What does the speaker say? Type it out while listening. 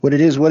What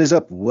is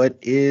up? What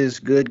is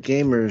good,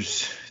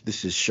 gamers?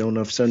 This is Show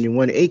Enough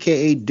 71,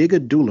 aka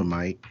Digga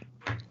Doolamite.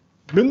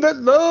 Been that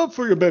love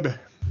for you, baby.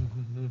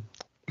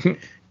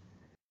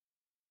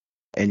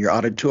 And your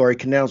auditory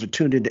canals are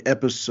tuned into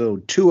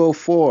episode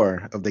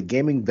 204 of the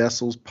Gaming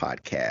Vessels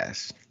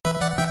podcast.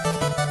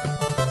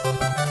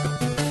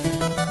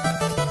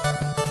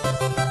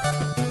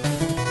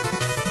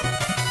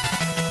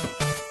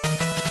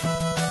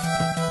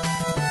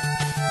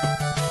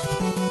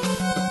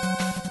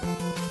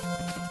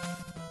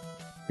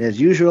 As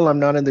usual, I'm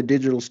not in the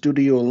digital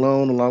studio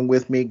alone. Along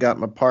with me, got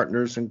my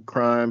partners in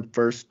crime.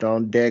 First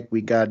on deck, we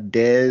got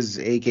Dez,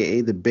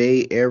 aka the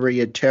Bay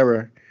Area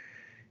Terror,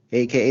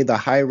 aka the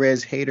High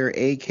Res Hater,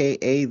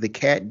 aka the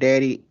Cat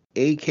Daddy,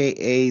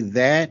 aka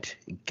that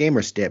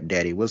Gamer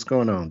Stepdaddy. What's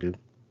going on, dude?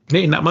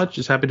 Hey, not much.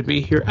 Just happy to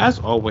be here as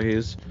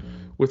always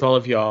with all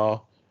of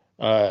y'all,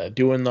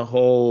 doing the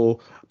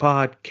whole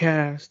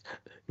podcast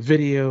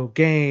video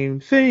game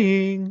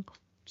thing.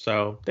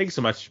 So thank you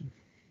so much.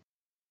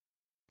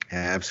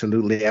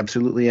 Absolutely,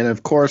 absolutely. And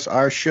of course,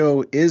 our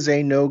show is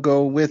a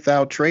no-go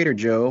without Trader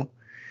Joe,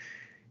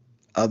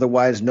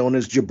 otherwise known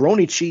as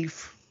Jabroni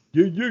Chief.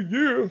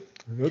 Yeah.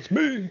 That's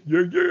me.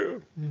 Yeah.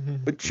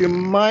 But you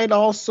might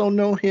also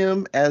know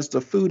him as the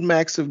Food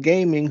Max of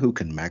gaming, who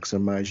can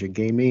maximize your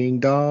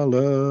gaming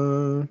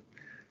dollar.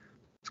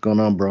 What's going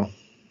on, bro?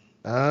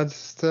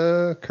 Just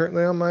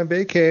currently on my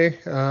vacay.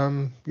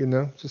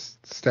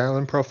 Just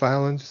styling,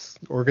 profiling, just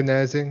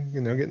organizing,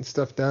 getting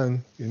stuff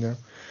done,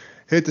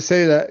 Hate to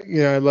say that,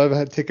 I love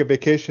how to take a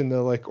vacation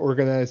to like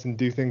organize and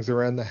do things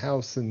around the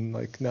house and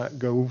like not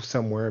go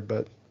somewhere,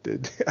 but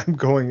I'm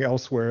going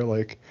elsewhere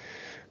like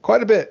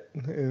quite a bit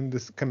in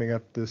this coming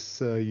up this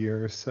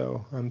year.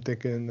 So I'm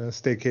thinking a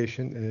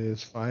staycation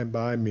is fine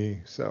by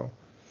me. So.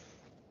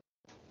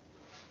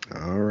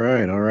 All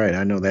right.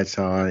 I know that's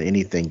how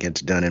anything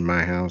gets done in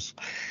my house.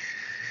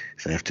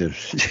 So I have to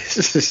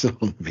just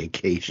on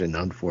vacation,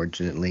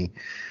 unfortunately.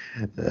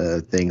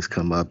 Things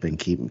come up and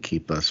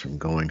keep us from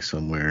going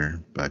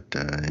somewhere. But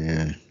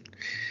yeah.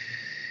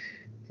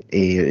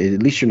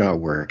 At least you're not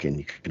working.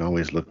 You can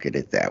always look at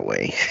it that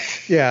way.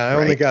 Yeah, I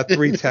only got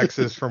 3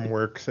 texts from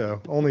work, so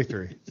only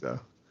 3. So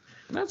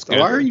that's good.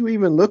 Why are you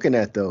even looking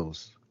at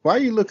those? Why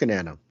are you looking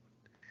at them?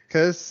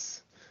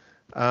 Because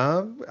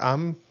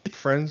I'm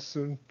friends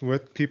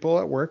with people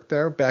at work that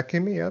are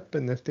backing me up,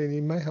 and if they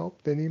need my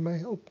help, they need my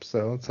help.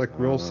 So it's like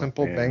real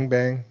simple, man.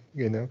 Bang,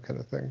 kind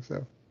of thing.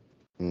 So.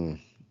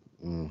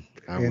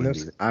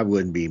 I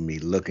wouldn't be me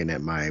looking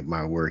at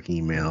my work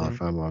email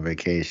if I'm on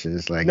vacation.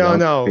 It's like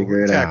no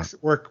text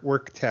out.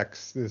 Work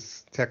text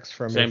is text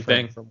from same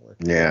thing from work.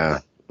 Yeah.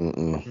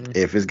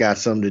 If it's got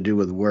something to do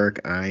with work,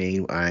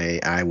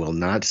 I will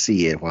not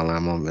see it while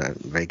I'm on that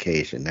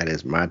vacation. That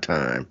is my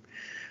time.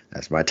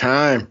 That's my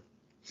time.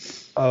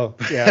 Oh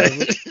yeah.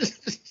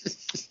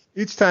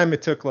 Each time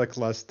it took like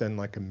less than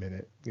like a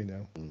minute,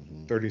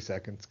 30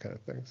 seconds kind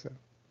of thing. So,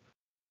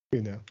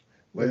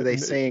 What do they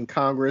say in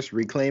Congress?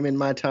 Reclaiming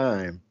my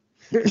time.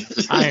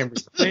 I am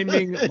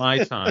reclaiming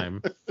my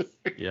time.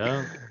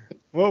 Yeah.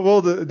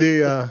 Well,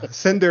 the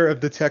sender of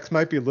the text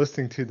might be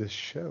listening to the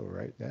show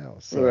right now.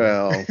 So.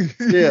 Well,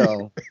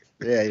 still,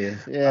 yeah.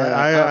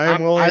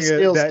 I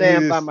still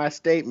stand by my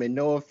statement.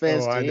 No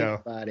offense to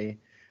anybody.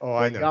 Oh,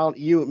 I know.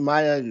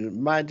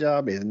 My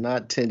job is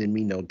not sending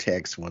me no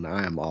text when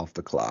I am off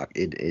the clock.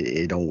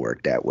 It don't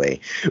work that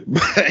way.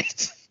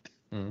 But.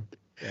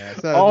 Yeah,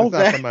 it's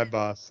not from my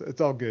boss. It's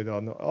all good.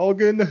 All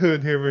good in the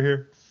hood here. We're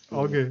here.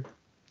 All good.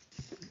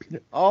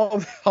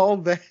 All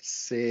that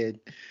said,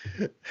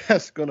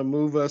 that's going to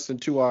move us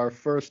into our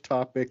first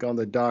topic on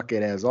the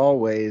docket. As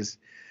always,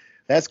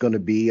 that's going to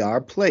be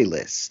our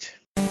playlist.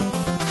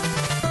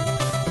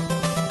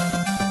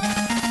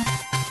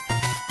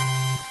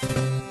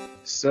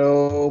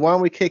 So why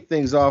don't we kick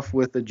things off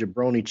with the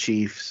Jabroni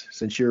Chiefs?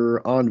 Since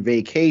you're on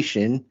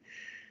vacation,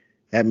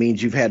 that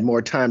means you've had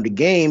more time to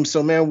game.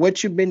 So, man,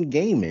 what you been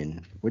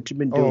gaming? What you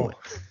been doing?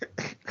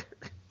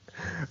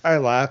 I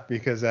laugh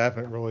because I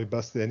haven't really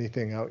busted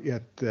anything out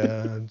yet.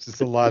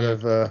 Just a lot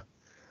of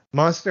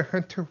Monster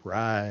Hunter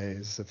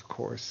Rise, of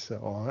course.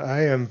 So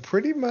I am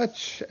pretty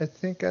much, I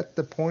think, at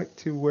the point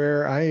to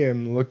where I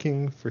am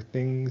looking for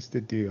things to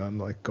do. I'm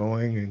like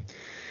going and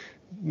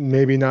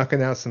maybe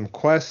knocking out some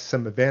quests,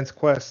 some advanced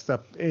quests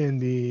up in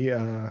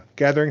the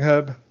Gathering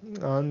Hub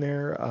on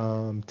there.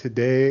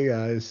 Today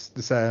I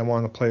decided I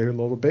want to play a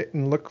little bit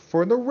and look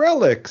for the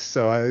relics.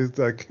 So I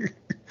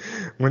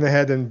went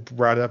ahead and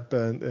brought up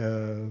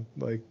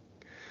like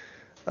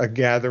a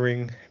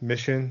gathering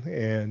mission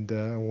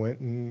and went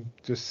and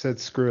just said,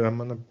 screw it, I'm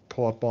going to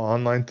pull up an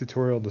online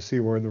tutorial to see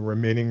where the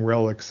remaining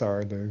relics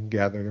are to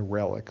gather the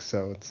relics.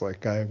 So it's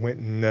like I went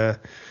and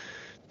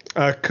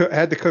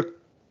had to cook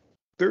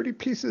 30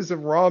 pieces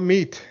of raw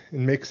meat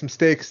and make some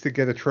steaks to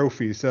get a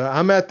trophy. So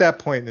I'm at that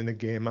point in the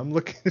game. I'm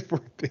looking for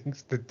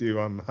things to do.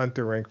 I'm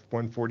Hunter rank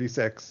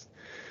 146.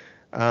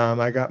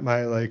 I got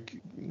my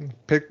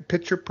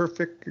picture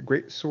perfect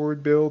great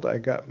sword build. I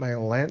got my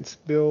lance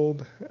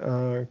build.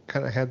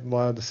 Kind of had a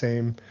lot of the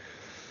same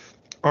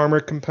armor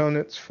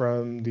components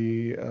from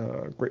the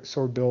great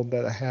sword build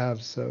that I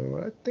have.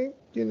 So I think,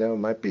 it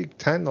might be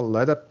time to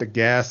let up the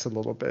gas a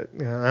little bit. I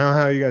don't know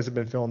how you guys have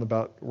been feeling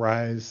about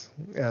Rise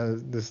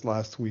this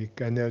last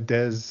week. I know,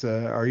 Des,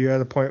 are you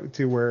at a point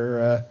to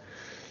where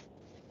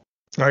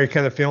are you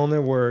kind of feeling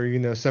it where,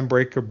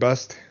 Sunbreak or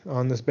bust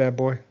on this bad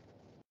boy?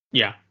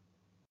 Yeah.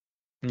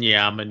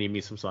 Yeah, I'm gonna need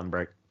me some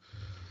Sunbreak.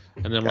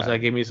 And then once Got I it.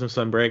 give me some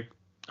Sunbreak,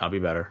 I'll be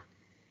better.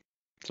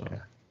 So Yeah.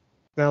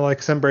 Now,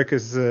 like, Sunbreak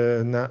is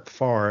not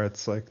far.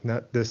 It's like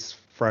not this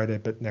Friday,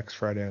 but next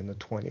Friday on the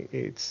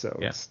 28th. So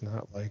Yeah. it's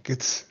not like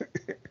it's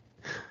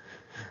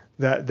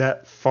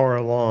that far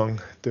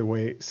along to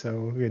wait.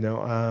 So,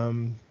 how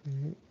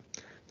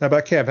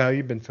about Kev? How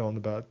you been feeling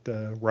about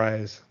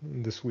Rise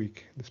this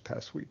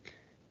past week?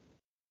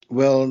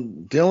 Well,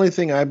 the only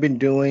thing I've been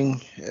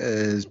doing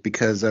is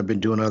because I've been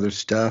doing other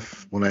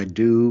stuff. When I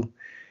do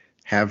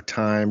have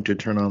time to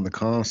turn on the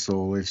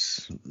console,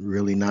 it's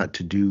really not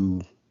to do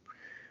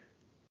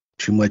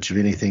too much of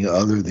anything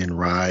other than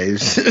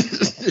Rise,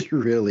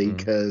 really,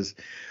 because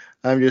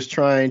I'm just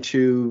trying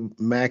to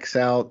max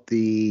out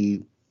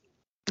and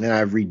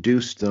I've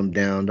reduced them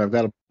down. I've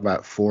got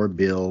about 4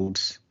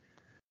 builds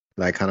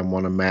that I kind of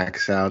want to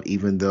max out,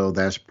 even though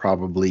that's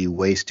probably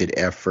wasted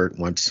effort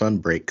once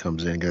Sunbreak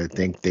comes in. 'Cause I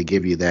think they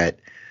give you that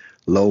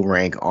low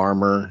rank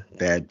armor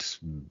that's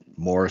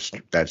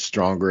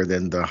stronger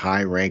than the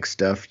high rank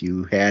stuff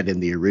you had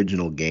in the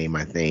original game,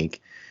 I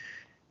think.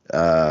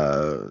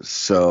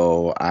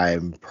 So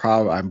I'm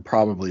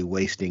probably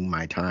wasting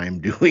my time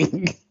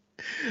doing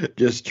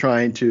just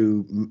trying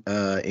to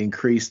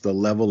increase the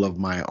level of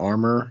my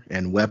armor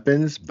and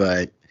weapons,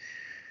 but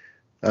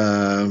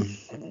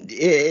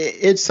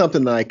it's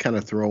something that I kind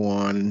of throw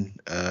on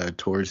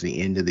towards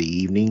the end of the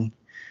evening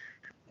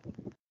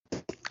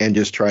and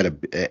just try to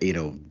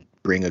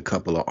bring a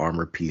couple of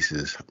armor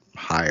pieces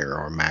higher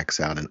or max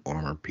out an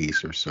armor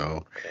piece or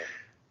so.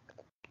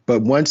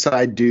 But once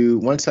I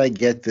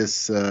get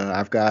this,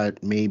 I've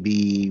got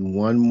maybe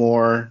one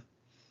more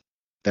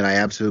that I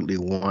absolutely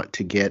want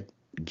to get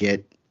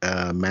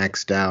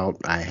maxed out.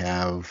 I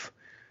have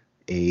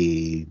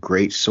a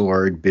great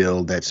sword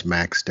build that's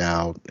maxed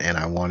out, and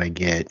I want to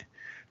get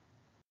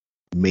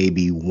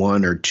maybe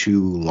 1 or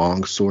 2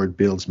 long sword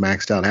builds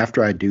maxed out.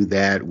 After I do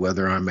that,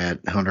 whether I'm at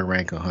hunter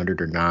rank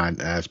 100 or not,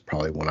 that's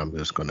probably when I'm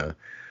just gonna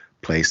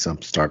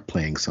start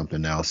playing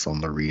something else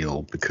on the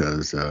reel,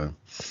 because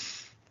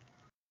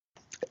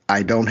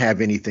I don't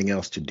have anything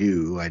else to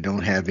do. I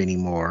don't have any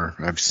more.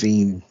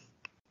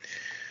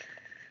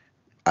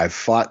 I've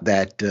fought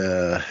that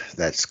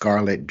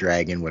Scarlet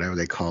Dragon, whatever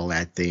they call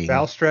that thing.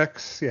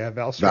 Valstrax, yeah,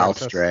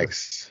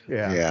 Valstrax.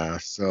 Yeah.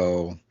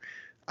 So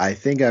I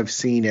think I've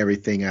seen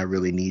everything I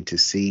really need to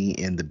see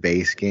in the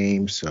base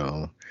game.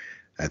 So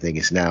I think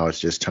it's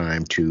just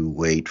time to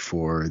wait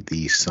for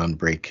the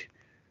Sunbreak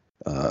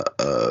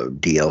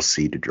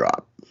DLC to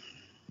drop.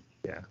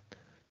 Yeah.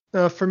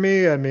 For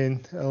me, I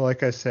mean,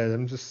 like I said,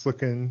 I'm just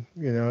looking,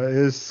 it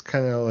is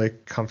kind of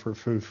like comfort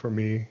food for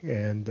me.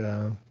 And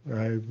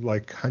I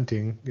like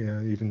hunting,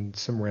 even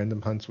some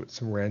random hunts with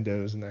some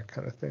randos and that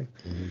kind of thing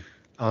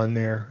on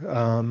there.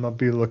 I'll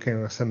be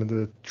looking at some of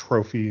the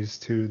trophies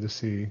too to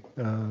see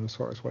as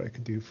far as what I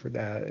could do for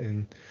that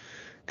and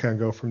kind of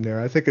go from there.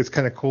 I think it's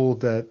kind of cool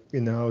that,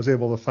 I was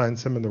able to find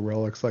some of the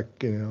relics,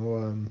 like,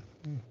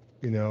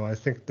 I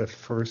think the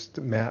first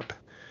map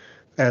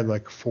I had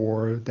like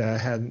 4 that I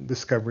hadn't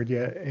discovered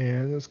yet,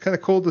 and it was kind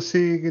of cool to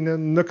see,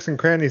 nooks and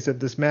crannies of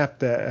this map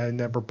that I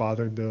never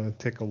bothered to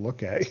take a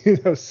look at,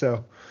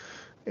 so,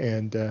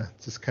 and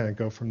just kind of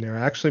go from there.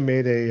 I actually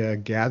made a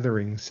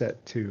gathering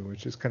set too,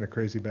 which is kind of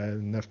crazy, but I had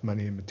enough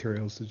money and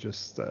materials to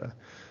just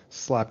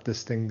slap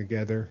this thing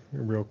together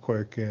real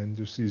quick, and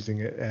just using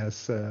it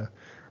as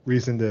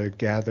reason to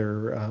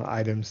gather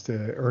items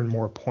to earn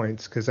more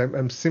points, because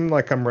I'm seem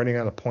like I'm running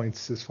out of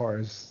points as far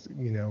as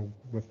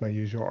with my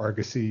usual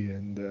Argosy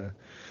and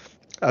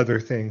other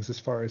things as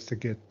far as to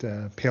get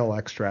Pale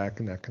Extract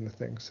and that kind of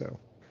thing. So,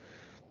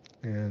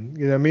 and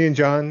me and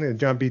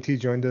John BT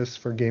joined us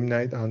for game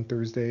night on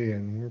Thursday,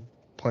 and we're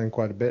playing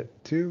quite a bit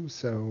too.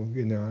 So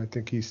I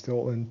think he's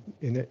still in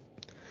it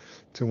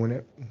to win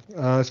it.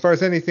 As far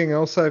as anything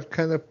else I've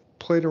kind of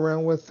played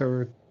around with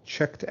or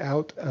checked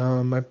out,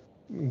 I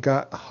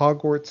got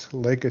Hogwarts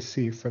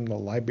Legacy from the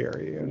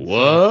library.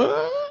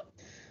 What?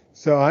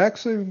 So I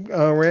actually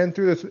ran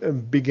through the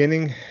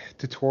beginning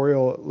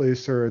tutorial, at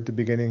least, or the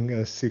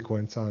beginning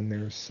sequence on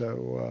there.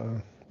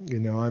 So,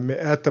 I'm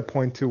at the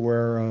point to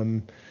where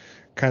I'm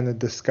kind of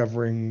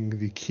discovering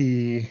the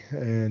key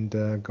and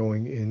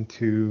going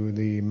into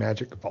the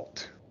magic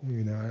vault. I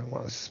don't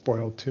want to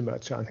spoil too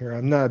much on here.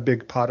 I'm not a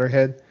big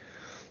Potterhead.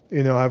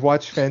 I've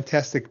watched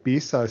Fantastic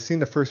Beasts. I've seen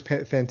the first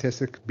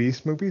Fantastic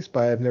Beasts movies,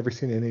 but I've never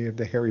seen any of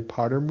the Harry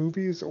Potter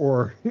movies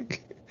or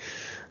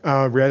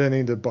read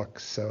any of the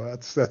books. So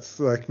that's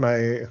like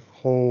my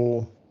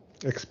whole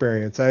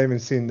experience. I haven't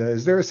seen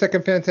is there a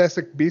second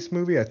Fantastic Beasts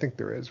movie? I think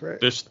there is, right?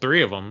 There's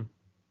 3 of them.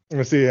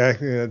 Let's see.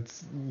 It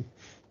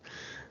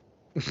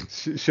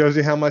shows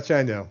you how much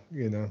I know.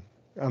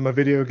 I'm a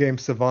video game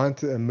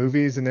savant,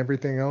 movies and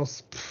everything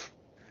else.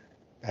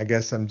 I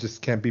guess I'm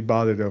just can't be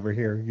bothered over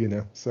here,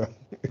 So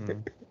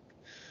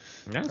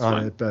That's on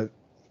fine. it, but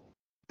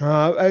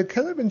I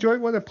kind of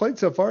enjoyed what I played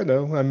so far,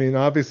 though. I mean,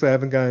 obviously, I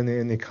haven't gotten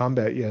any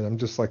combat yet. I'm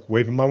just like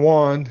waving my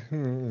wand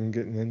and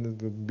getting into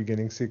the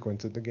beginning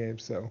sequence of the game.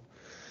 So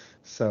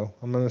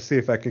I'm gonna see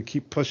if I could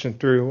keep pushing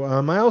through.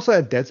 I also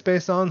had Dead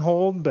Space on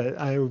hold, but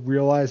I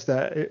realized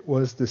that it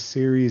was the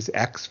Series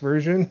X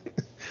version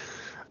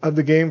of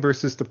the game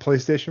versus the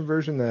PlayStation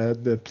version.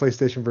 The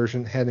PlayStation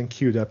version hadn't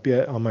queued up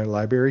yet on my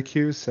library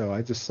queue, so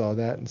I just saw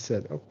that and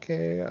said,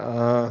 okay.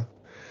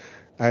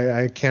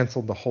 I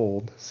canceled the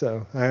hold,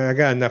 so I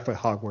got enough with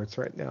Hogwarts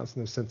right now. There's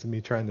no sense in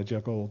me trying to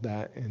juggle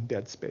that and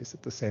Dead Space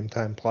at the same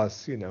time.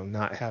 Plus,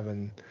 not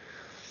having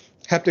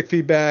haptic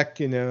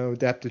feedback,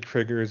 adaptive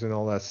triggers and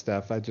all that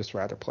stuff. I'd just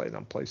rather play it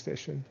on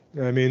PlayStation.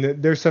 I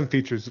mean, there's some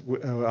features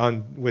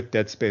with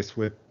Dead Space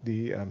with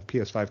the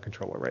PS5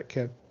 controller, right,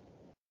 Kev?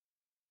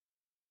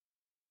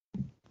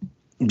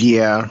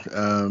 Yeah.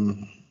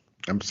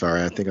 I'm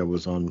sorry. I think I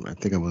was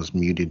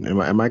muted.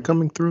 Am I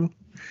coming through?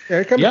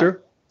 Yeah, coming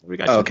through. We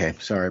got you. Okay.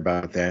 Sorry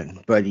about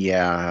that. But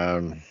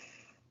yeah.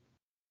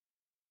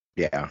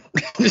 Yeah.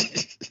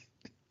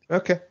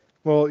 Okay.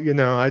 Well,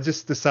 I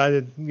just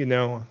decided,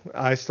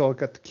 I still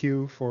got the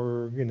queue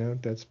for,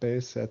 Dead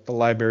Space at the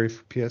library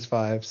for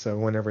PS5. So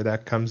whenever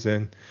that comes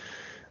in,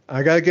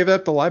 I got to give it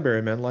up to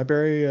library, man.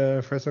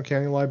 Library, Fresno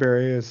County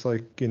Library is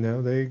like,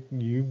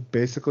 you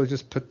basically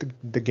just put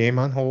the game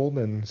on hold.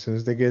 And as soon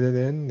as they get it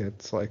in,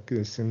 it's like,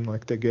 they seem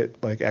like they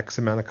get like X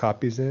amount of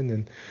copies in.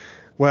 And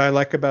what I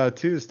like about it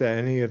too is that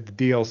any of the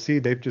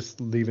DLC, they've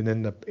just leave it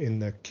in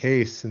the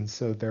case. And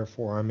so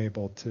therefore I'm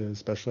able to,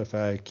 especially if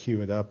I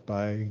queue it up,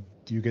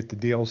 you get the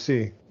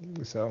DLC,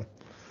 so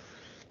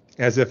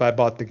as if I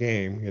bought the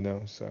game,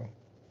 so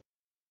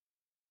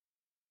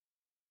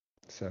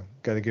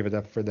got to give it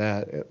up for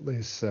that at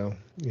least. So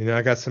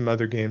I got some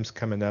other games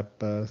coming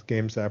up,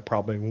 games that I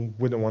probably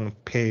wouldn't want to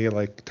pay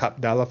like top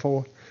dollar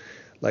for,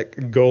 like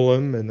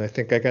Golem, and I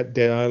think I got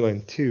Dead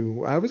Island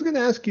 2. I was going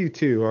to ask you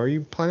too, are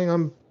you planning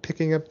on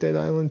picking up Dead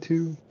Island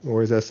 2,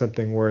 or is that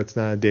something where it's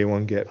not a day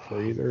one get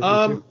for either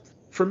of you two?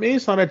 For me,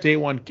 it's not a day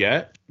one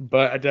get,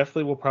 but I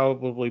definitely will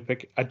probably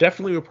pick. I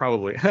definitely will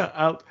probably.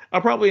 I'll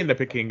probably end up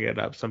picking it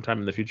up sometime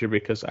in the future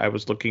because I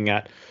was looking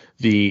at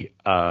the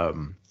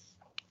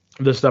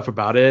stuff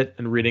about it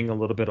and reading a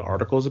little bit of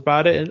articles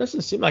about it, and it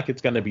doesn't seem like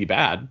it's going to be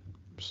bad.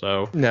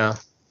 So No.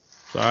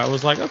 So I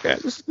was like, okay,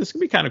 this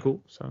can be kind of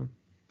cool. So.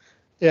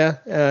 Yeah,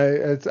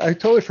 I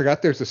totally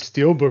forgot there's a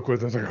steelbook with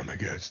it. I was like, oh my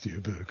god,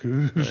 steelbook,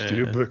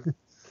 steelbook.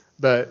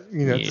 But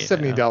it's a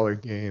 $70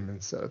 game,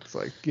 and so it's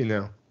like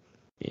Yeah.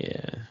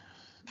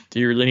 Do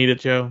you really need it,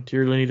 Joe? Do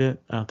you really need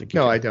it? I don't think you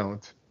do. No, I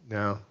don't.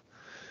 No.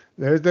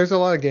 There's a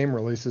lot of game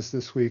releases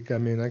this week. I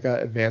mean, I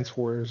got Advance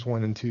Wars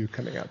 1 and 2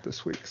 coming out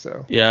this week,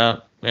 so. Yeah.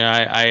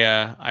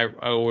 I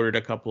ordered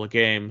a couple of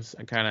games.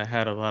 I kind of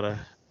had a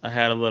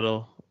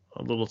little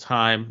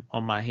time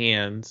on my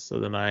hands,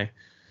 so then I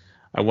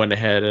went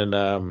ahead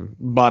and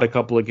bought a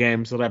couple of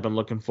games that I've been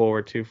looking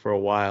forward to for a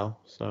while.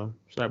 So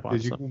I bought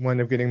Did you wind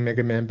up getting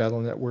Mega Man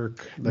Battle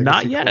Network? Legacy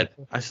Not yet.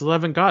 Collection? I still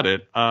haven't got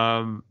it.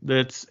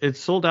 It's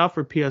sold out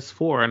for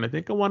PS4, and I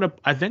think I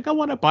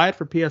want to buy it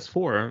for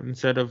PS4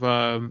 instead of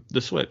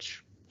the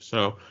Switch.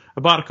 So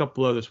I bought a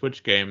couple of the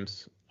Switch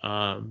games.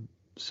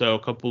 So a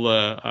couple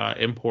of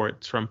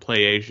imports from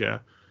PlayAsia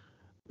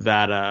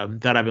that I've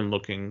been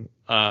looking.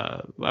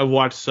 I've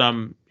watched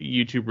some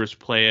YouTubers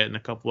play it and a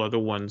couple other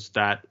ones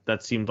that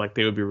seemed like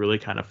they would be really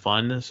kind of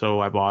fun. So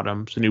I bought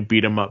them. It's a new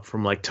beat 'em up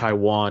from like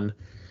Taiwan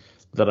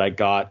that I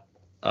got.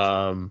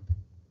 I'm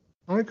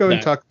gonna go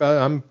and talk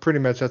about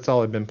it. That's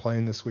all I've been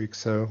playing this week.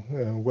 So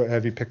what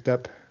have you picked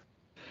up?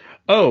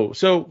 Oh,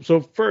 so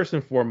first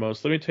and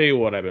foremost, let me tell you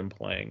what I've been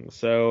playing.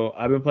 So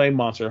I've been playing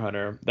Monster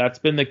Hunter. That's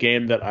been the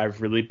game that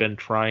I've really been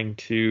trying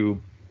to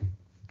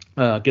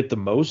get the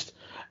most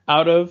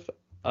out of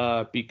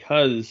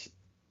because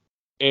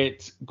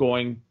it's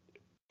going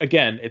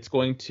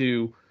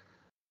to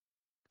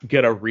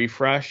get a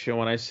refresh. And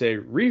when I say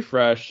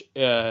refresh,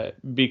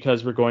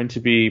 because we're going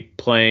to be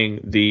playing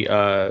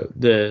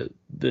the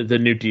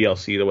new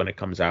DLC when it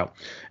comes out.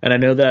 And I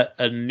know that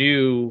the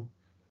new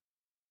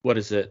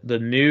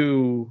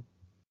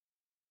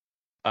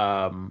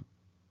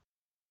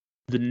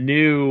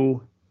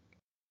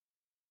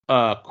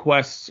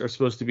quests are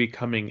supposed to be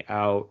coming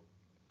out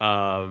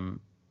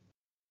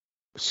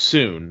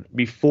soon,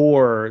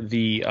 before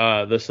the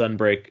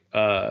Sunbreak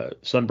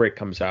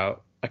comes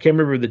out. I can't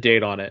remember the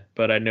date on it,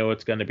 but I know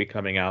it's going to be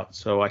coming out,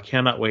 so I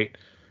cannot wait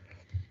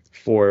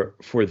for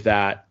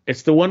that.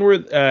 It's the one where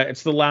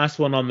it's the last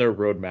one on their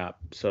roadmap,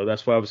 so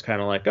that's why I was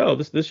kind of like, oh,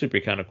 this should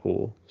be kind of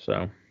cool.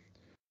 So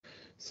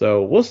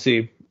we'll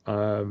see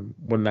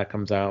when that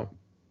comes out.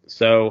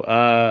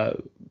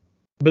 So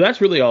but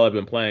that's really all I've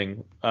been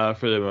playing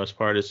for the most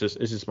part. It's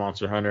just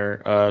Monster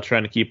Hunter,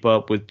 trying to keep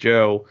up with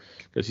Joe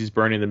because he's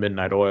burning the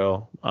midnight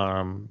oil.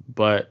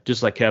 But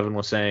just like Kevin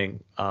was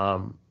saying,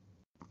 I'm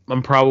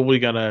probably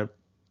gonna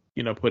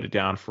put it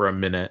down for a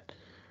minute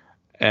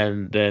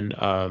and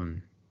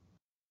then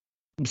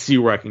see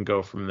where I can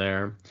go from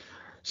there.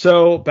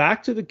 So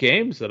back to the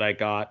games that I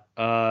got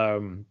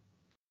from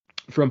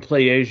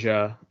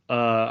PlayAsia.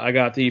 I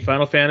got the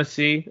Final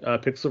Fantasy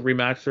Pixel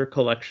Remaster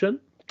Collection.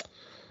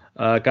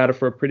 Got it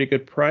for a pretty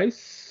good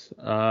price.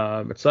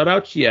 It's not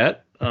out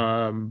yet,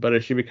 but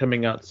it should be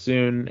coming out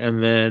soon.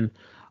 And then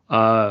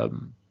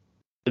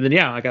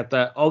yeah, I got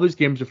that. All these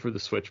games are for the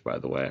Switch, by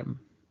the way.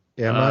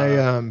 Yeah,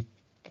 my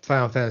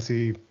Final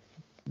Fantasy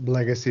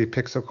Legacy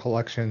Pixel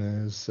Collection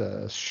is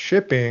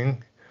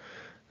shipping.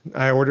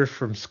 I ordered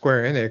from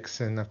Square Enix,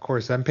 and of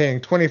course, I'm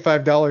paying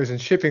 $25 in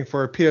shipping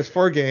for a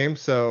PS4 game.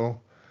 So,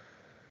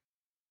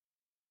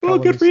 well,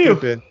 good for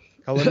you.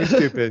 Calling me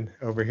stupid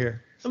over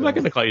here. So. I'm not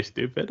going to call you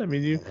stupid. I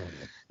mean,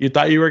 you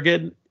thought you were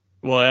getting.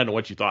 Well, I don't know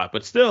what you thought,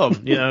 but still,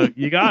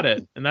 you got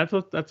it, and that's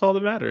all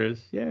that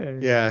matters. Yeah.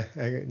 Yeah,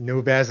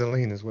 no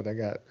Vaseline is what I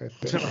got. Right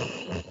there.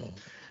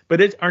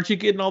 But aren't you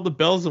getting all the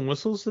bells and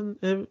whistles?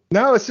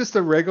 No, it's just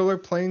a regular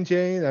plain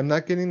Jane. I'm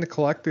not getting the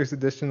collector's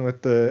edition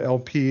with the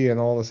LP and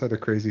all this other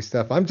crazy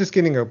stuff. I'm just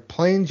getting a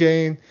plain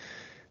Jane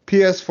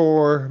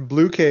PS4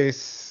 blue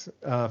case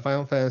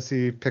Final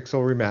Fantasy Pixel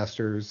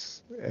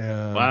Remasters.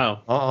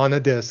 Wow. On a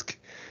disc,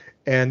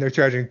 and they're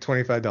charging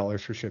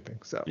 $25 for shipping.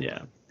 So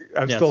yeah,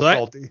 I'm still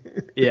salty.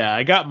 Yeah,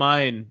 I got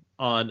mine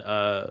on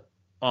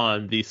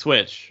the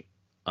Switch,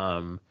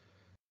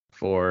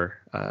 for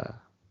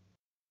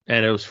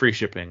and it was free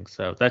shipping.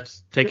 So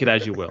take it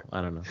as you will.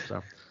 I don't know.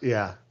 So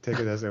yeah, take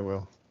it as I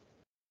will.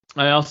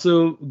 I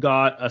also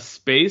got a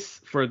space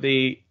for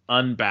the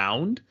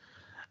Unbound,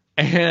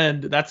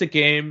 and that's a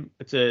game.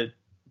 I think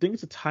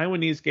it's a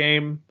Taiwanese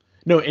game.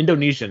 No,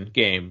 Indonesian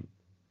game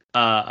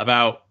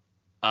about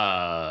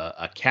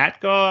a cat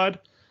god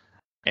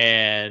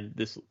and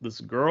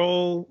this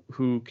girl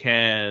who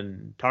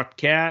can talk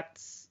to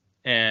cats,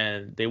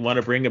 and they want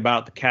to bring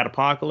about the cat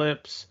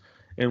apocalypse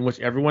in which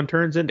everyone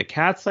turns into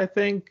cats, I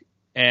think,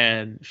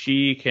 and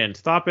she can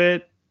stop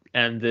it.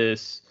 And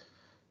this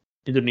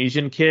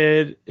Indonesian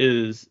kid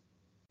is,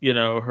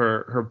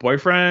 her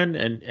boyfriend,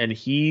 and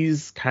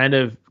he's kind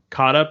of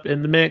caught up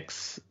in the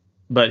mix,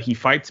 but he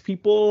fights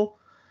people,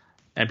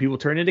 and people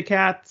turn into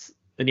cats,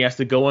 and he has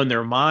to go in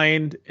their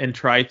mind and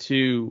try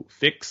to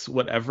fix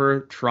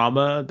whatever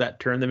trauma that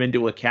turned them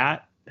into a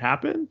cat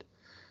happened.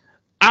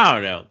 I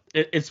don't know.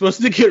 It's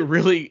supposed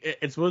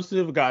to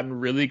have gotten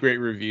really great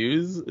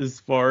reviews as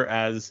far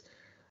as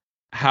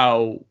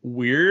how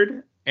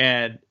weird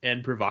and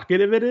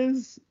provocative it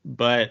is,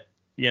 but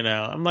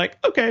I'm like,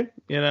 okay,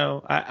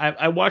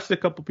 I watched a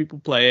couple people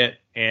play it,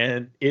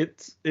 and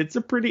it's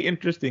a pretty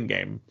interesting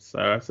game. So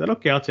I said,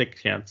 okay, I'll take a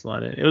chance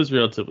on it. It was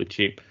relatively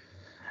cheap.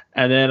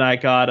 And then I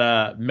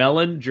got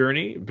Melon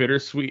Journey,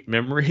 Bittersweet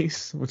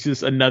Memories, which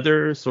is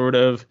another sort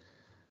of,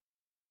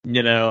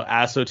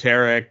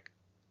 esoteric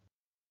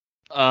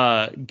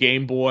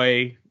Game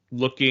Boy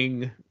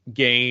looking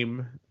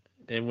game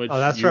in which. Oh,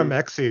 that's from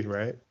Xseed,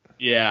 right?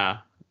 Yeah.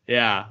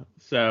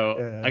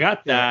 So I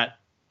got that,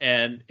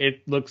 and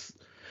it looks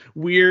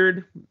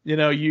weird.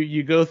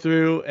 You go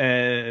through,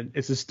 and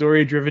it's a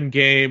story-driven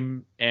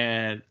game,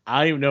 and I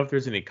don't even know if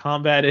there's any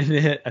combat in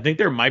it. I think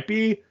there might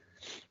be,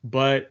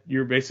 but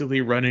you're basically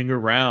running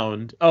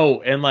around.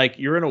 Oh, and like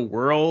you're in a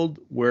world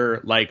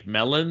where like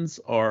melons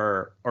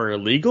are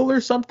illegal or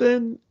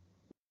something,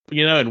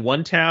 in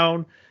one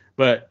town,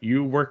 but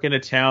you work in a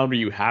town where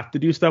you have to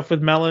do stuff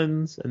with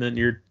melons, and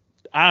then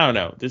I don't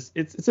know.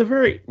 It's a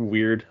very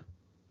weird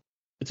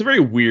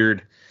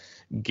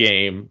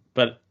game,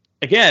 but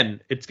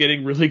again, it's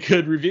getting really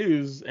good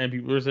reviews, and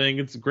people are saying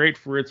it's great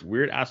for its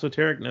weird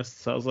esotericness.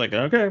 So I was like,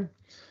 okay.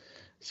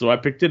 So I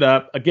picked it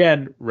up,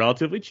 again,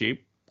 relatively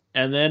cheap.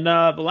 And then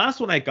the last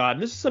one I got,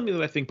 and this is something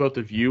that I think both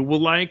of you will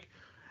like.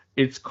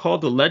 It's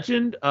called The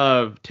Legend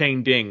of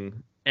Tang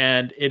Ding,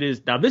 and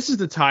this is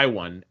the Thai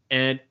one,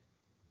 and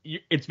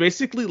it's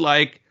basically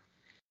like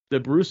the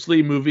Bruce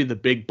Lee movie, The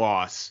Big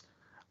Boss.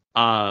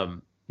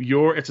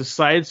 It's a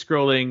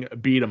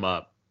side-scrolling beat 'em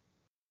up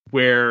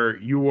where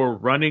you are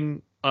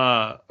running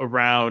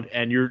around,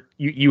 and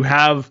you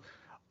have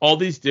all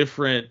these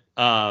different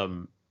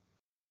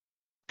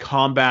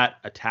combat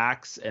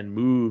attacks and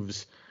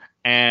moves,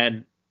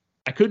 and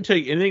I couldn't tell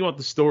you anything about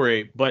the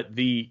story, but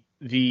the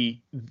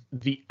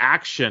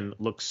action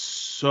looks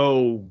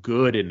so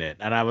good in it,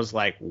 and I was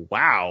like,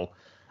 wow.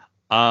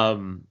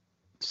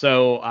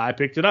 So I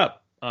picked it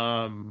up.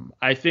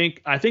 I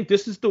think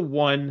this is the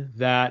one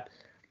that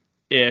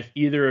if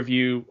either of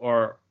you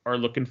are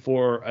looking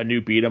for a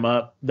new beat 'em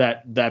up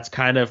that's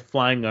kind of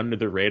flying under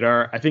the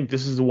radar, I think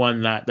this is the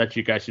one that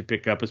you guys should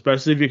pick up,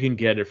 especially if you can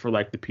get it for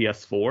like the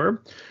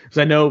PS4, because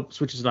I know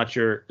Switch is not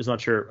your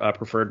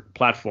preferred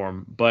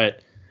platform,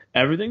 but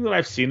everything that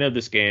I've seen of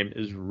this game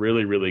is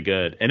really, really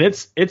good, and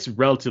it's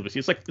relatively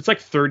cheap. It's like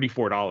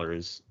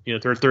 $34,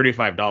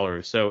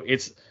 $35. So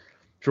it's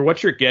for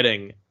what you're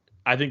getting.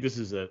 I think it's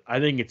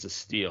a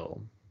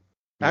steal.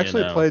 I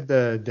actually played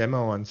the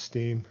demo on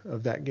Steam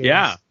of that game.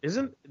 Yeah,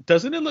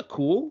 doesn't it look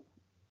cool?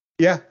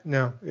 Yeah,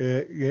 no,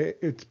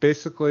 it's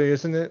basically,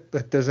 isn't it?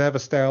 Does it have a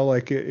style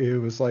like it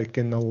was like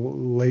in the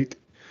late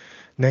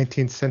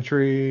 19th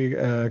century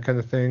kind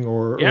of thing,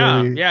 or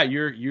Yeah, early. yeah,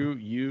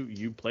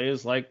 you play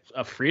as like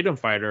a freedom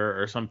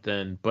fighter or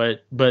something,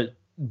 but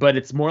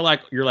it's more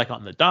like you're like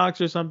on the docks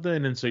or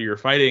something, and so you're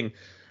fighting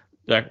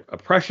like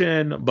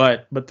oppression.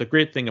 But the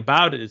great thing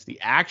about it is the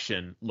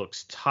action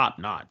looks top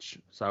notch.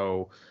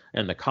 So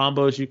and the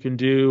combos you can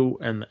do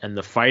and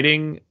the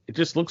fighting, it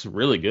just looks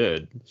really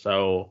good.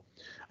 So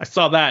I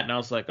saw that and I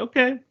was like,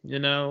 okay,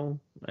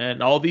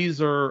 and all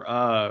these are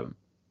I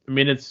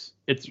mean it's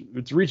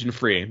region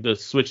free. The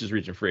Switch is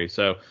region free.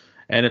 So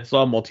and it's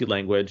all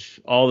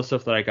multi-language. All the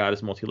stuff that I got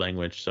is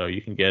multi-language, so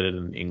you can get it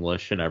in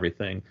English and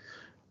everything.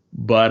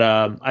 But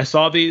I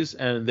saw these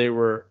and they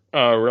were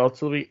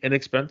relatively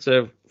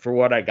inexpensive for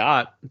what I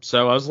got.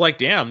 So I was like,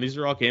 damn, these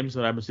are all games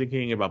that I was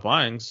thinking about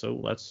buying. So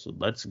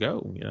let's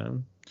go.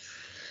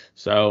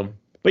 So,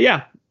 but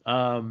yeah,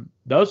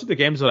 those are the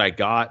games that I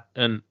got,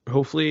 and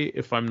hopefully,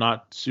 if I'm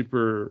not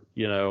super,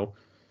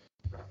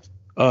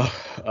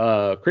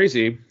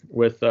 crazy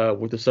with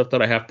the stuff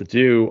that I have to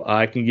do,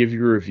 I can give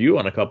you a review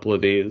on a couple of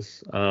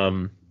these.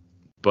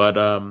 But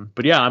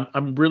yeah,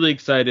 I'm really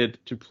excited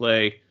to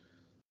play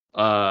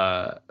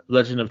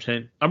Legend of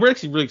Ten. I'm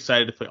actually really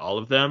excited to play all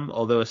of them.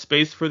 Although A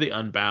Space for the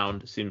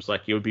Unbound seems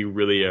like it would be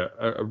really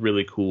a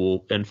really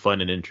cool and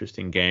fun and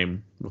interesting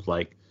game with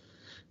like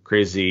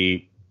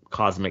crazy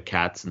cosmic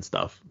cats and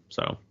stuff.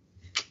 So,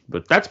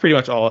 but that's pretty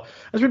much all.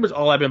 That's pretty much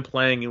all I've been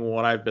playing and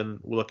what I've been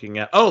looking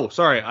at. Oh,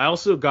 sorry, I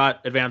also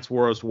got Advance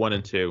Wars 1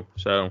 and 2.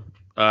 So,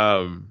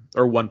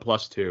 or 1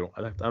 plus 2.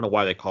 I don't know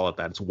why they call it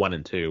that. It's 1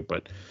 and 2,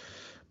 but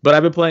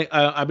I've been playing.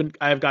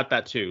 I've got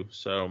that too.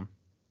 So,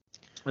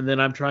 and then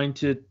I'm trying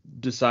to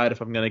decide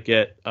if I'm gonna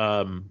get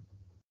Mega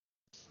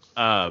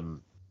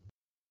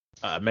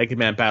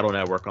Man Battle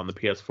Network on the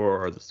PS4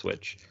 or the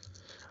Switch.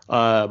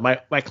 My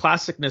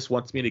classicness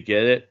wants me to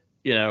get it,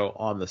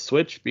 on the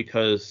Switch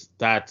because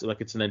that's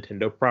like it's a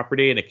Nintendo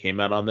property and it came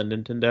out on the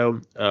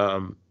Nintendo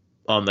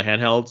on the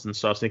handhelds, and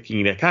so I was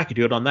thinking like I could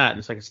do it on that, and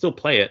it's like I can still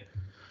play it.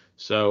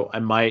 So I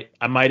might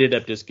end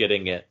up just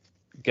getting it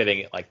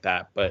like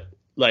that. But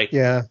like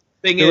Yeah.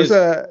 thing There is, was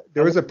a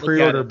look at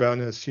pre-order it.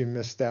 bonus you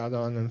missed out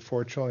on,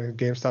 unfortunately.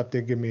 GameStop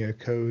did give me a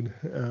code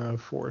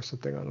for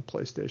something on the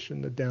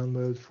PlayStation to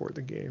download for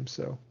the game.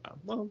 So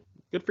Well,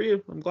 good for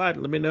you. I'm glad.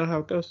 Let me know how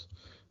it goes.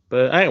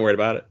 But I ain't worried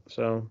about it.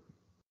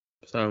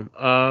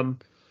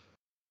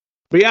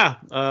 But yeah,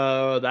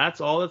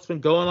 that's all that's been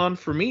going on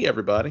for me,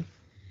 everybody.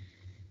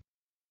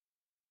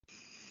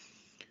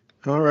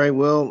 All right.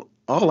 Well,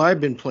 all I've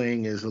been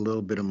playing is a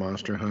little bit of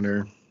Monster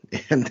Hunter,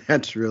 and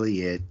that's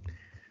really it.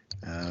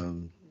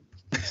 Um,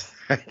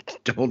 I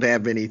don't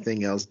have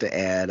anything else to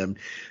add.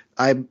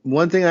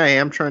 One thing I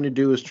am trying to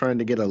do is trying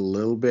to get a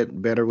little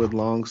bit better with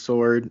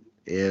longsword.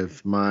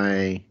 If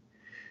my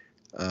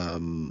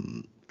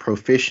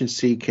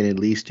proficiency can at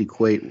least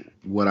equate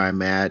what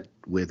I'm at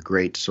with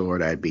great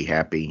sword, I'd be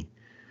happy.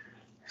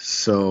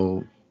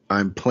 So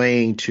I'm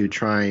playing to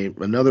try.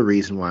 Another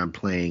reason why I'm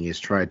playing is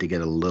try to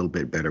get a little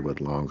bit better with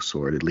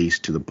longsword, at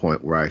least to the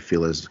point where I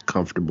feel as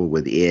comfortable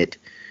with it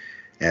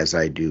as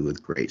I do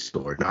with great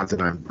sword. Not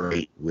that I'm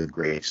great with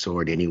great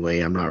sword anyway.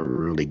 I'm not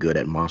really good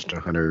at Monster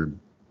Hunter,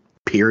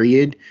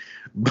 period.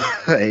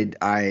 But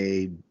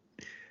I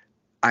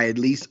at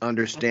least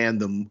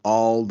understand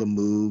all the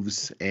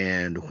moves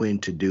and when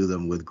to do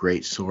them with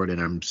great sword,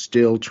 and I'm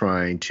still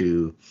trying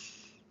to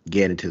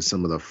get into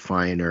some of the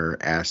finer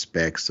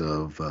aspects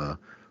of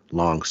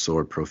long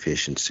sword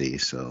proficiency.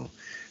 So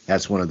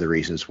that's one of the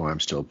reasons why I'm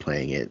still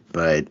playing it.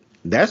 But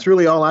that's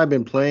really all I've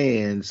been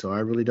playing, so I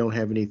really don't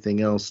have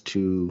anything else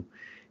to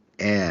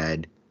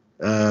add.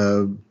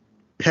 Have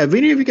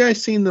any of you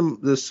guys seen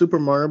the Super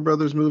Mario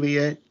Brothers movie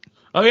yet?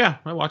 Oh yeah,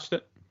 I watched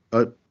it.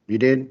 You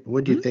did?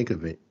 What do you Mhm. think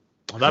of it?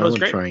 I Because thought I it was want to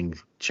great. try and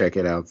check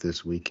it out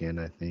this weekend,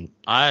 I think.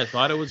 I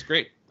thought it was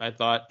great. I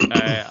thought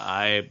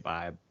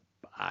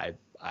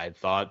I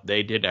thought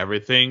they did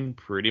everything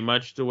pretty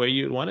much the way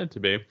you'd want it to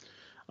be.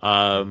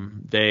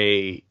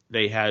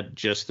 They had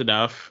just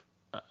enough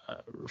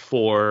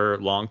for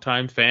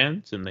longtime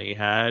fans, and they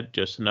had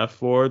just enough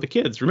for the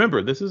kids.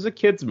 Remember, this is a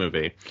kids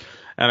movie,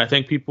 and I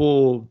think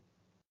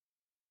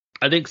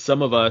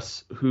some of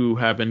us who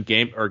have been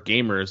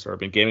gamers or have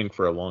been gaming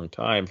for a long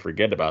time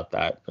forget about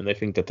that, and they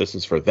think that this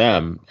is for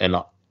them, and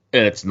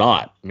it's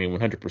not. I mean,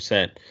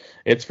 100%,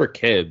 it's for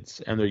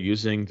kids, and they're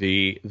using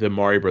the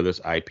Mario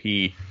Brothers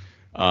IP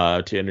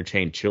to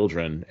entertain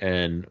children,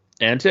 and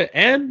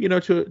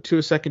to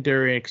a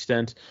secondary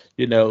extent,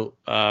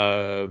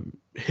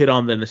 hit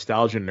on the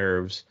nostalgia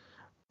nerves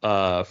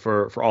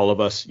for all of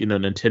us,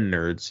 Nintendo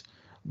nerds.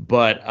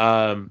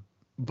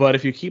 But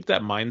if you keep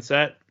that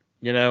mindset,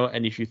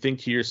 and if you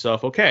think to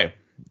yourself, okay,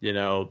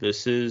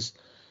 this is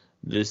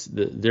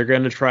they're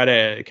going to try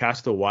to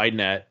cast a wide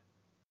net,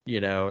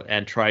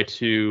 and try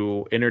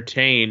to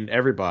entertain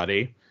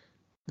everybody.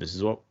 This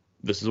is what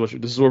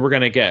we're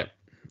going to get.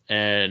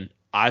 And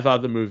I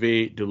thought the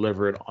movie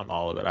delivered on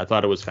all of it. I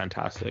thought it was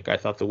fantastic. I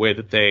thought the way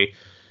that they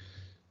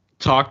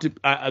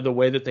The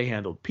way that they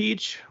handled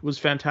Peach was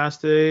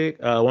fantastic.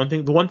 The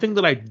one thing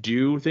that I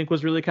do think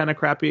was really kind of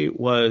crappy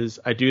was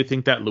I do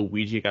think that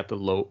Luigi got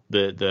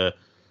the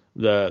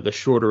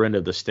shorter end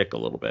of the stick a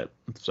little bit.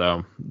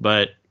 So,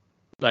 but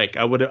like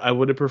I would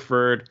have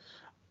preferred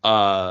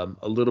a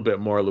little bit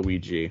more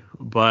Luigi,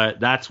 but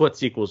that's what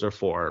sequels are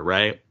for,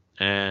 right?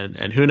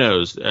 And who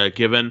knows?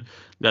 Given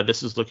that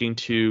this is looking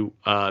to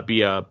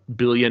be a $1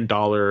 billion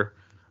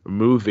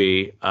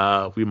movie,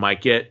 we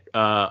might get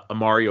a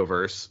Mario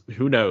verse.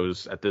 Who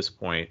knows at this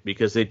point?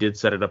 Because they did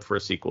set it up for a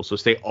sequel. So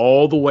stay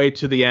all the way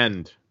to the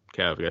end,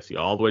 Kev. Yes,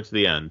 all the way to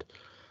the end.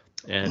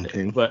 And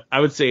Okay. but I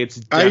would say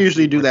I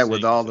usually do that worth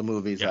with seeing. all the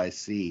movies Yeah. I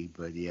see,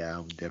 but yeah,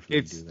 I'll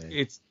definitely do that.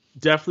 It's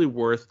definitely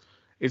worth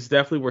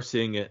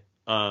seeing it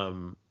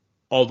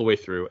all the way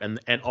through, and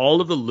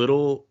all of the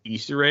little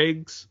Easter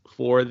eggs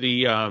for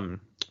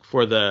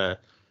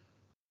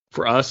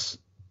us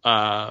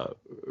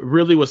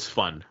really was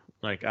fun.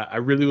 Like I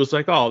really was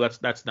like, oh,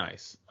 that's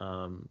nice.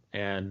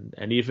 And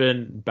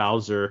even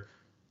Bowser,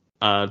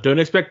 don't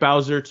expect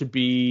Bowser to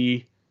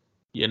be,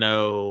 you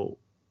know,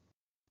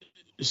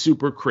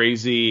 super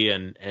crazy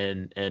and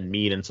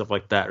mean and stuff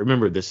like that.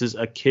 Remember, this is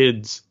a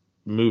kids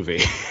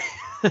movie.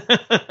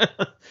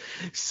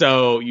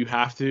 So you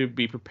have to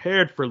be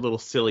prepared for a little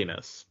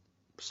silliness.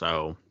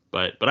 So,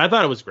 but I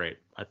thought it was great.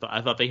 I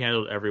thought they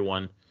handled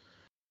everyone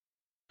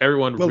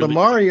Well, really the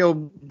Mario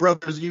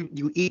Brothers,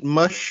 you eat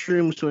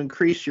mushrooms to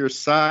increase your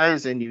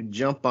size, and you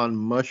jump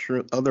on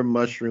other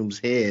mushrooms'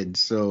 heads.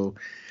 So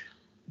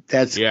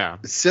that's yeah.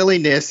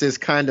 silliness is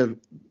kind of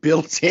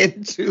built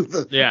into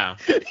the Yeah.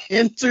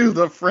 into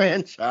the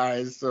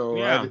franchise. So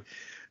Yeah.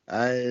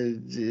 I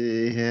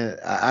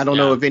don't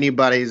know Yeah. if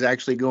anybody's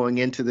actually going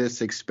into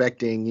this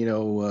expecting,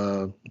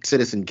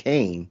 Citizen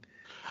Kane.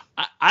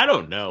 I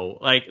don't know.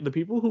 Like the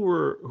people who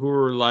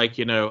were like,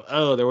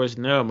 oh, there was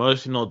no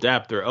emotional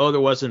depth, or oh,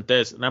 there wasn't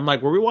this, and I'm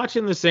like, were we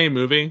watching the same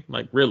movie?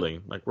 Like really?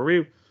 Like were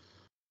we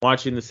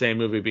watching the same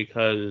movie?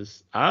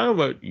 Because I don't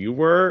know what you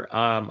were.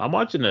 I'm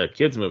watching a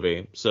kids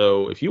movie,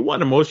 so if you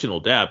want emotional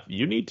depth,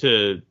 you need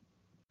to,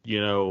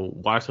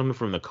 watch something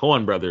from the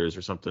Coen Brothers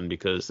or something,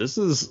 because this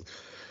is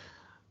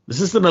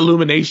an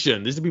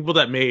Illumination. These are people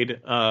that made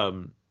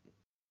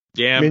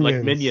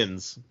like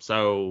Minions.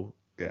 So.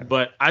 Yeah.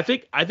 But I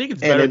think it's better. And it's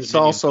than Minions,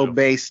 also though.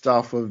 based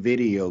off a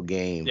video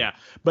game. Yeah,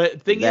 but the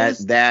thing that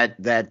is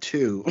that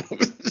too.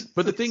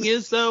 but the thing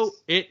is though,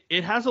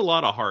 it has a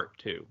lot of heart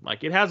too.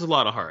 Like it has a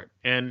lot of heart,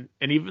 and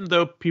even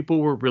though people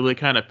were really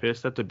kind of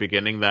pissed at the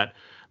beginning that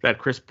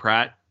Chris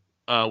Pratt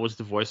was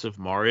the voice of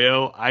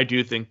Mario, I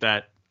do think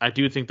that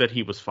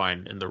he was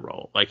fine in the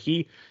role. Like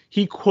he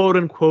quote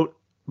unquote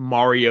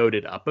Mario'd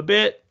it up a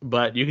bit,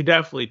 but you can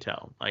definitely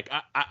tell. Like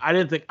I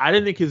didn't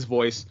think his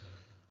voice,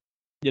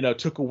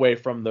 took away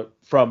from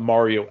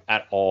Mario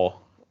at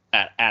all.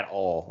 At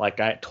all.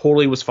 Like I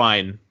totally was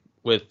fine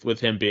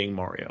with him being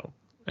Mario.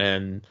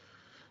 And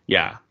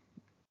yeah,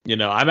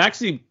 I'm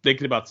actually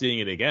thinking about seeing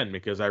it again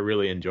because I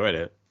really enjoyed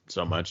it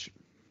so much.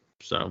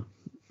 So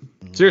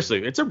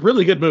seriously, it's a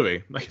really good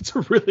movie. Like it's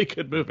a really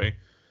good movie.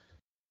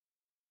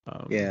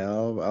 Yeah,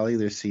 I'll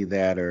either see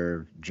that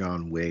or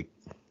John Wick,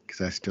 because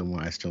I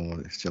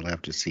still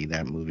have to see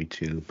that movie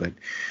too. But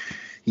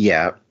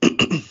yeah,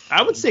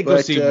 I would say go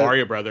see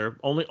Mario Brothers.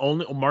 Only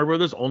Mario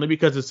Brothers only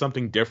because it's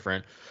something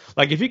different.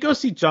 Like if you go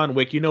see John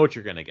Wick, you know what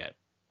you're gonna get.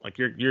 Like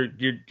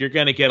you're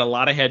gonna get a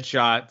lot of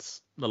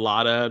headshots, a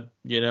lot of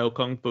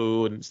kung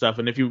fu and stuff.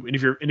 And if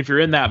you're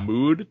in that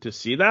mood to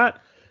see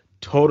that,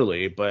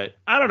 totally. But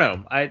I don't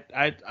know.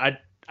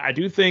 I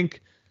do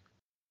think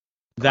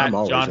that I'm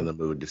always in the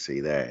mood to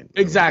see that.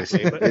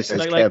 Exactly. This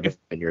is like Kevin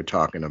you're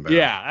talking about.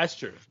 Yeah, that's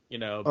true.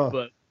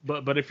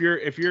 But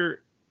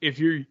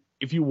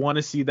if you want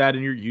to see that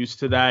and you're used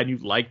to that and you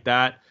like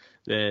that,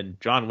 then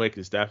John Wick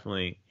is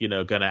definitely,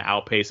 gonna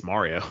outpace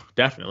Mario.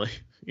 Definitely.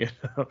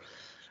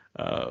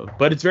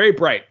 But it's very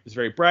bright. It's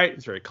very bright.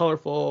 It's very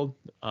colorful.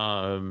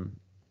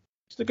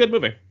 It's a good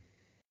movie.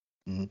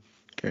 Mm-hmm.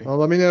 Okay. Well,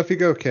 let me know if you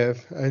go, Kev.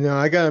 I know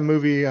I got a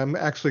movie. I'm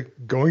actually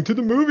going to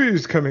the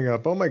movies coming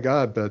up. Oh my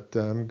God! But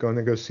I'm going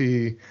to go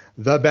see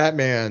The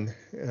Batman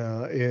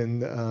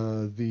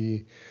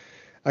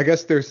I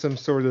guess there's some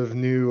sort of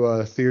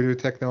new theater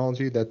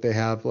technology that they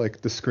have,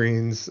 like the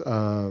screens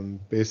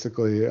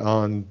basically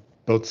on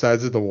both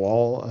sides of the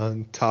wall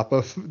on top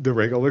of the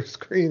regular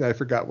screen. I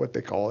forgot what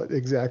they call it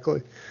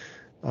exactly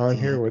on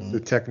here, what the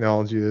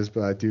technology is,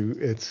 but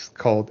it's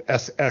called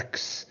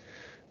SX.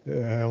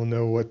 I don't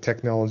know what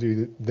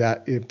technology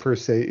that it per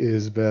se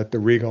is, but at the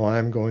Regal,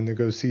 I'm going to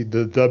go see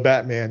the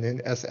Batman in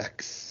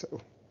SX.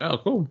 So. Oh,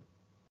 cool.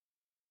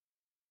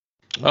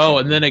 Oh,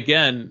 and then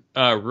again,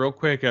 real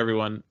quick,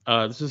 everyone,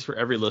 this is for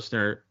every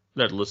listener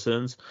that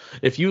listens.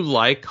 If you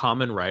like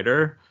Kamen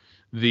Rider,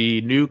 the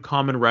new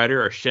Kamen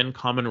Rider, or Shin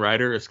Kamen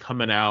Rider, is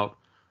coming out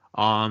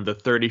on the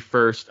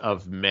 31st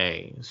of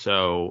May.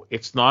 So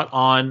it's not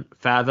on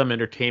Fathom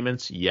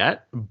Entertainments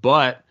yet,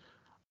 but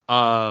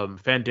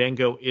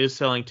Fandango is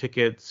selling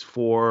tickets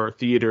for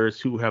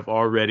theaters who have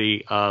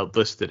already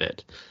listed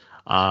it.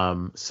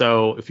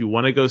 So if you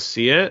want to go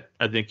see it,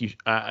 I think you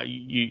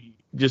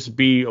just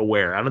be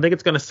aware. I don't think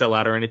it's going to sell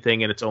out or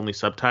anything, and it's only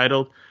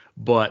subtitled,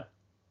 but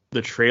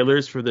the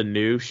trailers for the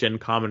new Shin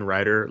Kamen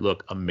Rider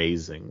look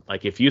amazing.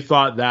 Like if you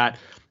thought that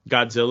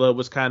Godzilla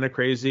was kind of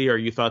crazy, or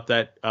you thought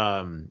that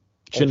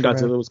Shin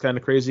Godzilla was kind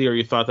of crazy, or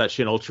you thought that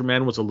Shin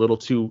Ultraman was a little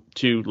too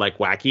like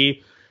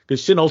wacky,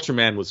 because Shin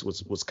Ultraman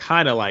was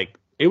kind of like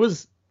it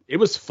was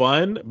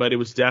fun, but it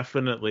was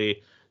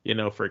definitely, you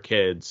know, for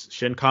kids.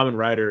 Shin Kamen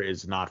Rider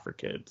is not for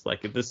kids.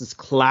 Like this is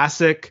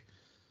classic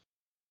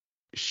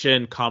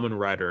Shin Kamen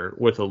Rider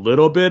with a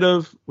little bit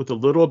of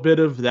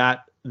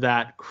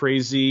that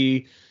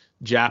crazy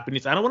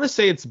Japanese. I don't want to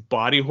say it's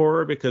body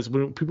horror, because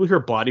when people hear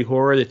body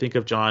horror, they think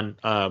of John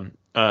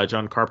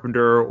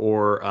Carpenter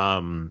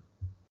or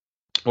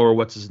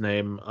what's his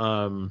name?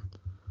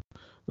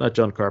 Not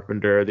John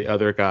Carpenter, the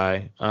other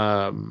guy.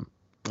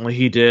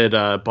 He did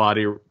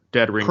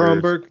Dead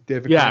Ringers.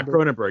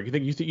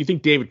 Cronenberg. You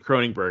think David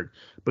Cronenberg,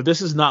 but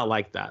this is not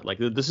like that. Like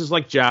this is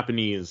like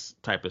Japanese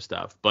type of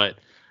stuff. But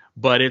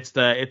it's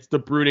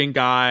the brooding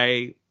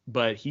guy,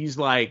 but he's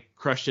like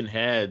crushing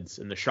heads,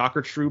 and the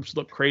shocker troops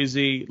look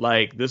crazy.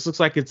 Like this looks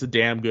like it's a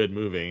damn good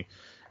movie,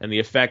 and the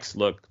effects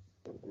look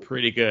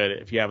pretty good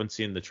if you haven't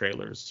seen the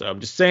trailers. So I'm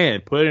just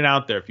saying, put it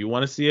out there. If you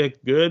want to see a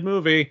good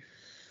movie,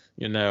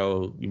 you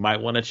know, you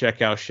might want to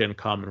check out Shin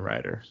Kamen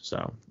Rider.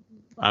 So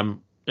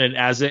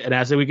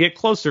as we get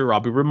closer, I'll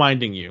be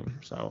reminding you.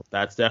 So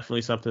that's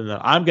definitely something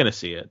that I'm gonna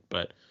see it,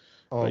 but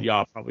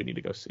y'all probably need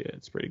to go see it.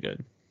 It's pretty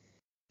good.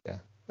 Yeah.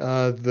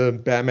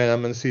 The Batman,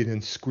 I'm going to see it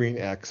in Screen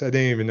X. I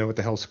didn't even know what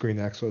the hell Screen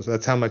X was.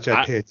 That's how much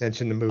I pay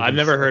attention to movies. I've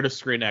never heard of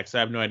Screen X. I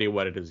have no idea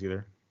what it is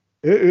either.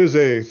 It is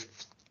a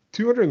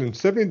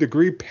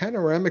 270-degree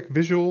panoramic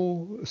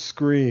visual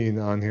screen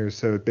on here,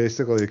 so it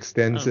basically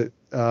extends it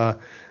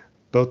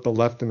both the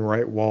left and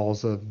right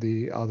walls of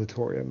the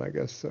auditorium, I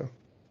guess.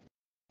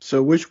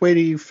 So which way do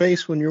you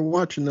face when you're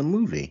watching the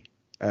movie?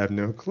 I have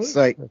no clue. It's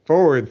like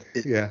forward.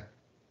 Yeah.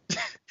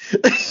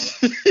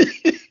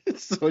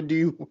 So do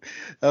you?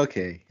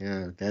 Okay,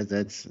 yeah,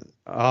 that's.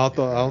 I'll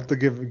have to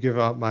give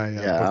out my.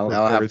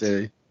 I'll have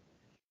to.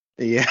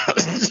 Yeah,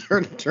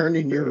 turn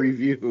in your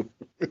review.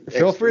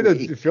 Feel free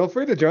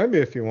to join me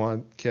if you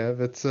want,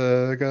 Kev. It's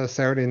I got a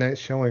Saturday night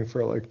showing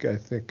for like, I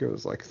think it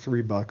was like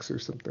 $3 or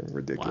something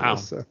ridiculous. Wow.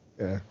 So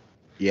yeah.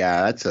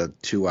 Yeah, that's a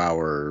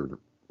 2-hour.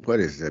 What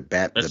is it?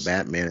 The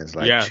Batman is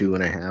like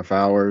 2.5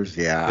 hours.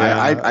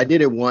 Yeah. I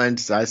did it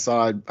once. I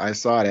saw it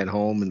at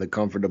home in the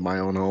comfort of my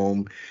own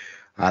home.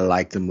 I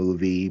like the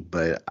movie,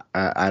 but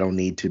I don't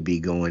need to be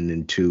going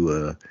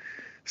into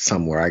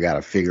somewhere I got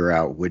to figure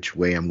out which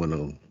way I'm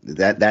gonna.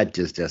 That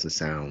just doesn't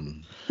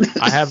sound.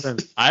 I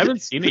haven't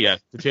seen it yet.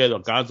 To tell you the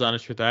God's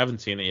honest truth, I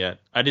haven't seen it yet.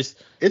 It's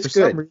for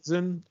some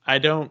reason I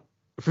don't.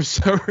 For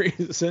some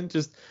reason,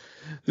 just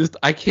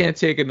I can't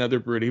take another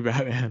broody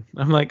Batman.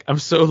 I'm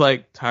so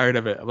like tired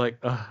of it. I'm like,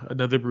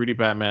 another broody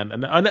Batman,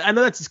 and I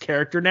know that's his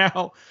character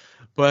now,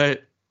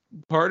 but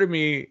part of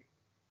me,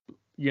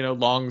 you know,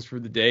 longs for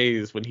the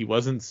days when he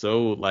wasn't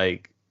so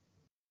like,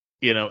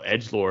 you know,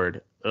 edgelord.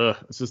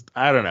 It's just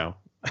I don't know.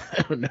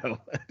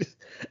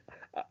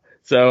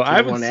 So I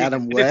haven't seen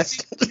Adam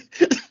West.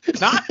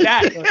 Not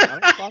that. I'm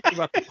not talking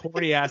about the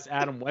corny ass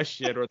Adam West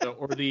shit or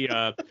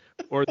the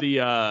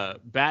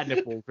bat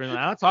nipple. I'm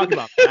not talking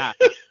about that.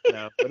 You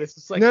know, but it's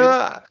just like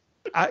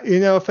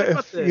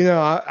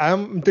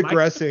I'm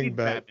digressing,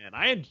 but Batman.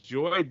 I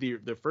enjoyed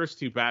the first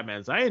two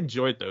Batmans. I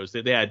enjoyed those.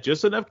 They had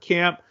just enough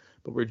camp,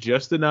 but were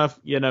just enough,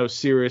 you know,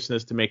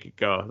 seriousness to make it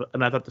go.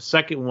 And I thought the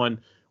second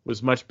one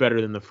was much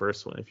better than the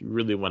first one. If you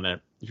really want to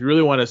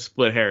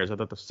split hairs, I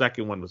thought the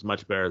second one was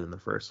much better than the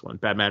first one,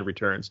 Batman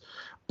Returns.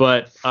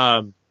 But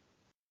I'm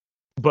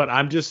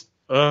just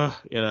you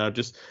know,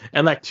 just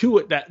and like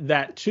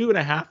that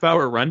 2.5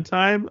 hour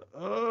runtime,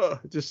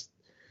 just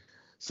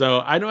so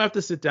I don't have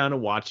to sit down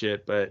and watch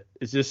it, but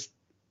it's just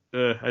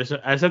I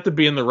just have to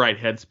be in the right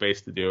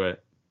headspace to do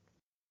it.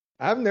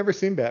 I've never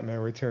seen Batman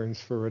Returns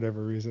for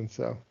whatever reason,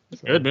 so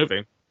good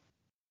movie.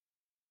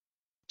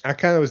 I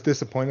kind of was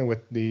disappointed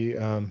with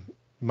the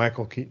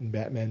Michael Keaton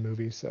Batman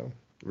movie. So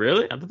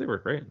really, I thought they were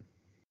great.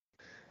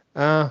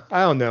 I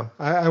don't know.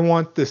 I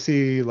want to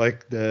see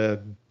like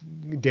the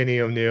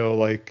Denny O'Neil,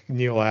 like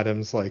Neil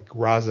Adams, like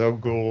Ra's al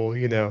Ghul.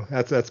 You know,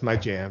 that's my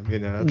jam. You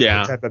know,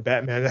 that's the type of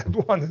Batman I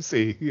want to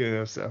see. You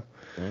know, so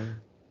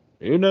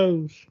who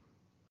knows?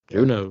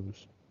 Who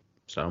knows?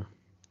 So,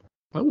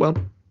 well.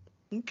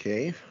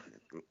 Okay.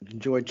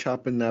 Enjoyed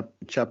chopping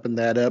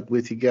that up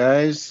with you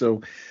guys.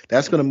 So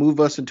that's going to move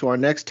us into our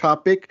next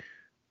topic,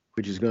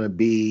 which is going to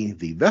be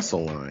the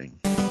vessel line.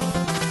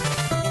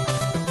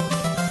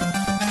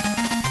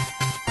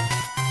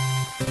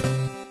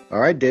 All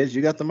right, Des,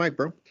 you got the mic,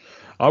 bro.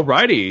 All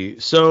righty.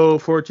 So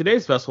for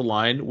today's vessel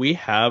line, we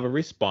have a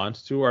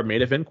response to our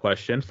main event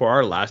question for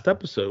our last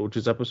episode, which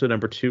is episode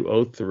number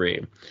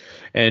 203.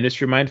 And just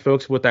to remind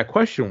folks what that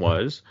question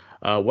was.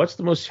 What's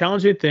the most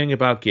challenging thing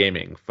about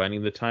gaming?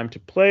 Finding the time to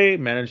play,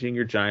 managing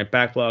your giant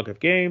backlog of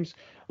games.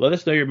 Let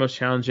us know your most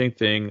challenging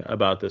thing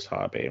about this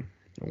hobby.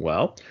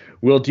 Well,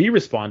 Will D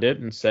responded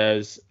and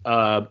says,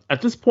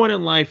 at this point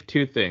in life,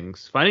 two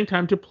things. Finding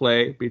time to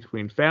play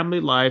between family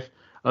life,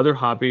 other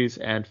hobbies,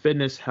 and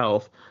fitness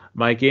health.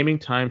 My gaming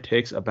time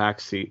takes a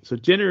backseat. So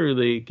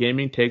generally,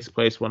 gaming takes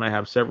place when I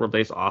have several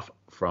days off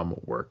from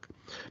work.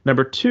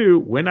 Number two,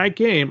 when I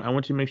game, I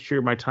want to make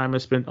sure my time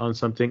is spent on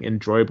something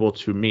enjoyable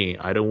to me.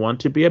 I don't want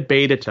to be a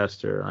beta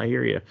tester. I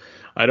hear you.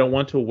 I don't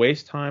want to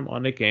waste time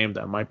on a game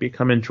that might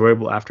become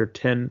enjoyable after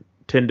 10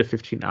 to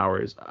 15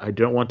 hours. I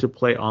don't want to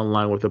play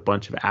online with a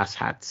bunch of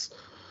asshats.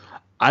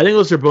 I think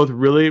those are both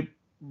really,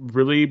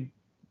 really,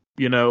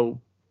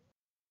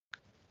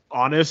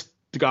 honest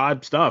to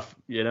God stuff.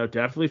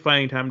 Definitely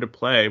finding time to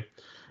play,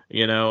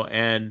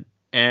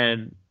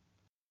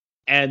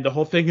 and the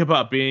whole thing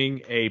about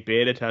being a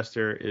beta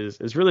tester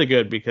is really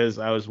good, because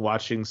I was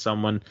watching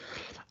someone,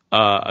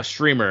 a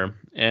streamer,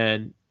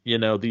 and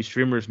these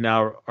streamers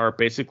now are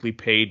basically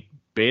paid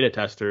beta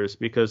testers,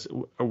 because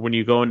when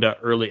you go into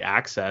early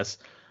access,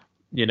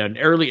 and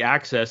early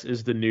access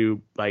is the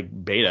new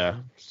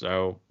beta.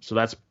 So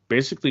that's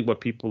basically what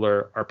people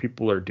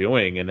are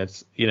doing, and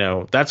it's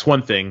that's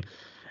one thing,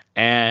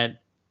 and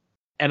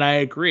I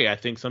agree. I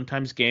think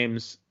sometimes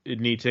games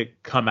need to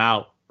come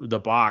out the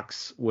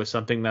box with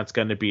something that's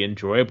going to be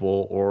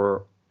enjoyable,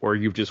 or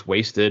you've just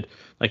wasted,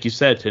 like you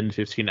said, 10 to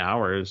 15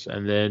 hours,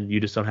 and then you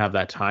just don't have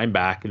that time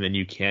back, and then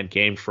you can't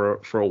game for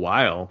a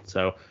while.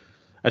 So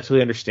I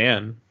totally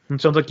understand.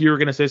 It sounds like you were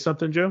going to say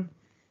something, Joe.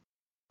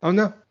 Oh,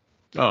 no.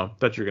 Oh, I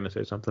thought you were going to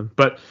say something.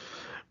 But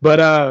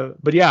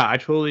yeah, I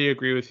totally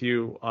agree with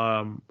you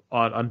on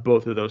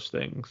both of those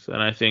things.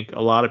 And I think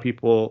a lot of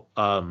people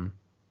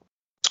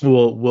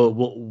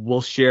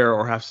will share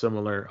or have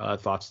similar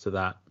thoughts to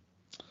that.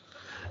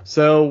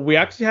 So we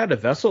actually had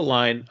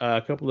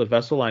a couple of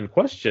Vessel Line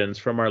questions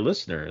from our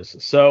listeners.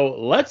 So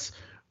let's.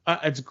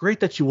 It's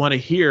great that you want to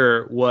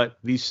hear what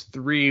these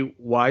three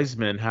wise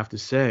men have to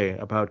say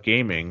about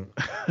gaming.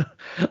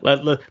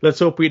 Let's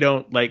hope we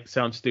don't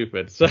sound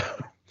stupid.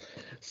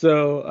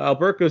 So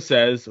Alberto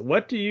says,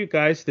 what do you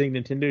guys think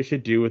Nintendo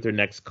should do with their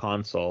next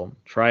console?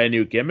 Try a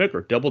new gimmick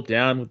or double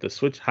down with the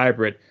Switch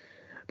Hybrid,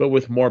 but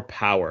with more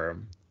power?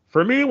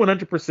 For me,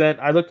 100%,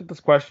 I looked at this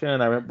question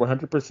and I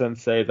 100%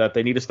 say that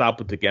they need to stop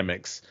with the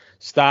gimmicks.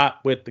 Stop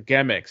with the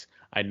gimmicks.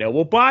 I know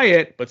we'll buy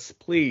it, but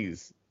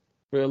please,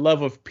 for the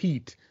love of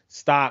Pete,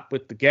 stop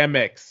with the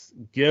gimmicks.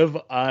 Give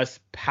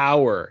us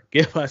power.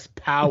 Give us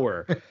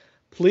power.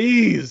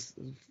 Please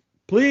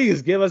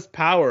give us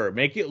power.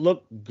 Make it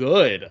look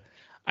good.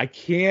 I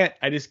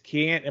just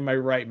can't in my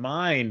right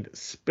mind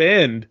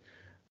spend,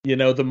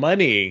 the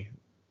money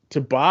to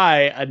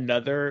buy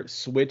another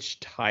Switch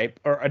type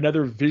or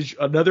another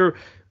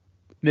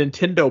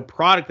Nintendo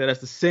product that has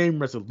the same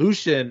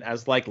resolution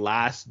as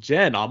last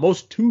gen,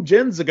 almost 2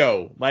 gens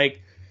ago.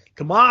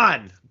 Come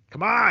on.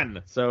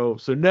 So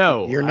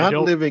no, you're not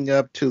living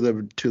up to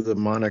the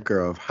moniker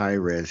of high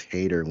res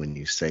hater when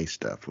you say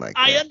stuff like that.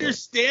 I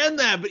understand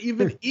that, but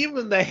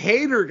even the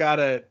hater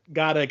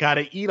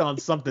gotta eat on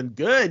something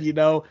good,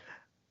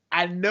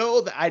 I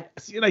know that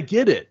I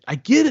get it. I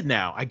get it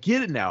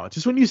now.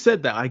 Just when you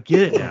said that, I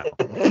get it now.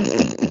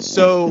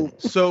 So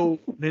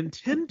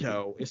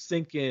Nintendo is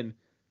thinking,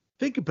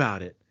 think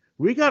about it.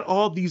 We got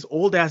all these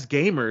old ass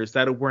gamers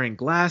that are wearing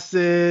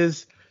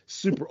glasses,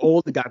 super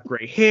old, they got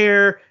gray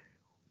hair.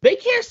 They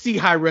can't see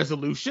high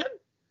resolution.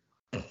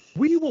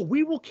 We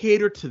will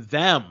cater to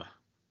them.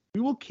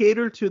 We will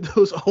cater to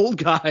those old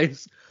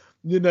guys,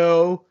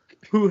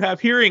 who have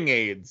hearing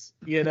aids,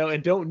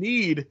 and don't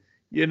need,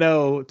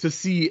 to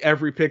see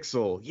every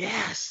pixel.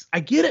 Yes,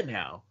 I get it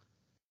now.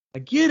 I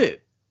get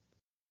it.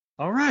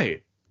 All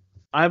right.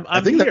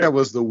 I think here. that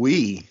was the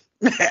Wii,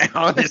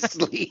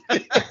 honestly,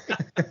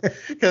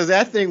 because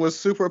that thing was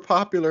super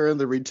popular in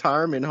the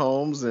retirement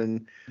homes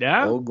and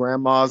old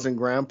grandmas and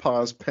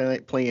grandpas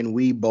playing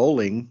Wii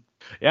bowling.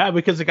 Yeah,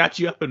 because it got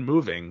you up and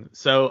moving.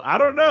 So I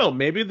don't know.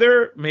 Maybe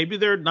they're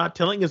not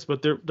telling us,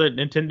 but the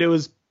Nintendo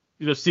is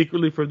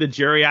secretly for the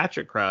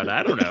geriatric crowd.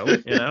 I don't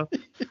know.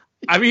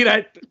 I mean,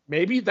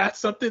 maybe that's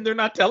something they're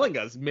not telling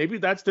us. Maybe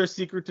that's their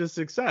secret to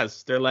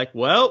success. They're like,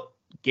 well,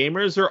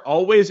 gamers are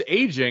always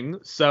aging,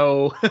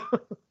 so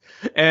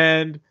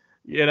and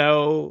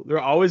they're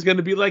always going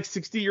to be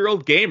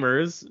 60-year-old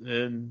gamers,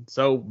 and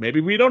so maybe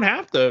we don't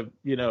have to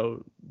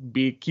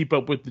keep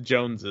up with the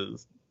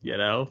Joneses,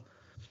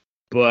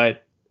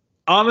 But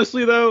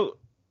honestly, though,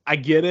 I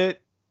get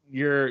it.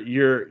 You're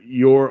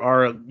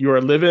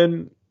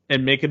living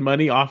and making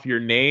money off your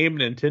name,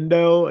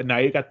 Nintendo, and now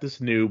you got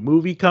this new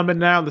movie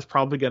coming out. That's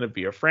probably going to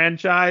be a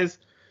franchise.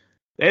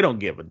 They don't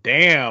give a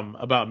damn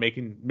about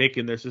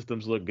making their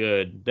systems look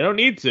good. They don't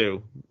need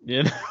to,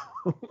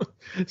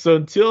 So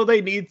until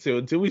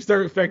we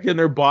start affecting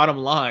their bottom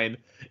line,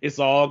 it's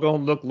all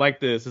going to look like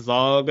this. It's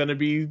all going to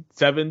be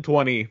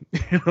 720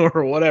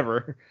 or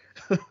whatever.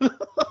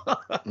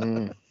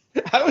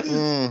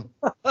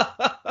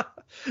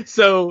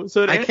 So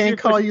I can't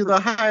call you the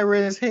high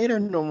res hater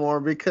no more,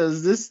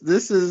 because this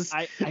is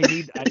I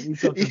need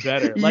something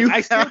better.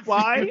 I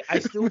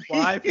still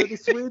buy for the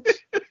Switch.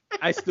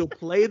 I still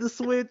play the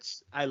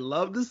Switch. I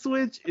love the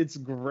Switch. It's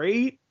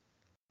great.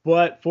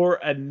 But for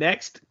a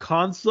next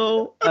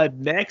console,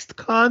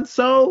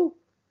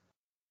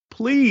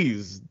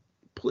 please,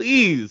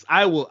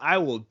 I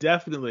will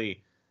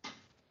definitely,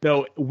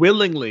 no,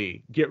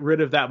 willingly get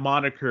rid of that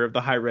moniker of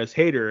the high res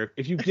hater.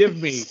 If you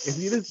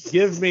just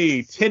give me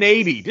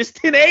 1080,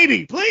 just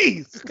 1080,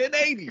 please,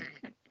 1080.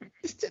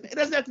 It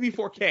doesn't have to be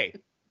 4K,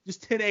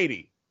 just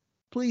 1080,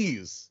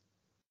 please.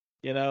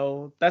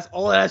 That's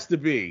all it has to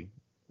be.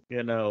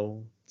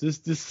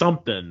 Just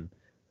something.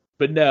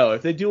 But no,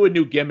 if they do a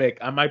new gimmick,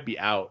 I might be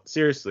out.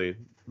 Seriously.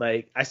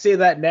 Like, I say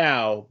that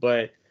now,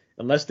 but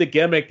unless the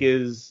gimmick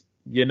is,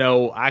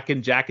 I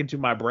can jack into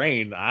my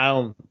brain,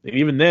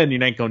 even then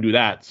you ain't gonna do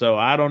that. So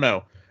I don't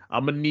know.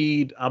 I'm gonna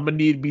need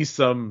me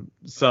some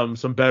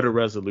better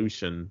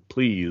resolution,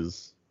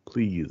 please.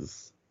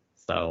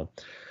 So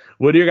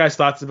what are your guys'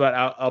 thoughts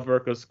about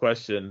Alberco's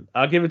question?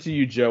 I'll give it to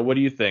you, Joe. What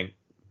do you think?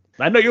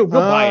 I know you'll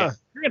buy it.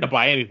 You're gonna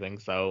buy anything,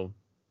 so.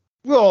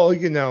 Well,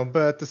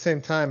 but at the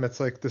same time, it's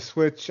like the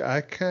Switch.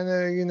 I kind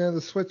of,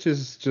 the Switch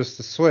is just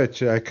a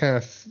Switch. I kind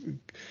of,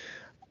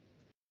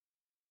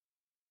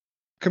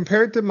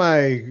 compared to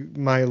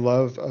my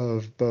love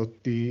of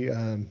both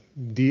the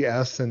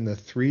DS and the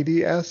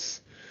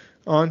 3DS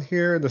on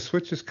here, the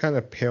Switch has kind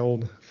of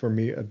paled for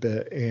me a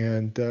bit,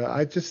 and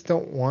I just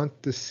don't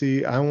want to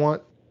see. I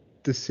want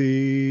to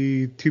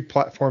see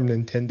two-platform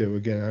Nintendo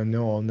again. I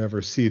know I'll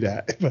never see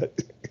that,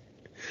 but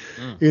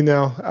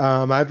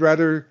I'd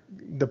rather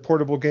the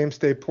portable game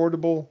stay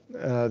portable,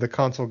 the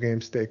console game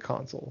stay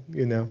console,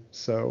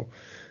 So,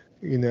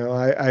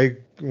 I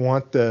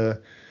want the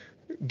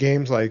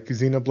games like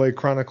Xenoblade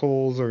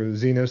Chronicles or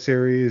Xeno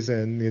series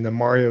and,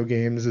 Mario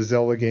games, the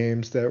Zelda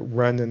games that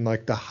run in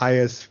like the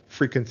highest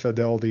freaking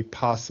fidelity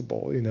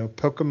possible.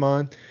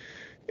 Pokemon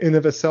in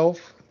of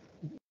itself,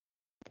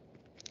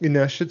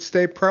 should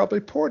stay probably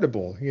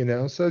portable,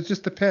 so it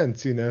just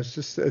depends,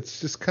 it's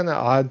just kind of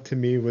odd to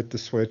me with the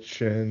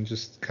Switch and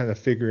just kind of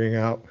figuring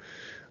out,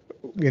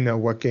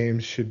 what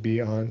games should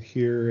be on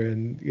here.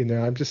 And,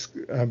 I've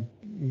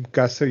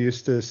got so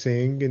used to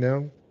seeing,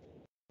 two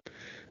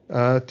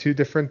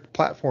different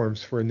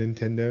platforms for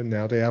Nintendo.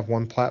 Now they have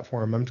one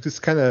platform. I'm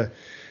just kind of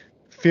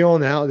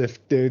feeling out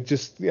if they're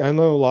I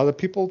know a lot of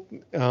people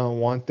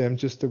want them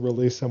just to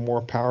release a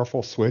more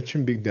powerful Switch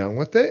and be done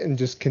with it and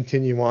just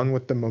continue on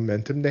with the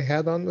momentum they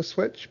had on the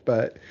Switch.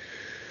 But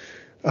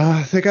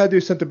they got to do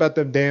something about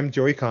the damn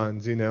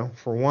Joy-Cons,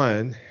 for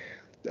one.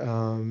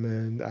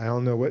 And I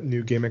don't know what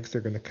new gimmicks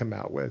they're going to come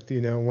out with.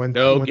 When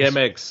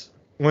gimmicks.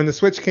 When the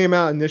Switch came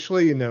out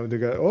initially, they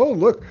go, oh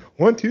look,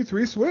 1, 2,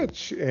 3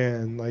 Switch,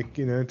 and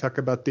talk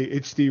about the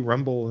HD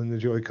rumble and the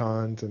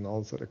Joy-Cons and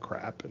all this other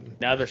crap. And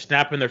now they're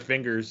snapping their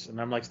fingers, and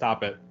I'm like,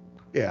 stop it.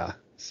 Yeah.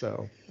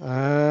 So,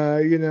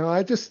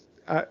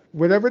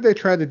 whatever they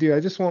try to do, I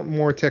just want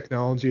more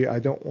technology. I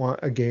don't want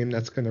a game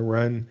that's going to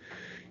run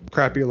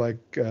crappy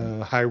like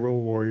Hyrule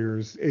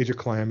Warriors, Age of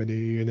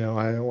Calamity.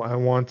 I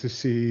want to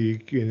see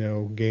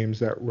games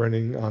that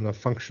running on a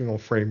functional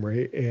frame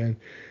rate and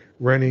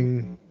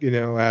running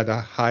at a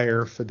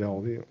higher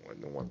fidelity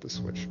than what the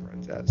Switch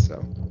runs at.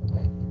 So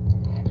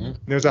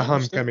there's a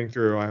hum coming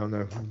through. I don't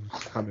know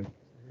who's humming.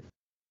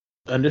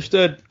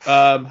 Understood.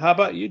 How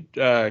about you,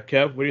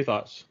 Kev? What are your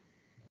thoughts?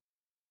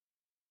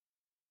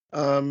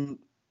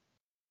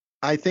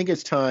 I think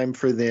it's time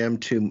for them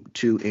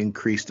to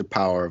increase the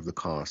power of the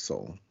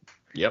console.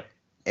 Yep.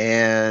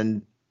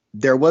 And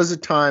there was a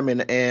time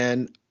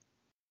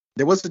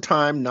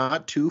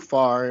not too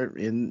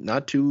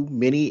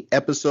many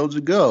episodes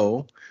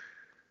ago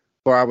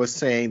where I was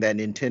saying that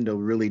Nintendo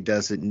really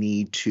doesn't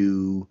need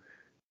to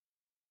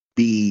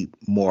be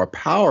more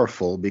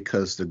powerful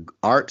because the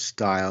art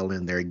style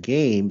in their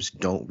games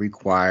don't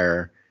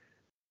require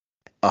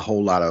a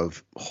whole lot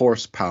of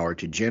horsepower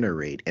to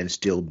generate and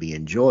still be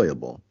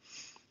enjoyable.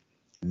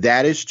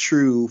 That is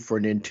true for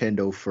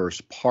Nintendo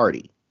first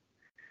party.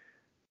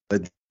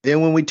 But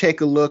then when we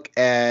take a look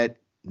at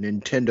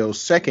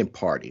Nintendo's second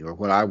party, or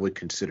what I would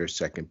consider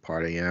second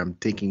party, and I'm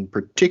thinking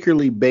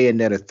particularly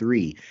Bayonetta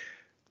 3,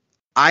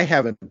 I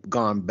haven't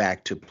gone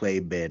back to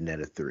play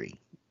Bayonetta 3,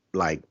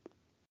 like,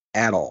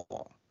 at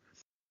all.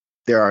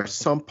 There are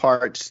some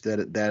parts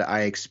that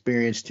I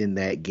experienced in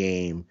that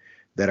game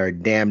that are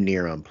damn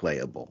near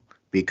unplayable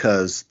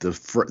because the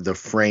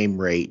frame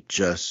rate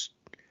just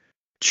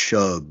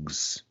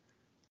chugs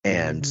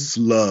and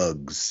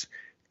slugs,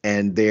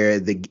 and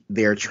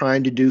they're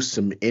trying to do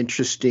some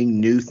interesting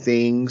new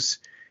things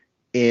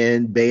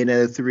in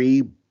Bayonetta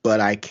 3,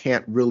 but I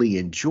can't really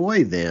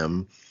enjoy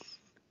them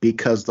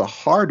because the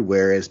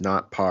hardware is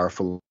not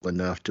powerful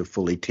enough to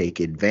fully take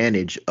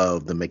advantage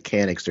of the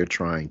mechanics they're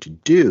trying to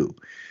do.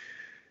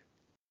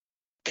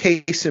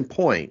 Case in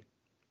point,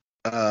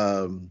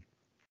 No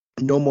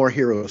More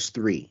Heroes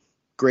 3,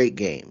 great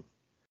game.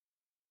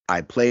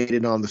 I played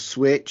it on the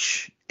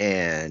Switch,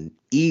 and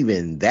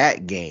even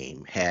that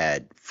game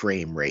had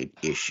frame rate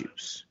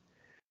issues.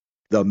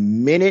 The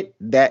minute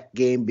that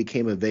game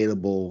became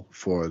available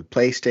for the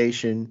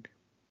PlayStation,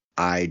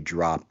 I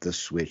dropped the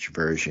Switch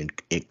version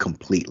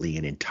completely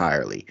and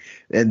entirely.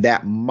 And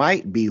that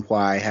might be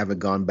why I haven't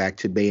gone back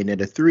to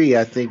Bayonetta 3.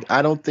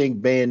 I don't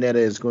think Bayonetta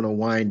is going to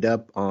wind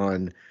up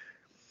on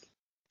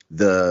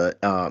the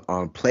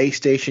on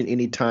PlayStation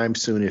anytime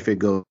soon. If it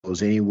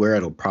goes anywhere,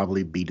 it'll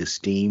probably be to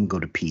Steam, go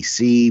to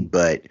PC,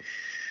 but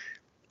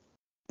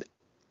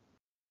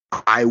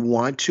I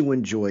want to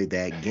enjoy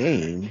that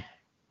game,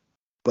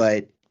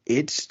 but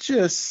it's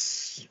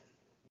just,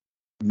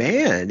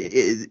 man,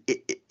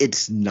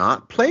 it's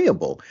not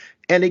playable.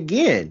 And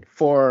again,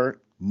 for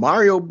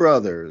Mario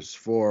Brothers,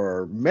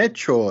 for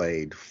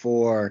Metroid,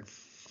 for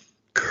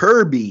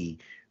Kirby,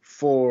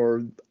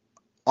 for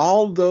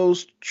all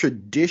those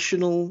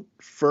traditional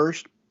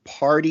first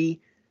party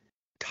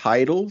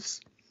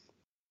titles,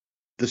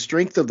 the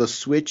strength of the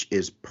Switch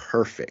is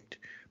perfect.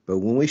 But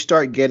when we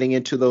start getting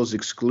into those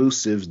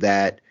exclusives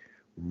that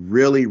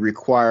really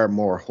require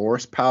more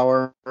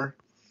horsepower,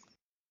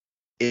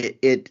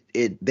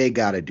 they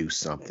got to do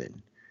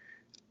something.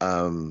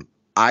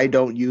 I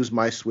don't use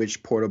my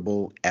Switch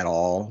portable at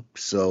all,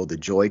 so the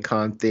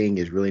Joy-Con thing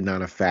is really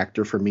not a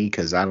factor for me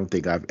because I don't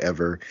think I've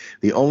ever.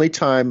 The only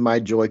time my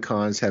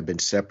Joy-Cons have been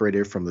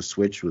separated from the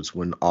Switch was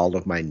when all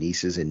of my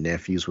nieces and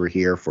nephews were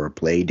here for a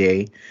play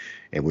day,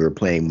 and we were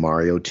playing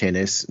Mario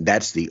Tennis.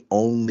 That's the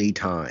only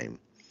time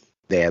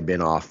they have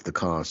been off the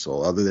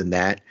console. Other than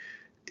that,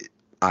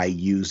 I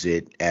use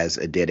it as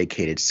a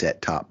dedicated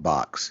set-top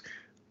box.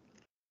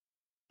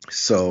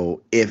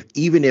 So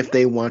even if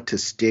they want to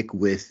stick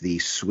with the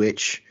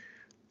Switch,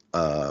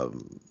 what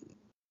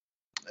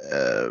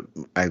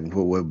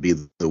would be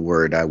the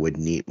word I would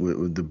need?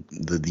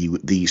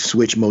 The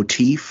Switch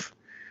motif,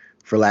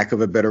 for lack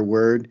of a better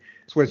word.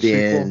 Switch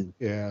sequel.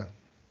 Yeah.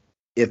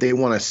 If they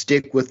want to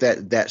stick with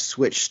that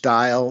Switch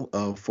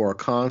style for a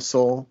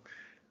console,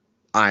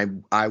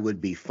 I would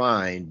be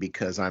fine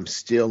because I'm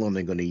still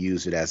only going to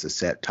use it as a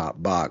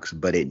set-top box,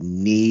 but it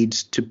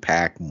needs to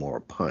pack more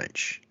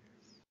punch.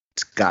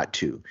 It's got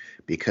to,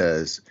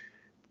 because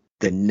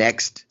the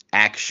next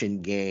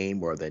action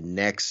game or the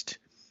next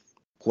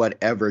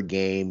whatever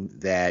game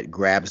that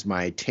grabs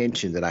my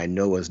attention that I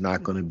know is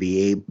not going to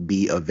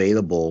be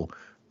available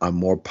on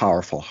more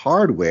powerful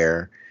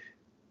hardware,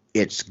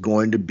 it's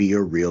going to be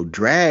a real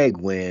drag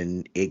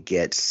when it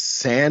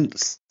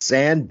gets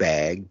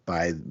sandbagged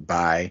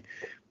by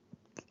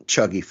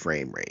chuggy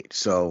frame rate.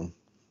 So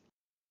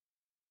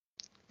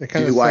it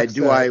kind of sucks.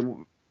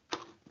 No,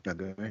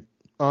 go ahead.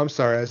 Oh, I'm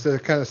sorry. I said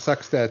it kind of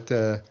sucks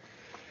that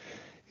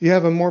you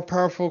have a more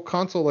powerful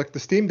console like the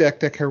Steam Deck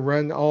that can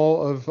run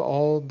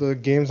all the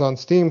games on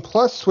Steam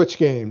plus Switch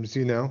games,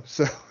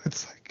 So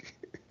it's like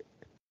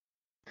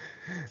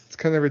it's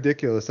kind of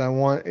ridiculous. I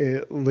want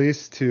it at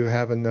least to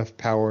have enough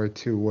power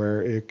to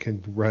where it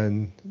can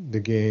run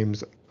the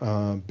games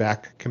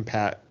back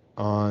compat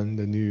on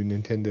the new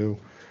Nintendo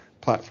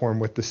platform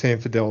with the same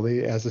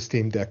fidelity as the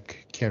Steam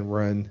Deck can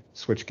run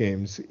Switch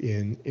games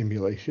in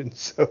emulation.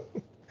 So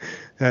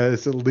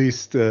it's at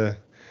least the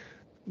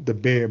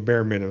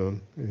bare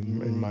minimum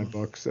in my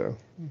book. So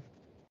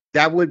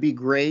that would be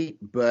great,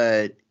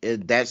 but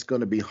that's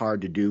going to be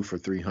hard to do for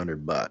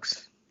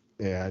 $300.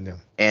 Yeah, I know.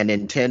 And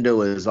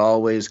Nintendo is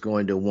always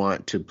going to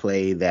want to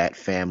play that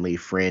family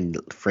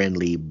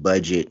friendly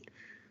budget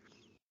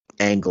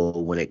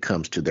angle when it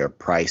comes to their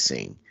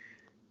pricing.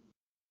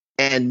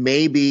 And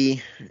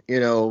maybe,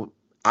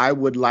 I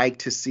would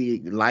like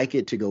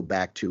it to go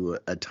back to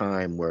a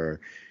time where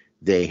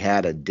they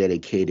had a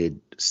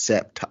dedicated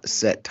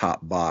set-top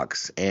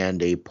box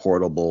and a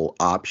portable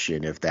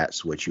option if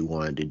that's what you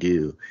wanted to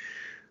do.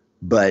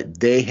 But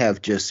they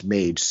have just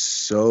made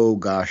so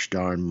gosh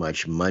darn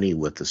much money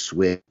with the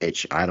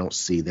Switch. I don't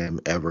see them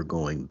ever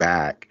going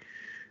back.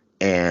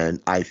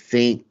 And I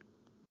think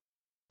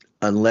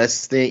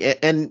unless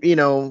it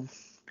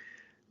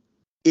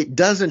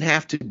doesn't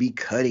have to be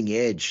cutting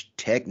edge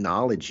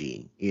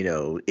technology.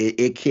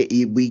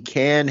 We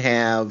can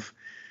have,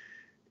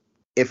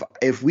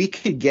 if we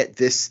could get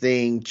this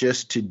thing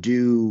just to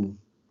do,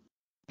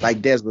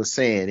 like Des was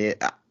saying,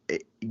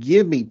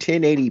 give me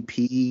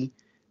 1080p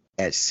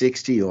at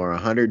 60 or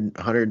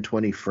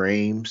 120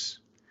 frames.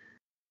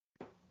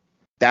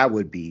 That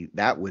would be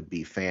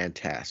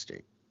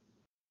fantastic.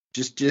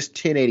 Just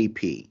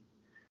 1080p.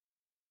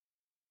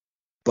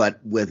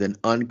 But with an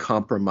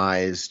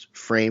uncompromised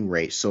frame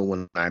rate. So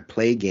when I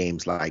play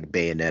games like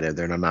Bayonetta,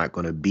 they're not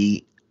going to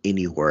be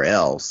anywhere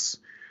else.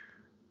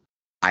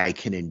 I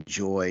can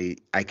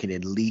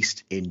at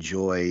least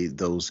enjoy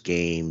those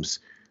games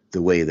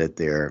the way that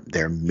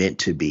they're meant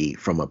to be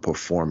from a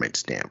performance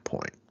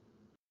standpoint.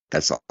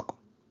 That's all.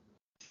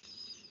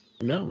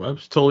 No,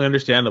 that's totally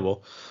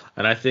understandable.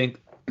 And I think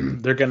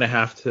they're going to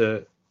have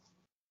to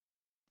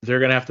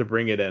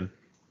bring it in,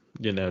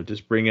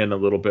 just bring in a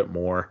little bit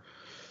more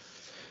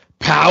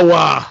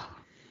power,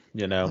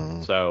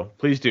 So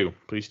please do.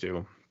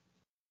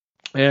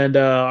 And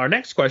our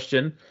next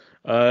question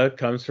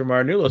comes from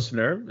our new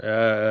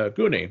listener,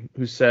 Goonie,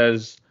 who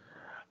says,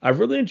 I've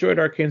really enjoyed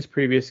Arcane's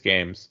previous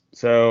games.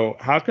 So,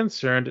 how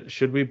concerned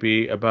should we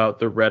be about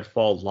the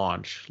Redfall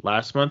launch?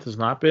 Last month has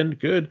not been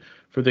good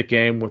for the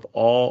game with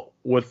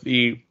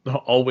the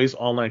always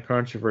online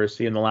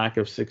controversy and the lack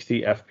of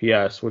 60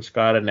 FPS, which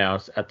got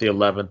announced at the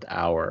 11th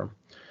hour.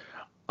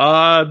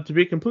 To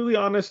be completely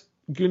honest,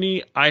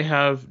 Goonie, I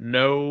have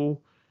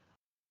no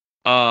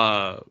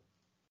I'm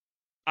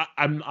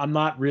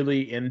not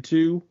really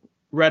into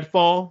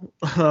Redfall.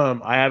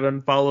 I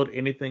haven't followed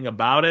anything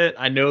about it.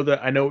 I know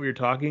what you're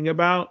talking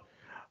about,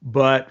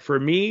 but for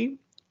me,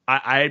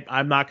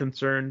 I'm not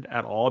concerned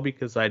at all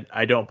because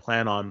I don't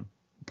plan on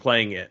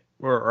playing it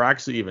or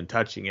actually even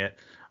touching it.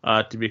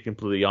 To be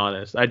completely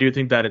honest, I do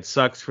think that it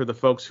sucks for the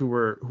folks who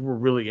were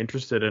really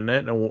interested in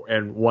it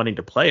and wanting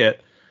to play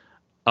it.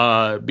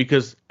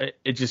 Because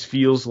it just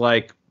feels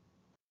like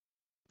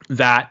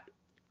that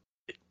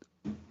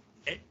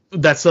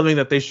that's something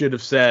that they should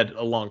have said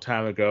a long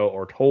time ago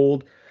or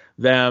told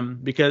them,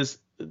 because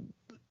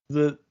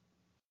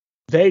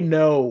they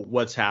know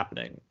what's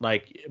happening.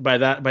 Like by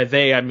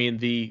they I mean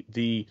the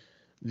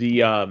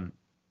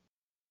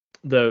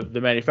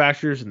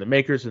manufacturers and the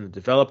makers and the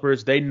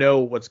developers. They know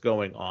what's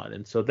going on,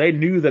 and so they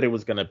knew that it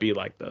was going to be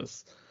like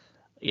this.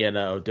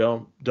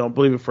 Don't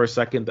believe it for a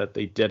second that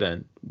they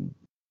didn't.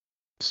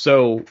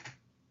 So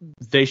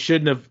they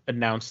shouldn't have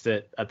announced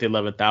it at the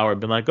 11th hour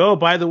and been like, oh,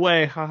 by the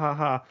way, ha ha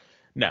ha.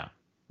 No,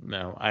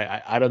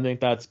 I don't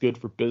think that's good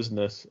for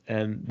business,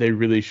 and they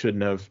really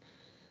shouldn't have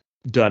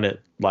done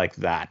it like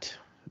that.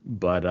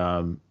 But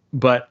I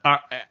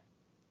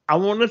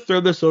want to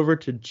throw this over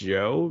to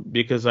Joe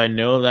because I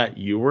know that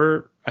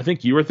I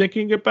think you were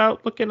thinking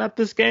about looking at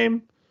this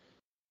game.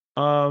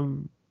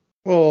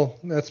 Well,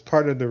 that's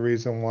part of the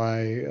reason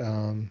why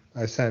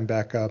I signed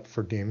back up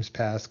for Games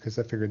Pass, because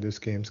I figured this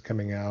game's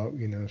coming out,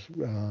 and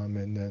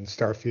then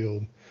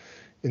Starfield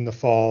in the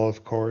fall,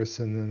 of course,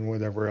 and then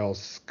whatever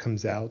else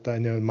comes out. I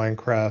know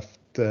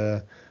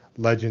Minecraft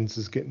Legends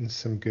is getting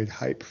some good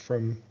hype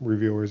from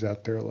reviewers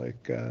out there.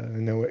 Like I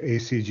know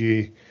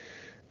ACG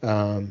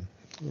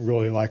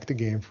really liked the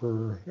game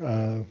for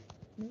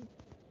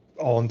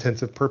all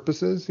intensive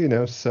purposes, so.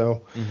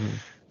 Mm-hmm.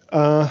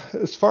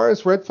 As far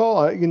as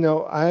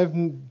Redfall, I've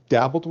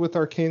dabbled with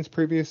Arcane's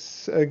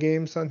previous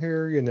games on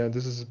here.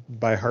 This is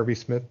by Harvey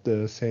Smith,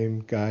 the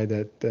same guy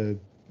that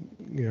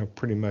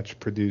pretty much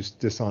produced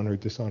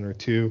Dishonored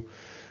 2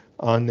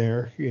 on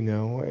there,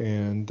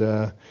 and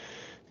I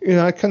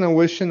kind of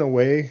wish in a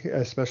way,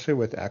 especially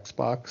with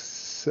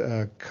Xbox,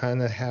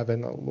 kind of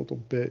having a little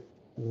bit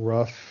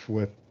rough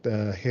with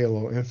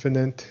Halo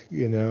Infinite,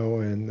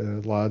 and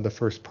a lot of the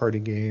first party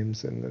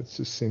games, and it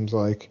just seems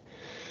like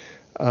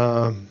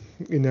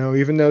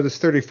even though this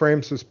 30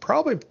 frames was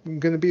probably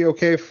going to be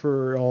okay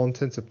for all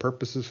intensive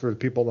purposes for the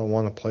people that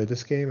want to play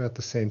this game, at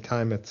the same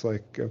time, it's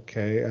like,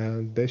 okay,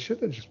 they should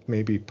have just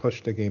maybe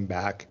pushed the game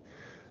back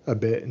a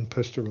bit and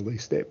pushed the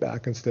release date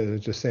back instead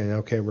of just saying,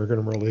 okay, we're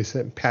going to release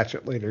it and patch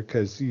it later,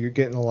 because you're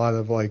getting a lot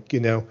of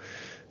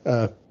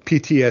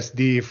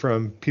PTSD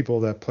from people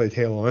that played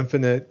Halo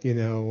Infinite,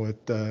 with,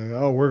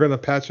 we're going to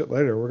patch it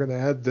later. We're going to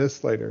add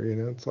this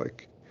later. It's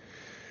like,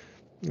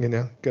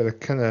 got to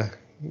kind of,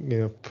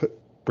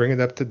 bring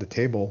it up to the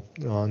table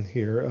on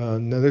here.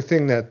 Another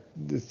thing that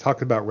is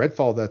talked about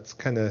Redfall that's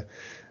kind of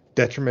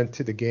detriment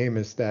to the game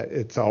is that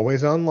it's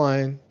always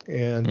online,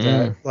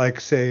 and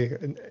say,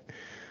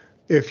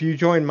 if you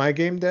join my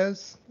game, Des,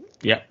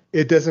 yeah,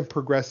 it doesn't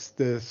progress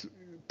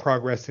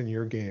in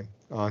your game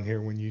on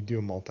here when you do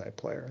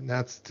multiplayer, and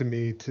that's to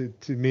me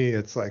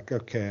it's like,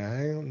 okay,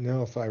 I don't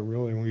know if I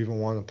really even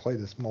want to play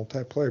this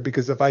multiplayer,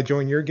 because if I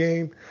join your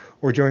game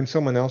or join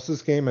someone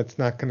else's game, it's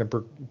not going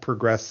to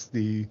progress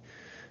the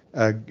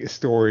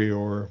story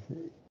or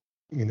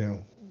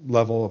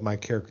level of my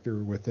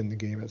character within the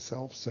game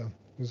itself. So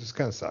it just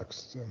kind of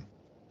sucks. So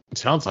it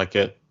sounds like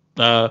it.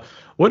 What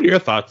are your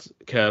thoughts,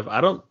 Kev? I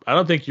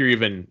don't think you're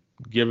even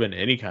given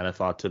any kind of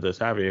thought to this,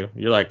 have you?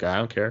 You're like, I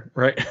don't care,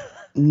 right?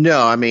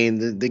 No, I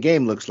mean the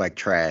game looks like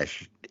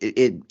trash.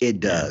 It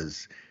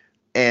does,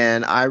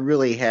 and I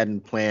really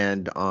hadn't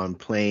planned on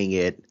playing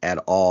it at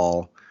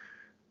all.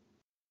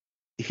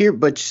 Here,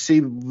 but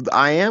see,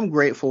 I am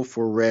grateful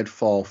for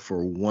Redfall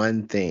for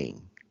one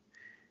thing,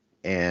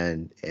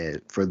 and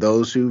for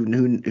those who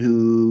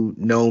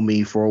know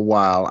me for a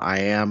while, I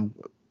am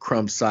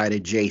crumb side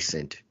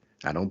adjacent.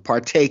 I don't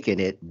partake in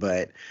it,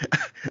 but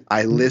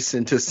I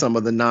listen to some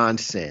of the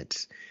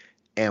nonsense.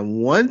 And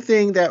one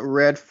thing that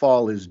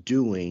Redfall is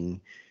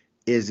doing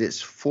is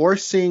it's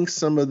forcing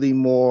some of the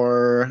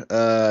more,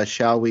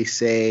 shall we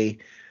say,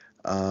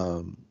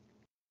 ardent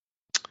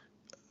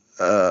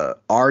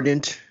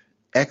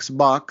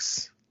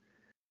Xbox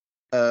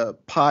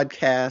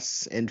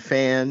podcasts and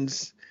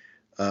fans,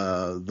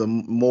 the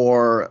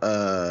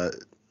more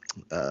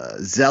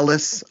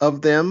zealous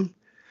of them,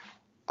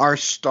 are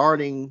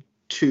starting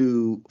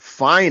to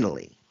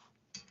finally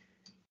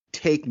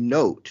take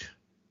note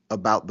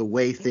about the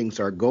way things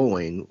are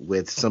going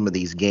with some of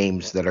these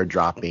games that are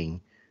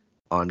dropping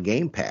on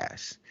Game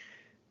Pass.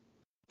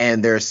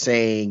 And they're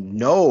saying,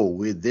 no,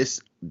 with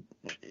this,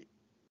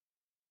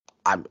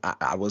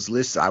 I was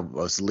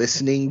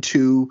listening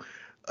to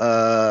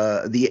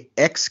the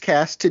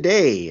XCast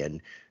today,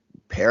 and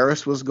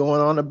Paris was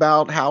going on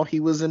about how he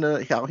was in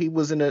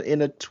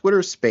a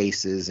Twitter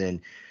Spaces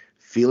and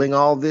feeling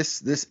all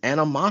this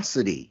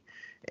animosity,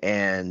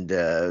 and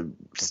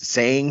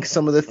saying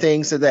some of the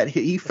things that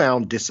he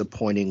found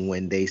disappointing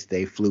when they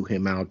flew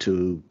him out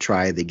to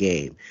try the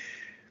game.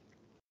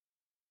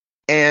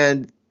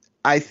 And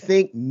I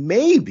think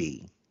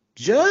maybe,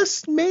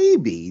 just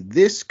maybe,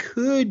 this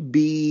could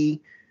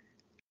be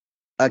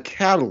a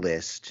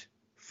catalyst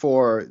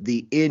for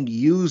the end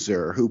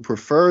user who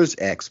prefers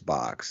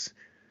Xbox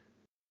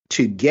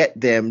to get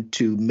them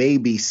to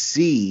maybe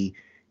see,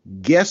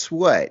 guess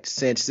what?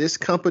 Since this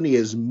company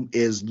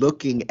is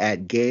looking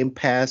at Game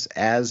Pass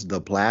as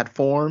the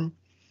platform,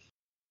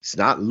 it's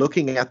not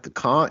looking at the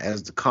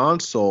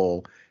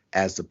console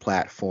as the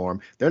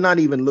platform. They're not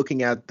even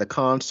looking at the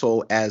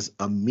console as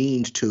a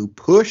means to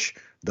push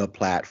the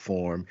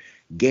platform.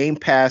 Game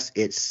Pass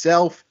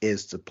itself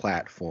is the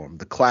platform,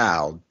 the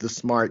cloud, the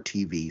smart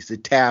TVs, the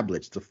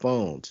tablets, the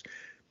phones.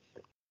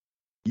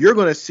 You're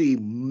going to see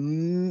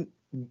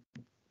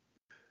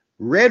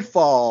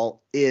Redfall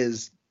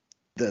is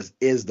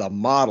the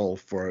model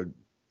for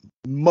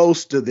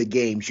most of the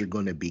games you're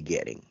going to be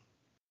getting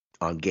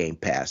on Game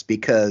Pass,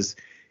 because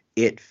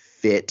it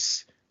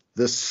fits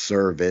the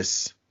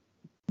service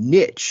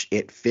niche.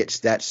 It fits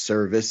that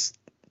service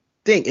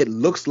thing. It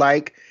looks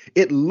like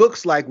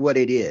what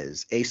it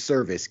is, a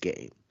service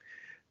game.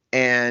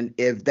 And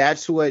if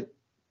that's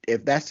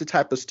the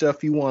type of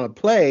stuff you want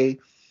to play,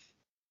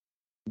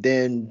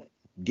 then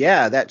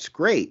yeah, that's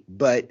great.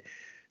 But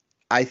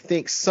I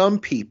think some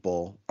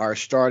people are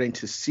starting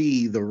to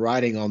see the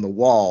writing on the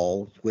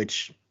wall,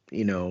 which,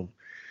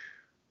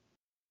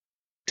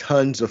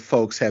 tons of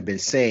folks have been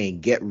saying,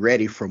 get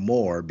ready for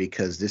more,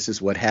 because this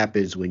is what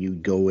happens when you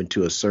go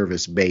into a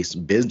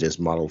service-based business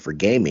model for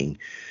gaming.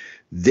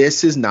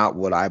 This is not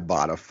what I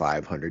bought a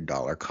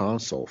 $500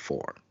 console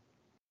for.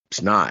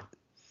 It's not.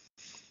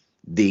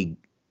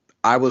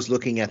 I was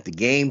looking at the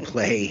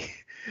gameplay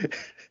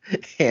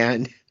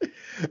and,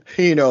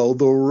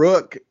 the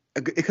Rook,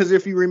 because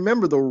if you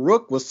remember, the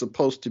Rook was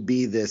supposed to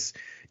be this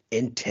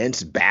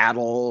intense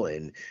battle,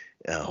 and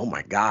oh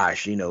my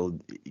gosh,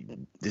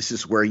 this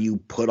is where you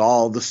put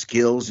all the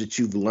skills that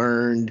you've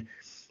learned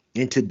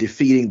into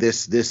defeating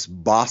this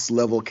boss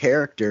level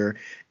character.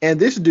 And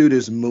this dude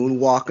is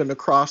moonwalking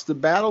across the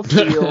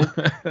battlefield,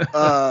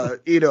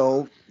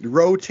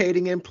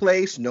 rotating in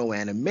place, no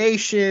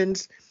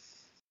animations,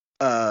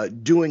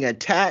 doing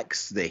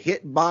attacks. The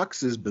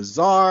hitbox is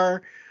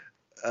bizarre.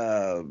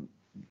 I'm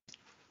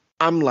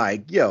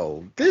like,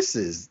 yo, this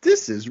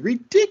is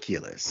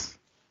ridiculous.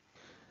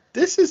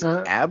 This is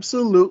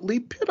absolutely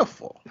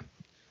pitiful.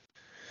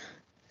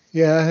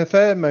 Yeah, if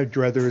I had my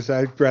druthers,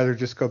 I'd rather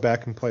just go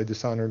back and play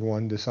Dishonored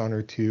 1,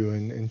 Dishonored 2,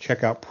 and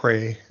check out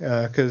Prey.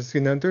 Because,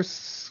 there's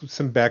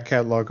some back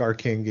catalog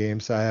Arcane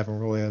games I haven't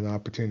really had an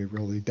opportunity to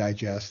really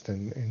digest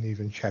and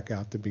even check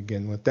out to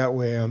begin with. That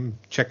way I'm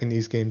checking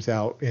these games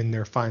out in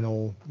their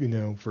final,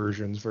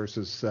 versions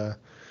versus,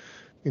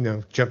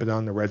 jumping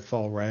on the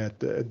Redfall right at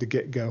the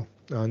get-go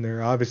on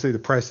there. Obviously, the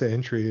price of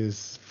entry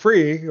is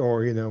free,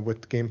 or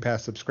with the Game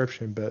Pass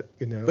subscription, but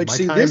But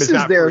see, this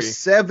is their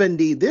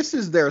 $70. This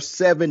is their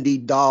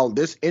 $70.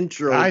 This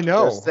intro, I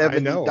know,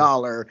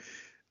 $70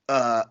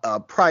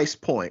 price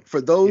point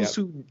for those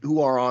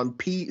who are on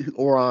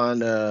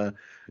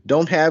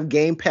don't have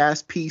Game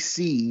Pass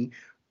PC,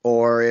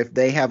 or if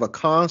they have a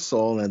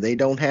console and they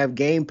don't have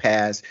Game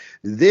Pass.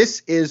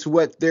 This is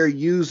what they're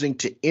using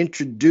to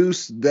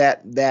introduce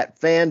that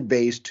fan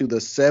base to the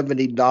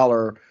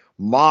 $70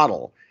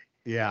 model.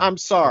 Yeah, I'm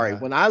sorry. Yeah.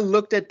 When I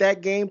looked at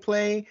that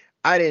gameplay,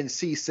 I didn't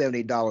see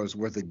 $70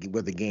 worth of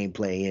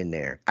gameplay in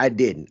there. I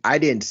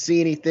didn't see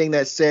anything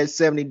that said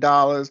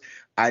 $70.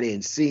 I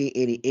didn't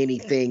see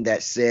anything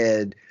that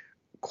said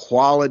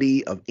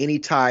quality of any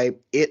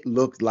type. It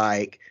looked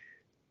like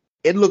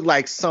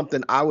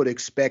something I would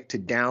expect to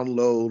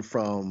download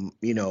from,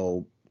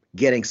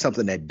 getting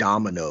something at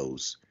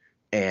Domino's,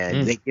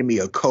 and they give me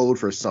a code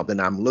for something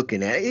I'm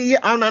looking at. Yeah,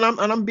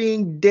 I'm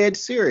being dead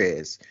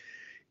serious.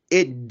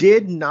 It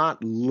did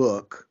not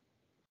look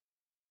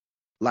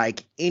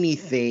like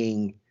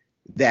anything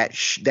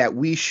that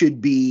we should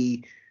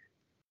be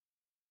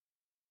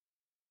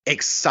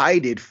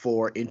excited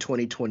for in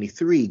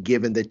 2023,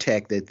 given the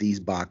tech that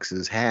these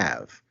boxes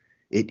have.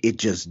 It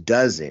just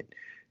doesn't.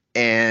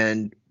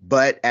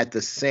 But at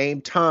the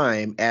same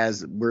time,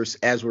 as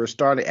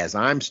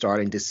I'm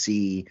starting to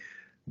see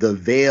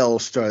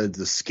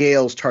the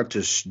scales start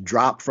to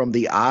drop from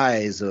the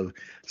eyes of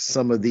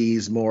some of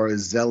these more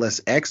zealous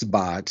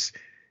Xbots,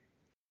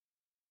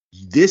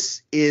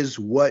 this is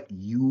what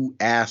you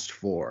asked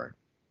for.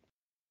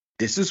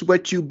 This is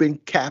what you've been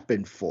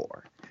capping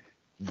for.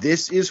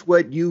 This is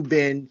what you've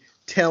been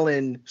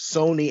telling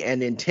Sony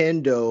and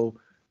Nintendo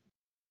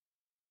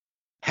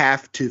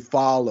have to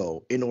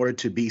follow in order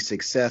to be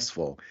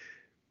successful.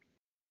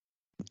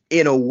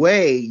 in a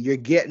way, you're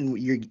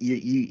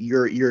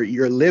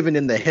living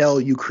in the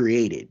hell you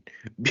created,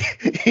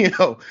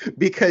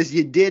 because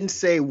you didn't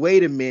say,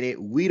 wait a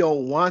minute, we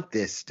don't want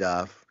this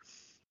stuff.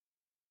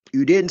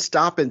 You didn't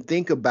stop and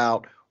think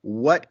about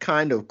what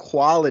kind of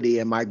quality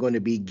am I going to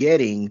be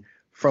getting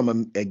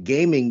from a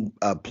gaming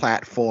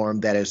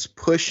platform that is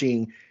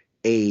pushing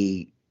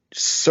a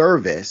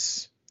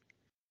service.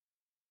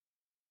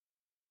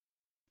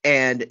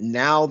 And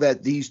now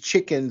that these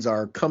chickens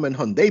are coming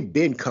home, they've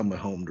been coming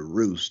home to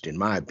roost, in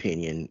my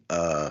opinion.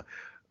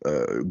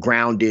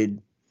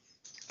 Grounded,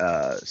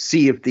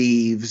 Sea of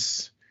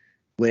Thieves.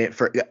 Well,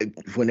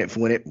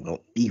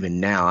 even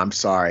now, I'm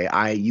sorry,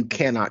 you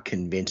cannot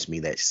convince me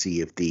that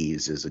Sea of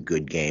Thieves is a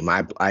good game.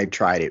 I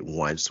tried it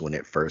once when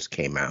it first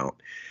came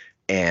out,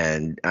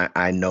 and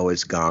I know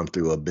it's gone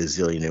through a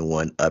bazillion and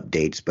one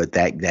updates, but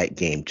that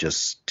game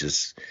just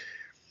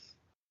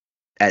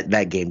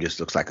that game just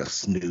looks like a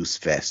snooze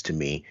fest to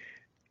me.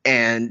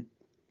 And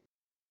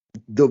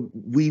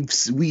we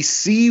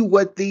see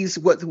what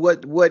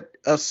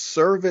a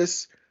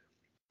service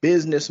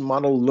business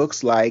model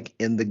looks like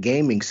in the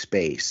gaming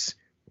space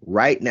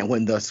right now,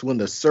 when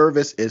the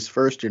service is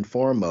first and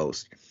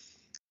foremost.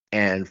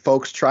 And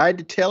folks tried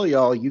to tell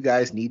y'all, you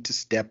guys need to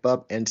step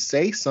up and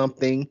say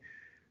something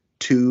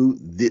to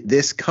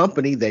this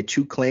company that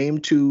you claim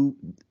to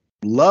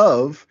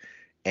love,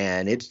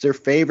 and it's their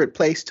favorite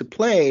place to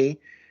play.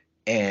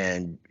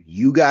 And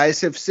you guys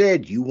have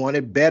said you want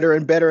it better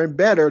and better and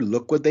better.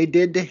 Look what they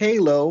did to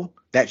Halo.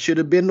 That should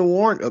have been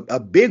a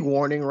big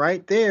warning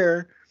right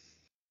there.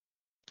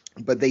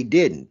 But they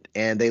didn't,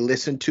 and they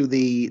listened to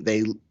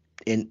they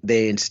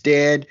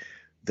instead,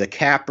 the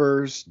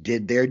cappers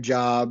did their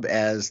job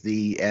as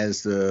the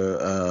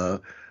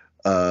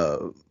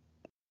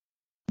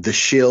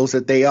shills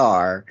that they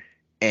are,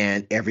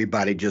 and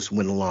everybody just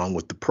went along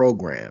with the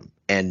program.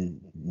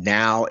 And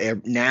now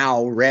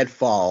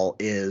Redfall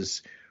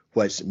is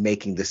what's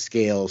making the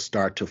scales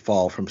start to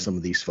fall from some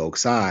of these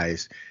folks'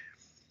 eyes.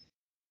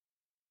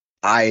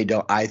 I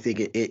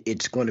think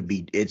it's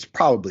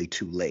probably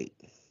too late.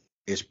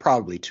 It's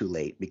probably too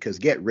late, because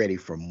get ready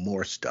for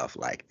more stuff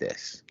like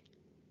this.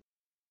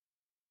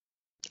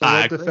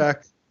 I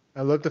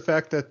love the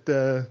fact that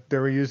they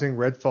were using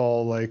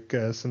Redfall like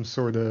some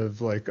sort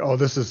of like, oh,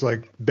 this is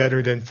like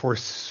better than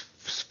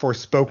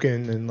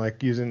Forspoken, and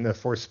like using the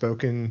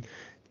Forspoken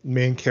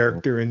main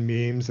character in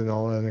memes and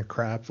all that other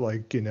crap.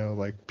 Like,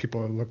 like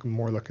people are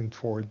looking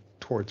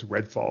towards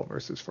Redfall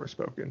versus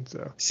Forspoken.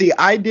 So see,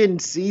 I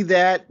didn't see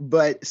that,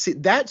 but see,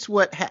 that's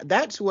what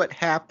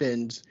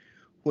happens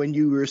when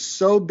you were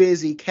so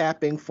busy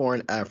capping for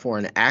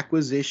an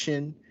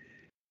acquisition,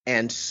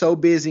 and so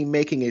busy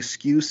making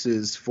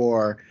excuses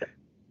for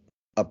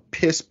a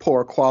piss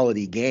poor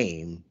quality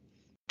game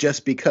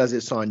just because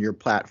it's on your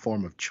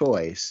platform of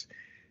choice,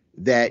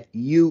 that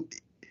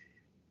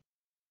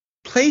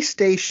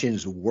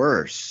PlayStation's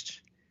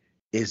worst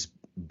is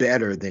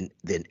better than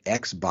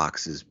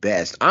Xbox's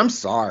best. I'm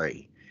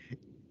sorry.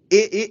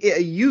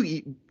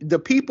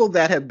 The people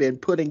that have been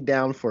putting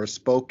down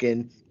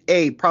Forspoken,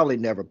 probably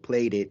never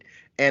played it,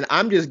 and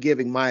I'm just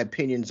giving my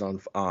opinions on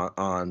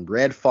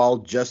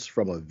Redfall just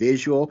from a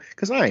visual,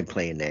 because I ain't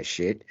playing that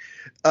shit.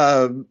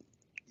 But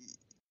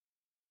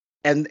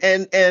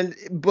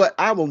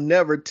I will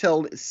never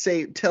tell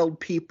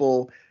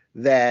people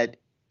that,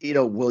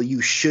 well,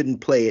 you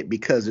shouldn't play it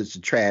because it's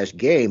a trash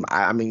game.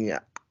 I mean,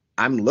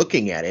 I'm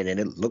looking at it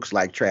and it looks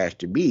like trash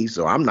to me,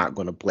 so I'm not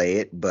going to play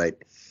it.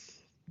 But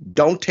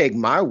don't take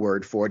my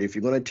word for it. If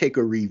you're going to take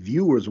a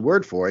reviewer's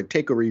word for it,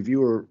 take a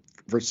reviewer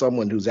for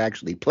someone who's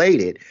actually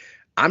played it.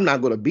 I'm not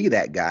going to be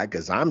that guy,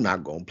 because I'm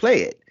not going to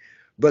play it.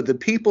 But the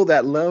people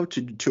that love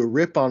to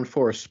rip on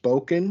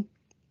Forspoken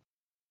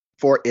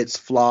for its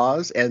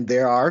flaws, and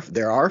there are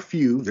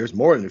few, there's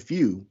more than a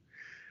few,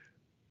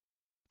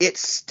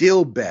 it's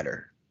still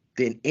better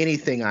than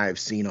anything I've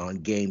seen on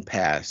Game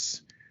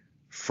Pass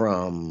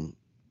from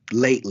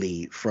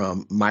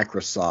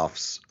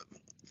Microsoft's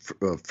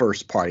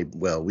first party.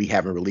 Well, we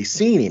haven't really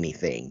seen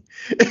anything.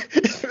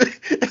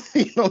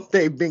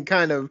 They've been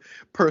kind of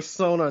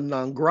persona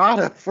non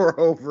grata for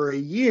over a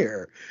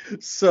year.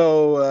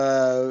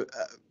 So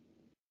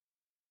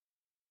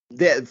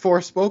that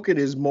Forspoken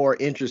is more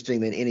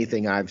interesting than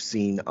anything I've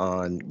seen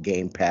on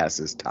Game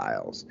Pass's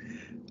tiles.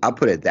 I'll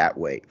put it that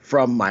way,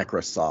 from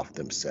Microsoft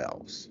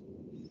themselves.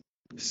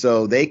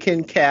 So they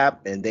can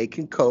cap and they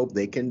can cope.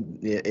 They can,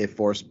 if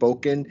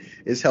Forspoken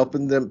is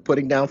helping them,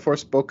 putting down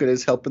Forspoken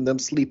is helping them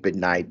sleep at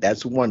night,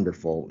 that's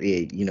wonderful.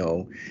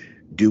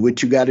 Do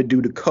what you got to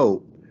do to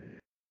cope.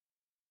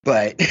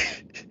 But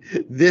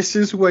this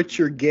is what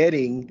you're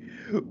getting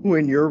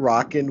when you're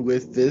rocking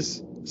with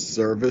this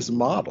service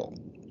model.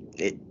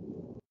 It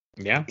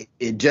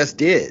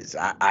just is.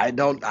 I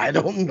don't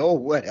know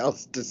what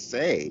else to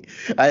say.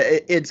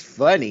 It's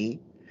funny.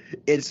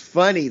 It's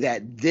funny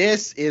that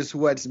this is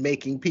what's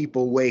making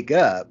people wake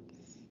up,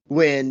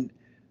 when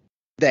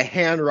the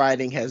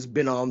handwriting has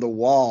been on the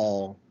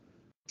wall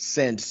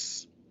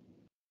since,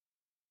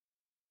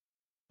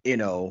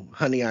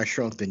 Honey, I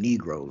Shrunk the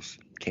Negroes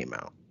came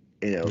out.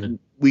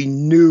 We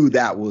knew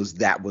that was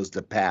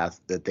the path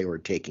that they were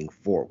taking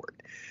forward.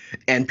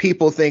 And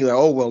people think that,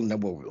 oh, well, no,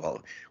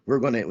 well, we're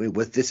going to,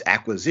 with this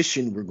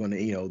acquisition, we're going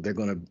to, they're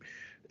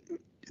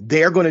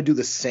going to do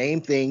the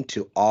same thing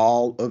to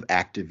all of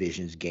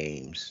Activision's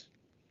games.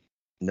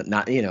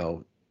 Not,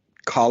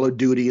 Call of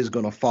Duty is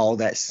going to follow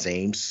that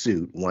same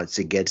suit once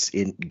it gets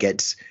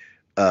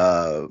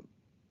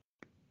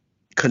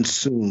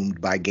consumed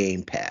by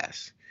Game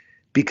Pass,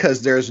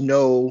 because there's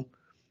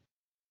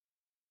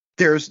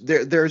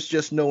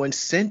just no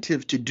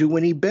incentive to do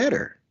any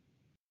better.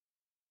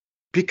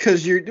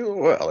 Because you're doing,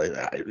 well,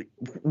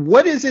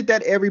 what is it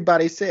that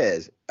everybody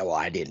says? Oh,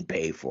 I didn't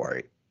pay for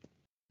it.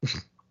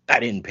 I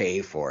didn't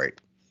pay for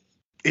it.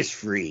 It's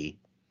free.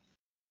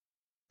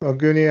 Well,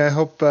 Goonie, I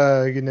hope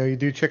you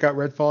do check out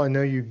Redfall. I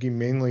know you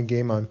mainly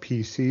game on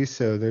PC,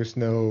 so there's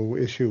no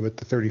issue with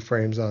the 30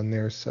 frames on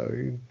there. So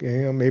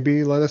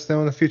maybe let us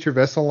know in the future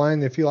Vessel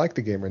line if you like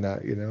the game or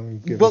not.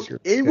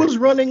 It was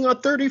running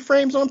on 30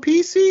 frames on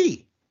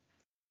PC.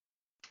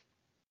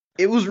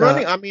 It was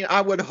running. I mean,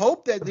 I would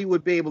hope that they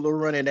would be able to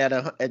run it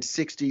at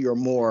 60 or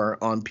more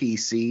on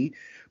PC.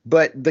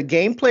 But the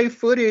gameplay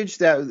footage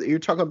that you're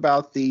talking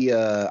about, the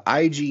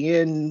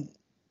IGN,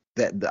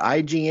 the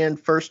IGN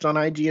first on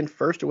IGN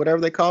first or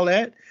whatever they call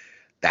that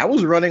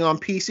was running on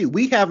PC.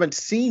 We haven't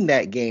seen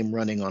that game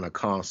running on a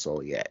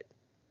console yet.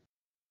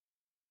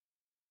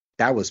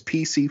 That was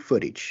PC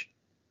footage.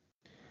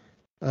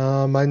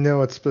 I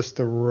know it's supposed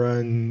to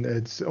run.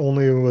 It's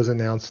only was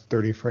announced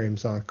 30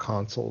 frames on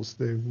consoles.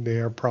 They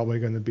are probably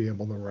going to be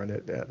able to run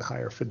it at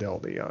higher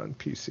fidelity on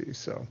PC.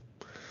 So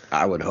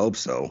I would hope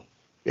so.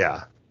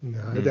 Yeah,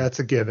 no, that's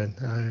a given.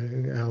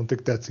 I don't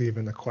think that's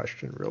even a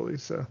question, really.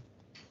 So,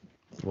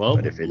 well,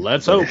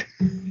 let's hope.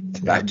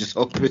 I just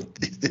hope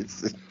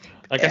it's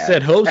like I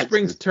said, hope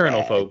springs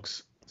eternal,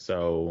 folks.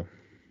 So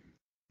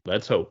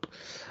let's hope.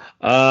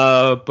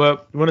 But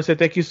I want to say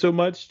thank you so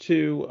much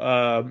to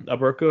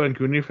Alberto and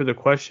Goonie for the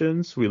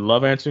questions. We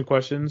love answering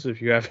questions.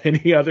 If you have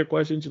any other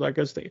questions you'd like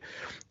us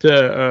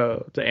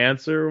to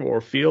answer or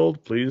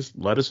field, please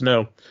let us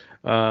know.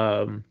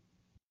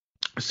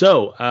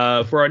 So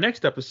for our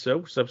next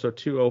episode, which is episode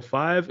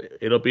 205,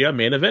 it'll be a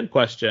main event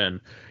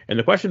question. And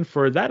the question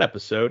for that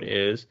episode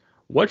is,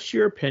 what's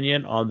your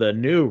opinion on the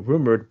new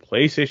rumored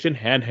PlayStation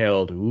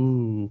handheld?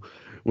 Ooh.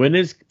 When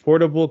is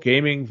portable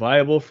gaming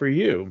viable for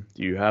you?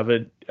 Do you have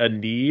a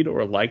need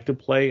or like to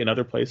play in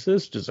other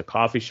places, just a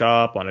coffee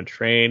shop, on a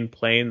train,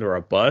 plane, or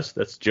a bus?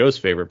 That's Joe's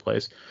favorite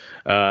place.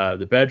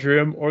 The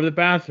bedroom or the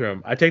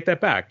bathroom? I take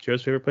that back.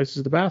 Joe's favorite place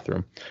is the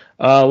bathroom.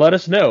 Let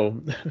us know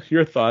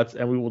your thoughts,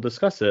 and we will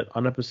discuss it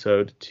on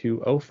episode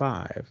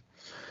 205.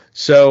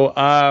 So,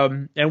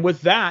 and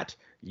with that,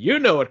 you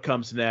know what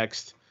comes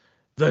next.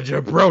 The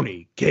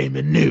Jabroni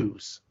Gaming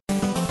News.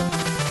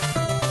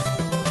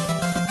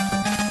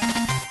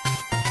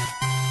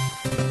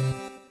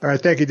 All right,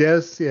 thank you,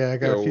 Des. Yeah, I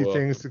got a few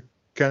things to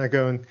kind of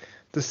go and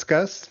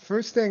discuss.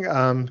 First thing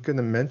I'm going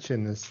to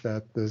mention is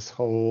that this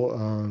whole,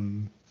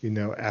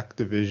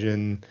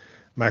 Activision,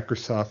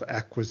 Microsoft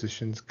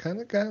acquisitions kind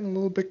of gotten a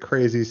little bit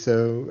crazy.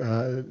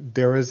 So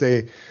there was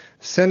a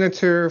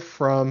senator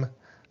from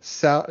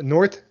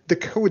North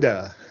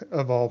Dakota,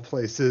 of all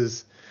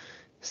places,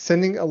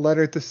 sending a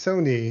letter to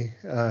Sony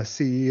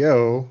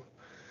CEO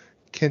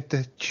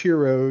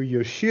Kentachiro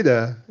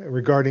Yoshida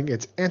regarding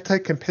its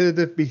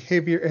anti-competitive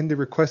behavior and to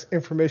request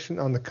information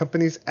on the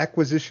company's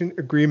acquisition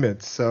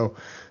agreements. So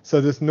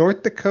this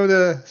North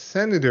Dakota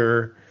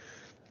senator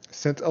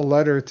sent a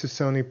letter to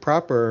Sony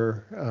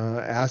proper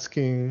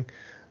asking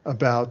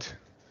about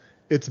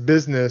its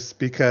business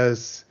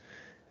because,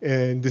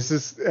 and this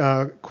is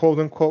quote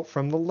unquote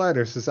from the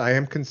letter, says, I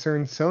am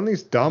concerned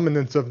Sony's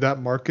dominance of that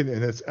market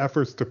and its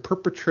efforts to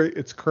perpetrate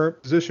its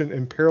current position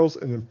imperils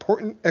an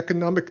important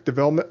economic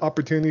development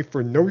opportunity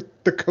for North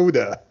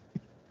Dakota.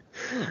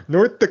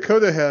 North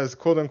Dakota has,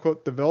 quote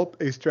unquote,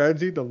 developed a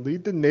strategy to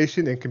lead the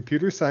nation in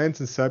computer science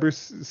and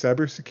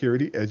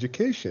cybersecurity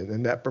education,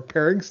 and that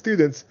preparing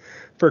students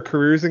for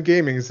careers in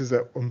gaming is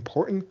an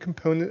important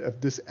component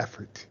of this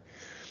effort.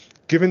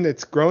 Given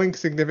its growing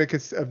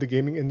significance of the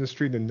gaming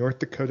industry in North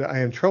Dakota, I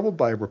am troubled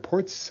by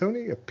reports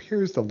Sony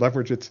appears to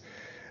leverage its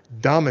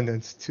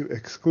dominance to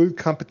exclude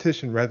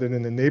competition rather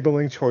than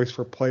enabling choice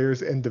for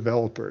players and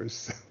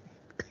developers.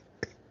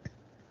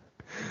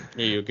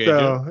 You okay,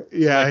 so,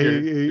 yeah,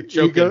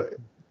 like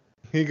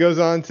he goes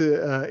on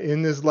to,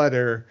 in his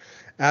letter,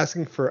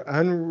 asking for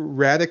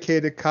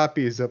unratified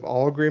copies of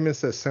all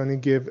agreements that Sony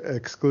give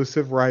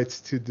exclusive rights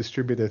to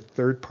distribute a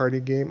third-party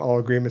game, all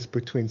agreements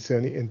between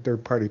Sony and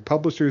third-party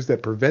publishers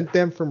that prevent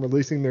them from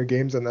releasing their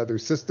games on other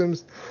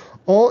systems,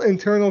 all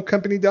internal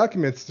company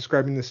documents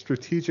describing the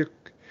strategic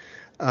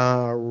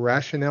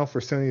rationale for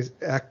Sony's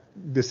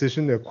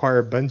decision to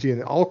acquire Bungie,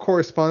 and all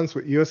correspondence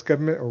with U.S.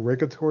 government or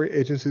regulatory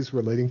agencies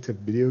relating to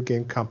video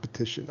game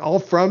competition, all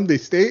from the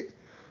state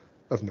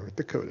of North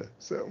Dakota.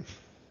 So,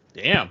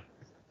 damn.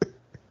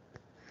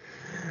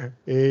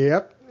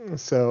 Yep.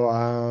 So,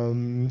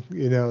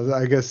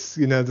 I guess,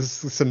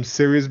 this is some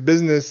serious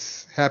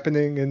business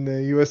happening in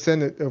the U.S.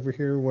 Senate over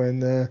here when,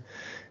 the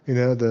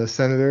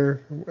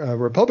senator,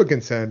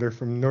 Republican senator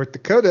from North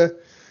Dakota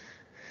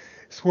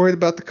is worried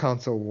about the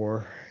console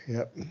war.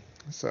 Yep.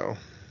 So.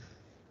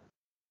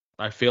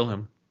 I feel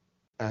him.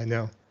 I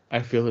know. I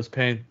feel his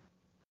pain.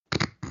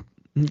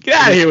 Get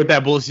out of here with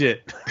that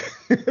bullshit.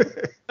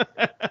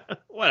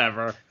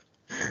 Whatever.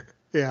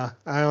 Yeah,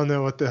 I don't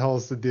know what the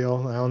hell's the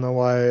deal. I don't know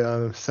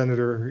why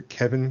Senator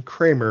Kevin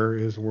Kramer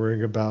is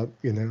worrying about,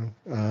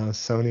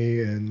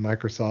 Sony and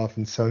Microsoft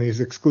and Sony's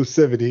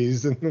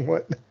exclusivities and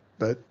what.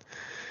 But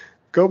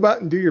go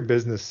about and do your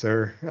business,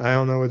 sir. I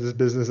don't know what his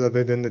business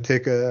other than to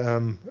take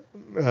a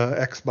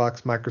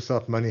Xbox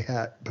Microsoft money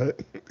hat, but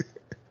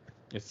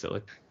it's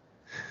silly.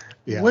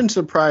 Yeah. It wouldn't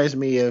surprise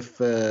me if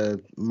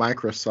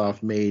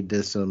Microsoft made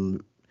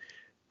some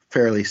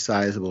fairly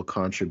sizable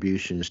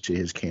contributions to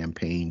his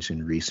campaigns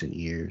in recent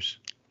years,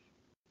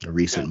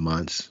 recent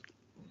months.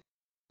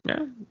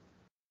 Yeah,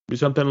 be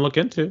something to look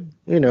into.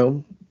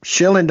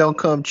 Shilling don't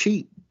come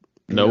cheap.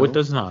 No, it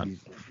does not.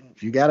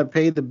 You got to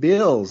pay the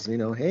bills.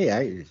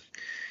 Hey,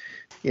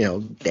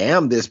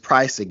 damn this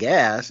price of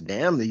gas,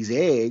 damn these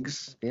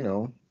eggs.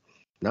 No,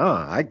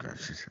 I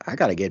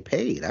got to get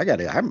paid.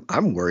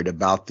 I'm worried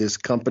about this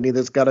company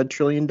that's got $1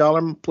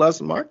 trillion plus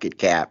market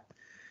cap.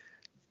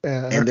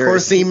 And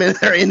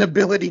their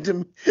inability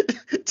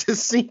to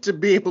seem to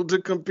be able to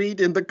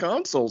compete in the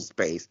console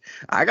space.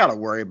 I got to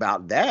worry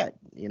about that.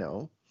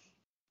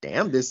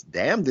 Damn this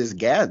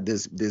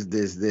gas,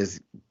 this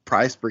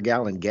price per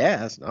gallon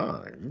gas.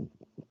 Oh,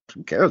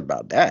 who cares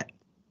about that?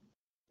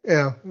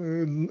 Yeah,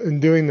 in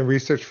doing the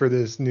research for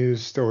this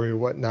news story or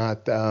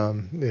whatnot,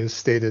 it is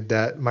stated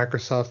that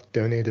Microsoft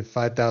donated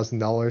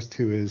 $5,000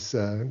 to his,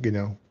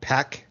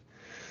 PAC.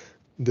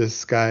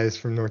 This guy is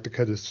from North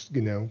Dakota's,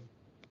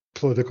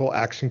 political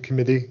action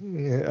committee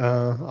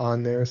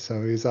on there,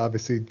 so he's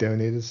obviously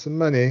donated some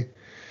money.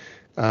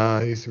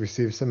 He's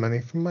received some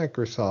money from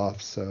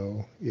Microsoft,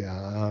 so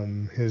yeah,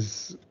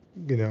 his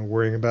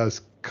worrying about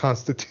his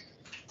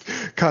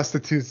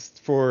constitutes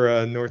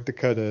for North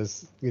Dakota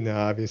is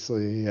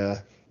obviously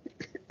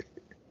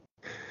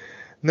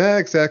not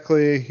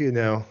exactly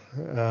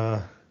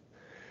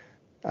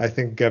I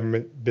think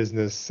government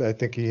business. I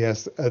think he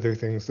has other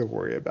things to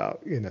worry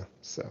about,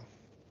 so.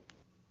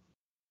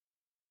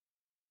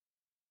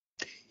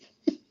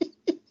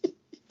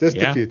 Just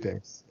a few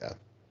things, yeah.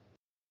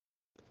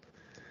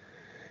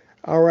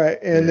 All right,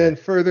 and then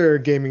further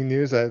gaming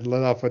news. I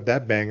let off with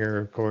that banger,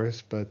 of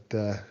course, but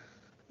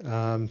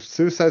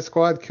Suicide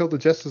Squad: Kill the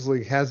Justice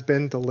League has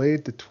been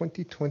delayed to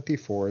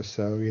 2024.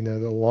 So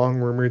the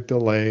long-rumored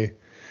delay,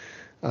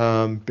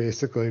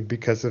 basically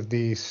because of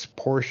the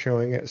poor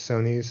showing at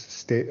Sony's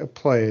State of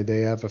Play.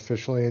 They have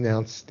officially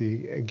announced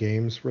the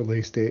game's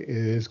release date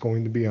is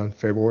going to be on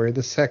February the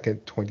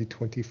 2nd,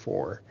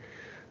 2024.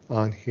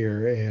 On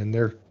here, and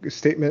their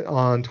statement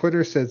on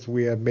Twitter says,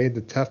 "We have made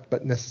the tough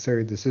but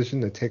necessary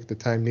decision to take the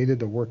time needed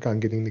to work on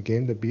getting the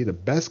game to be the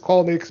best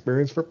quality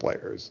experience for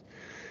players.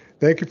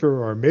 Thank you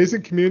for our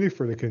amazing community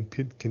for the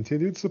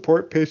continued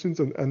support, patience,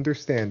 and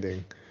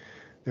understanding.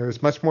 There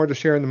is much more to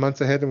share in the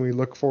months ahead, and we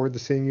look forward to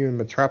seeing you in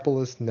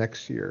Metropolis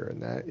next year."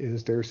 And that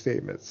is their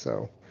statement.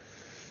 So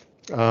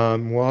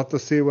we'll have to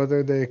see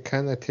whether they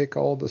kind of take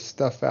all the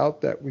stuff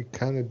out that we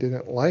kind of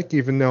didn't like,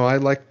 even though I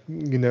like,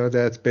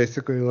 that it's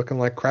basically looking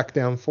like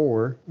Crackdown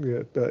 4.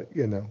 Yeah, but,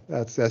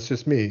 that's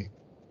just me.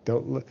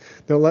 Don't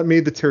let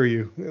me deter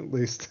you, at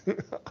least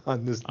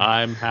on this.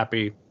 I'm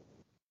happy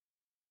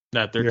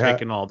that they're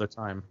taking all the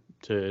time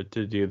to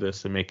do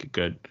this and make it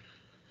good.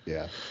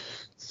 Yeah.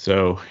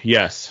 So,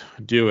 yes,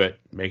 do it.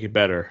 Make it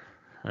better.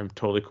 I'm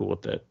totally cool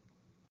with it.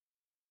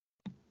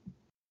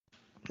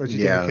 What do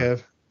you think,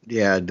 Kev?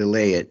 Yeah,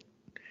 delay it.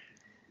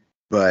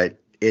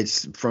 But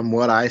it's, from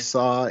what I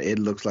saw, it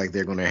looks like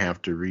they're going to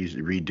have to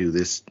redo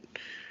this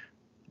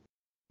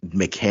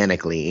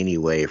mechanically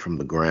anyway from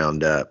the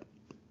ground up.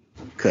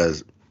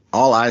 Because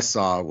all I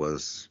saw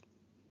was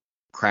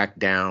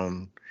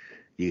Crackdown.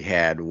 You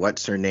had,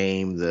 what's her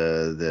name,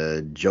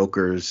 the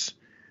Joker's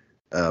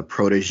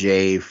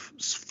protege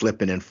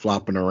flipping and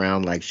flopping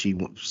around like she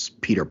was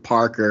Peter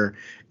Parker.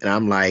 And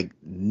I'm like,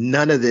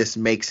 none of this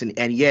makes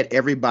and yet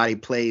everybody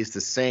plays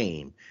the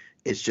same.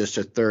 It's just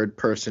a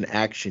third-person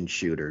action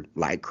shooter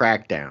like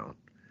Crackdown.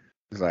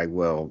 It's like,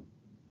 well,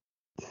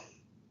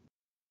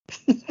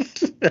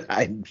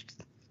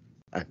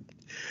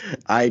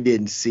 I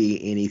didn't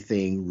see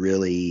anything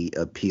really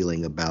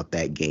appealing about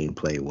that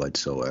gameplay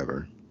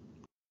whatsoever.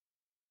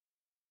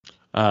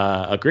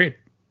 Agreed.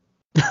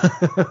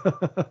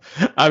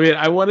 I mean,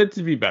 I want it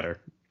to be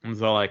better.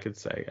 That's all I could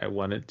say. I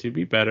want it to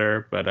be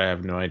better, but I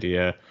have no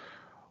idea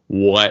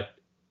what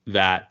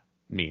that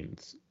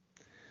means.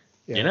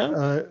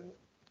 Yeah.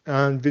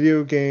 On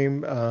Video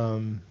Game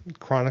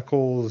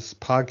Chronicles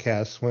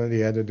podcast, one of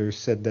the editors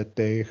said that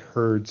they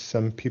heard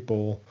some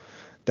people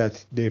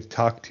that they've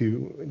talked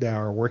to that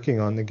are working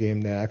on the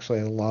game that actually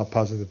had a lot of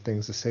positive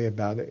things to say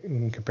about it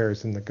in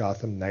comparison to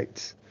Gotham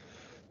Knights.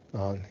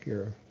 on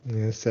here.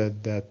 And it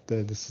said that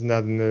this is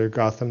not another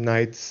Gotham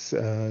Knights,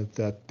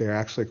 that they're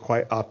actually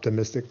quite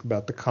optimistic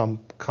about the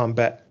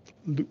combat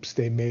loops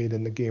they made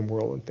in the game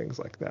world and things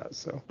like that.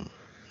 So,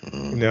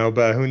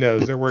 but who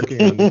knows? They're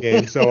working on the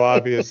game, so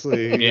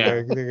obviously,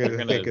 Yeah, they're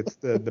gonna think it's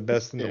the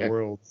best in the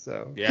world.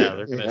 So, yeah,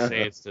 they're gonna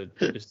say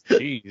it's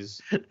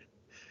cheese.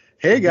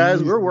 Hey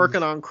guys, we're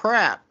working on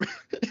crap.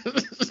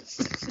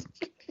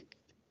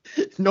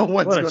 No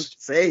one's going to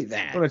say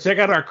that. Want to check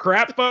out our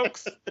crap,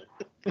 folks?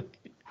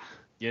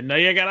 You know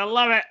you gotta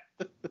love it.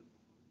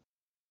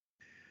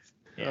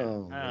 Yeah,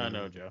 I don't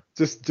know, Joe.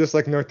 Just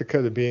like North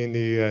Dakota being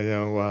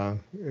the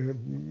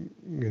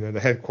the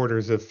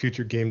headquarters of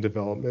future game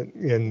development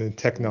and the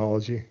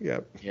technology.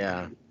 Yep.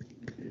 Yeah.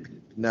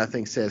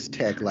 Nothing says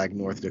tech like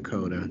North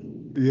Dakota.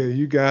 Yeah,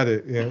 you got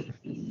it. Yeah.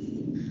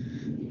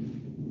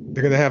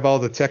 They're gonna have all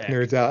the tech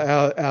nerds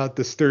out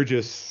the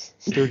Sturgis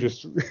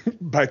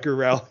biker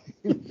rally.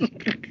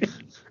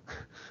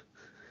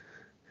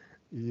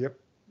 Yep.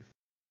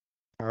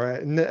 All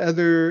right. And the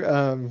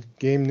other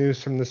game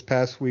news from this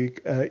past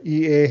week,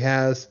 EA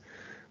has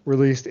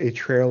released a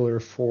trailer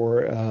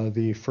for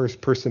the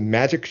first-person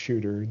magic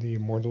shooter, The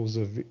Immortals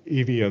of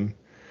Evium,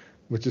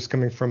 which is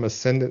coming from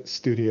Ascendant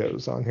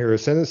Studios on here.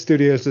 Ascendant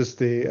Studios is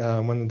the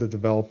one of the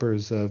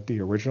developers of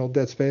the original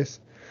Dead Space.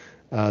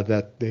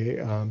 That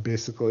they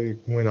basically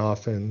went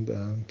off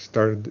and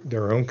started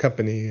their own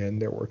company,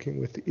 and they're working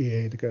with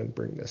EA to go and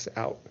bring this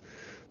out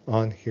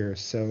on here.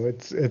 So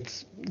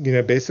it's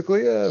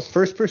basically a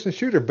first-person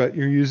shooter, but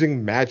you're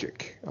using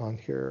magic on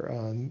here.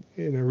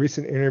 In a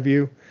recent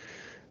interview,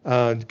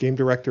 game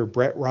director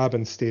Brett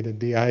Robbins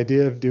stated, "The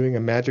idea of doing a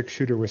magic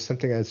shooter was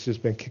something that's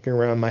just been kicking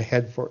around my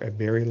head for a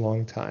very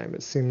long time.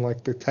 It seemed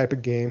like the type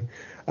of game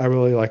I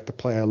really like to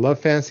play. I love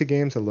fantasy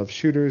games. I love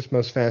shooters.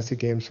 Most fantasy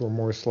games were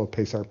more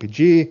slow-paced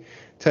RPG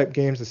type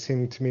games. It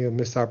seemed to me a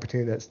missed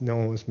opportunity that no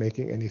one was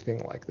making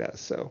anything like that."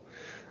 So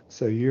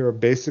you're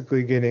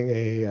basically getting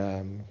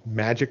a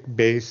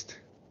magic-based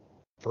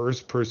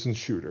first-person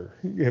shooter,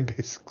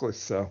 basically.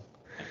 So,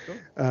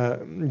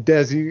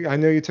 Des, I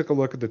know you took a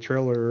look at the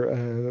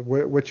trailer.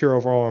 What's your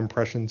overall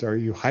impressions? Are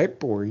you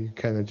hype, or are you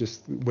kind of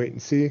just wait and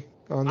see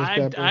on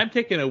this? I'm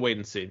taking a wait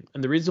and see,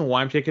 and the reason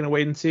why I'm taking a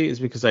wait and see is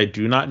because I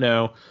do not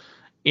know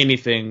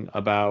anything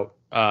about.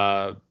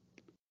 I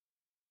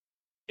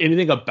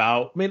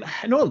mean,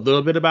 I know a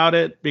little bit about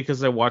it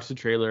because I watched the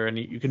trailer, and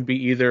you can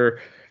be either.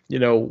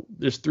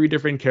 There's 3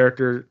 different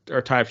character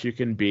or types you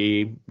can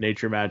be: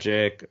 nature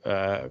magic,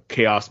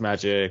 chaos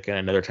magic, and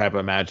another type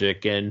of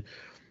magic. And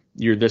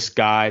you're this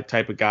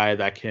type of guy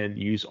that can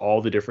use all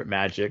the different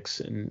magics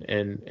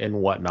and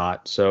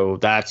whatnot. So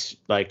that's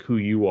like who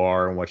you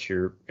are and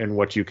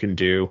what you can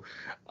do.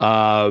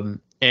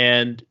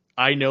 And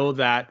I know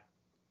that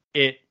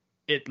it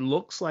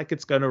looks like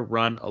it's going to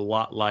run a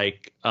lot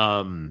like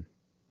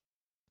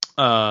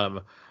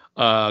Ghostwire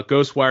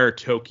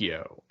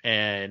Tokyo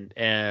and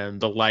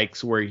the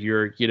likes, where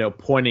you're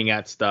pointing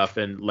at stuff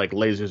and like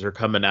lasers are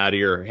coming out of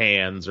your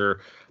hands,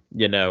 or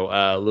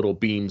little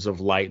beams of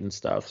light and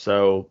stuff.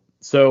 So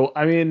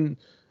I mean,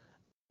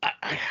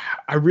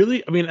 I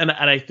really, and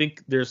I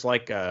think there's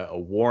like a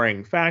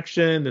warring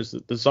faction.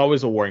 There's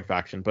always a warring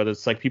faction, but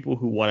it's like people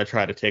who want to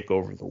try to take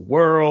over the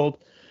world,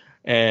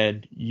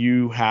 and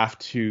you have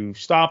to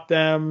stop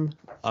them.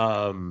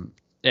 And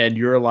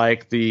you're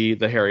like the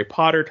Harry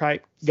Potter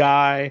type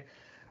guy.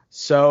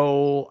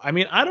 So, I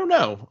mean, I don't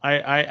know.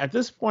 I at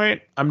this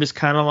point, I'm just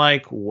kind of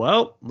like,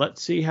 well,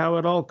 let's see how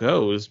it all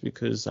goes,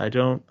 because I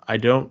don't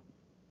know.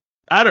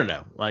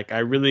 Like, I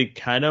really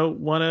kind of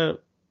want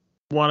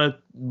to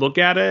look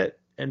at it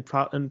and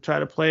try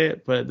to play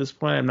it, but at this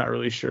point, I'm not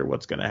really sure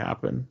what's going to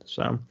happen.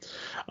 So,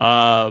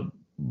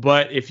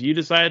 but if you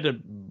decide to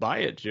buy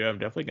it, Joe, I'm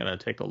definitely going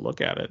to take a look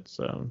at it.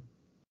 So,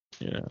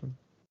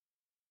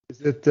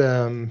 Is it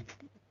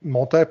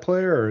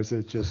multiplayer, or is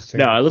it just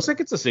single player? It looks like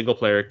it's a single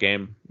player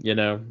game,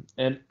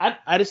 and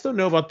I just don't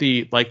know about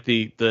the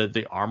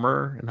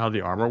armor and how the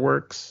armor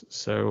works.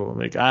 So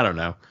like, I don't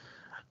know.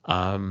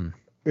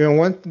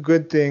 One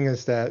good thing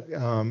is that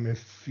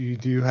if you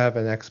do have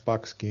an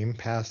Xbox Game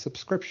Pass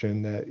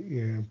subscription, that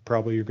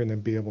probably you're going to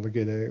be able to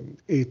get an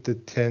 8 to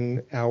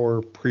 10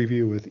 hour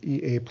preview with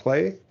EA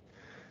Play.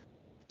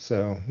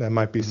 So that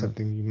might be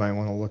something you might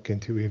want to look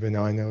into, even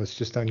though I know it's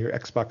just on your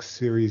Xbox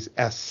Series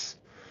S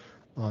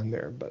on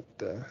there. But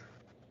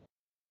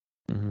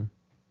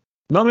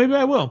well, maybe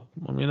I will.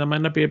 I mean, that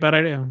might not be a bad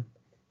idea.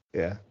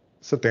 Yeah,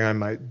 something I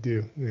might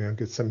do.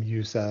 Get some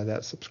use out of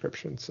that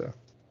subscription. So.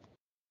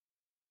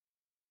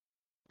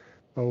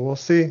 Well, we'll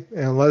see,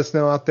 and let us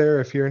know out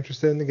there if you're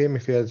interested in the game,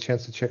 if you had a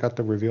chance to check out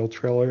the reveal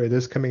trailer. It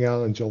is coming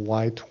out on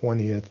July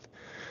 20th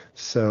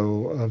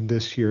of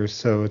this year,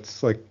 so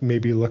it's like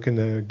maybe looking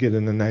to get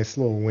in a nice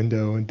little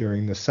window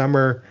during the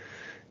summer,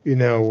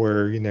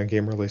 where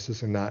game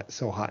releases are not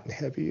so hot and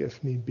heavy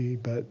if need be.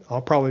 But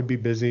I'll probably be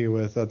busy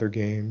with other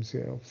games,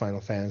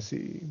 Final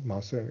Fantasy,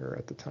 Monster Hunter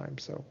at the time,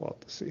 so we'll have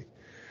to see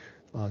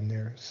on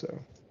there. So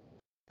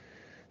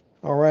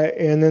All right,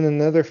 and then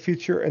another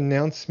feature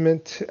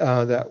announcement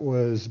that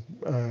was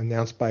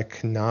announced by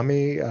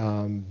Konami.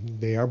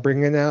 They are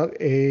bringing out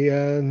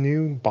a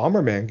new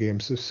Bomberman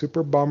game. So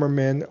Super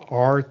Bomberman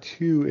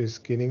R2 is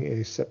getting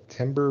a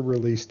September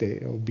release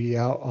date. It will be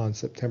out on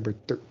September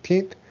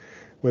 13th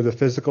with a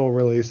physical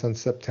release on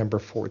September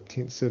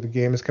 14th. So the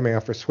game is coming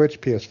out for Switch,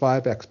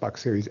 PS5, Xbox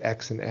Series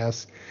X and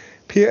S,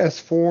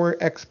 PS4,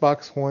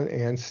 Xbox One,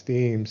 and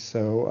Steam.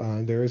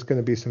 So there is going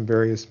to be some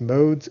various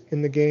modes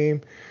in the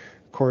game.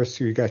 Of course,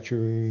 you got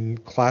your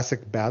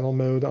classic battle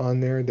mode on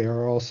there.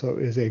 There also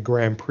is a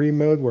Grand Prix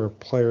mode where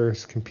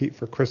players compete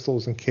for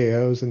crystals and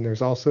KOs, and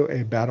there's also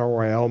a Battle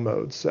Royale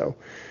mode. So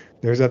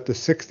there's up to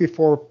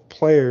 64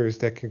 players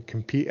that can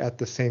compete at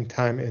the same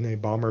time in a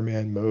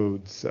Bomberman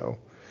mode. So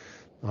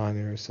on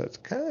there, so it's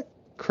kind of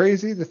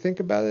crazy to think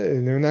about it.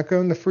 And they're not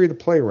going the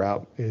free-to-play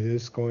route. It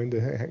is going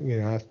to,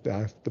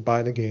 have to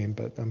buy the game.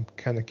 But I'm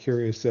kind of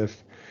curious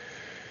if,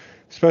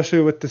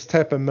 especially with this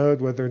type of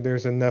mode, whether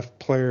there's enough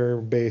player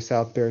base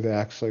out there to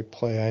actually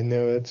play. I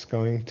know it's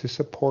going to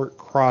support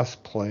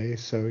cross-play,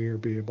 so you'll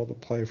be able to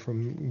play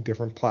from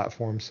different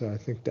platforms. So I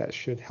think that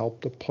should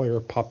help the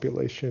player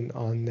population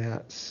on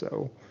that.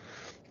 So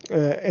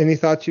any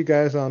thoughts, you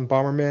guys, on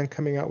Bomberman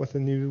coming out with a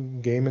new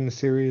game in the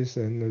series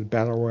and the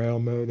Battle Royale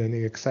mode? Any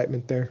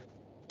excitement there?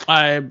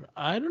 I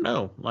don't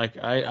know. Like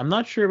I'm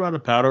not sure about a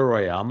Battle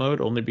Royale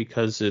mode, only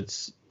because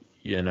it's,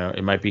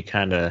 it might be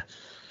kind of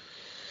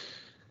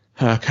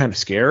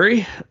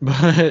scary,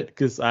 but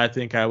because I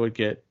think I would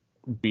get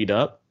beat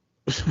up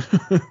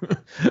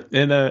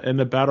in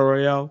a battle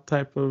royale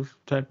type of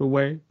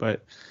way.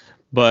 But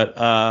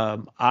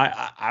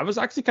I was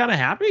actually kind of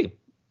happy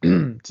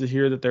to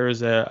hear that there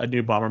is a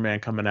new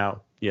Bomberman coming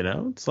out.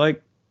 It's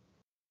like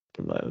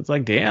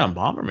damn,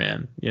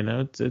 Bomberman.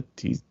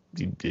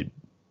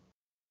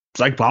 It's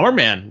like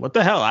Bomberman. What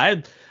the hell?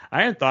 I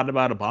hadn't thought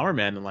about a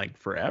Bomberman in like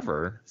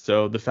forever.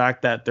 So the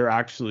fact that they're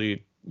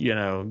actually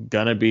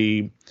gonna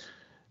be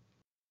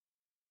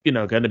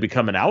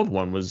coming out with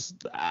one was,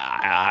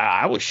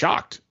 I was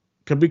shocked.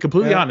 To be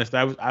completely honest,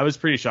 I was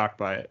pretty shocked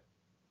by it.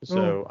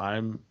 So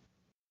I'm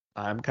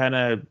kind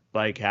of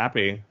like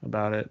happy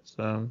about it.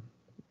 So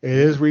it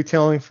is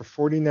retailing for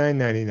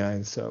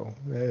 $49.99. So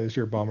that is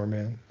your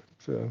Bomberman.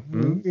 So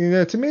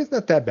to me, it's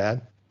not that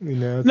bad.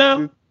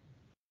 No.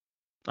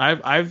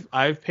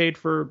 I've paid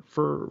for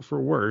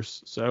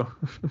worse. So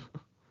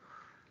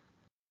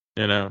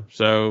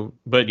So,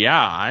 but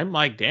yeah, I'm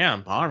like,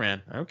 damn,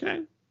 Bomberman.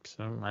 Okay.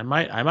 So I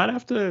might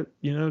have to,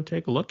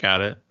 take a look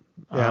at it.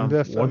 Yeah, I'm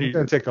definitely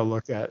going to take a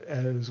look at it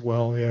as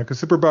well. Yeah, because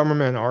Super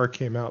Bomberman R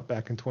came out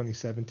back in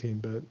 2017,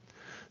 but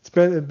it's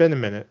been a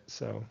minute.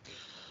 So,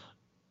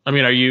 I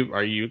mean, are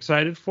you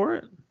excited for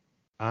it?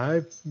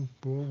 I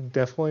will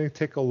definitely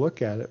take a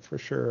look at it for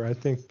sure. I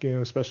think,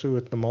 especially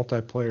with the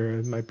multiplayer,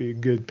 it might be a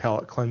good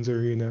palate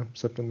cleanser.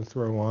 Something to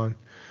throw on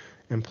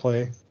and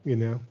play.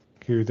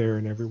 Here, there,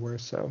 and everywhere.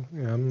 So,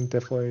 yeah, I'm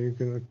definitely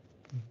gonna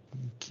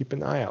keep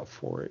an eye out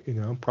for it.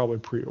 I'll probably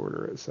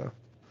pre-order it. So,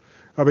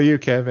 how about you,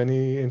 Kev?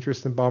 Any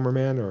interest in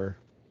Bomberman or?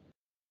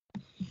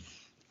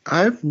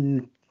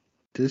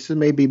 This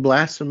may be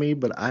blasphemy,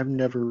 but I've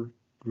never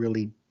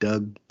really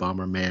dug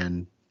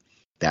Bomberman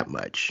that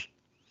much.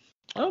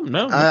 Oh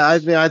no! I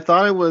mean, I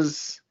thought it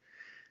was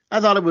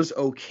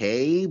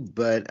okay,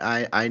 but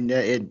I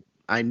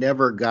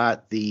never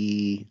got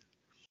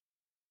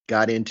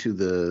into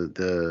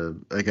the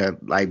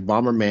like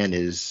Bomberman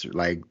is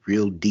like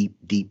real deep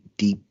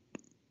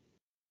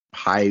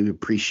high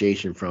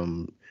appreciation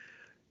from.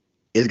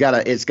 It's got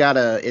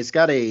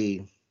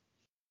a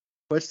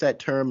what's that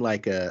term,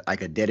 like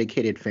a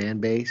dedicated fan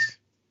base.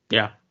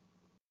 Yeah.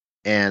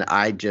 And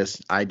I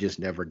just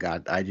never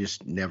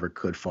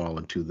could fall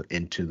into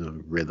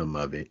the rhythm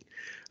of it.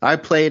 I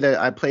played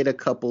a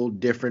couple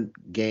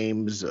different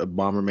games of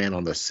Bomberman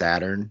on the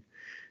Saturn.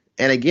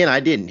 And again,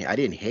 I didn't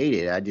hate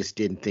it. I just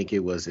didn't think it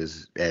was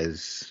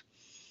as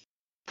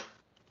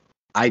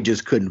I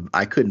couldn't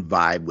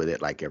vibe with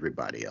it like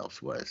everybody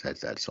else was.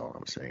 That's all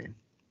I'm saying.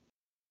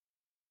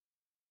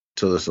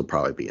 So this will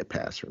probably be a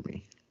pass for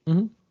me.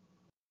 Mm-hmm.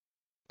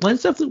 Well,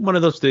 it's definitely one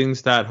of those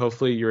things that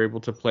hopefully you're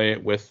able to play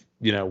it with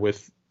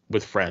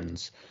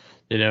friends,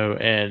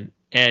 and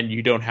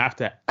you don't have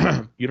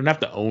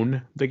to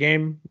own the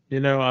game.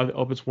 I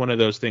hope it's one of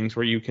those things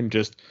where you can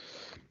just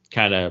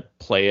kind of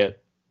play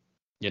it,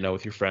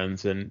 with your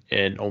friends, and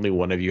only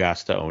one of you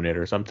has to own it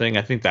or something.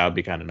 I think that would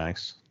be kind of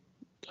nice.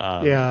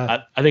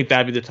 I think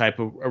that'd be the type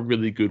of a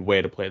really good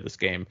way to play this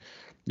game.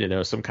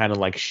 Some kind of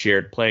like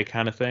shared play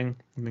kind of thing.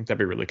 I think that'd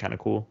be really kind of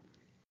cool.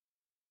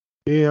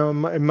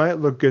 It might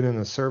look good in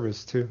the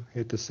service too.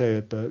 Hate to say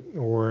it, but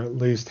or at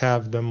least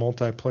have the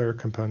multiplayer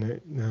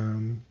component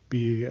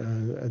be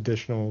an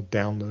additional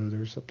download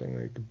or something.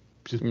 They could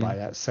just buy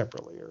that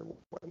separately or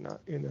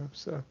whatnot.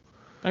 So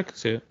I could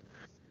see it.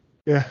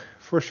 Yeah,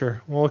 for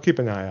sure. We'll keep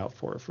an eye out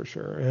for it for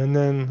sure. And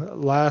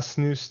then last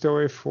news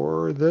story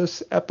for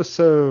this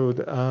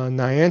episode: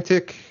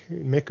 Niantic,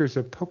 makers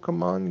of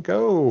Pokemon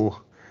Go,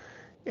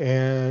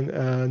 and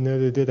no,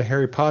 they did a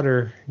Harry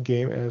Potter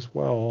game as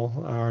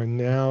well, are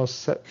now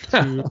set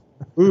to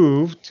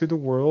move to the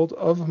world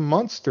of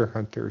Monster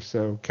Hunter.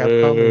 So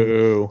Capcom and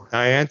Ooh.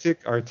 Niantic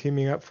are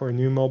teaming up for a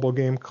new mobile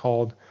game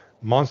called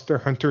Monster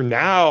Hunter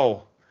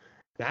Now.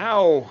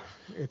 Now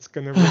it's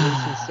going to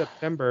release in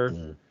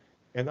September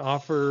and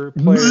offer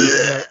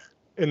players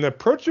an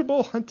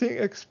approachable hunting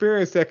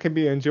experience that can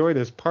be enjoyed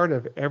as part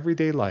of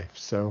everyday life.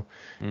 So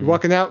you're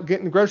walking out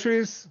getting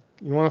groceries,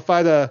 you want to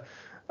fight a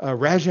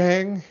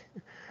Rajang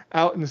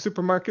out in the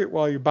supermarket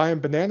while you're buying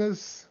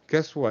bananas,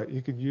 guess what?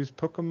 You could use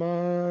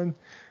Pokemon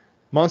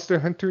Monster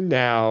Hunter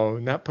Now,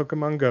 not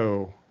Pokemon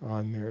Go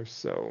on there.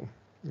 So,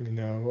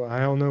 I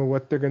don't know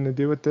what they're going to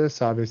do with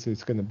this. Obviously,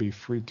 it's going to be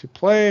free to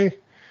play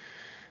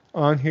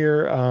on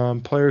here.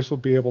 Players will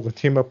be able to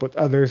team up with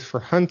others for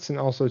hunts and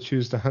also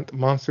choose to hunt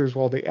monsters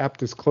while the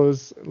app is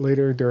closed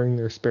later during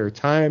their spare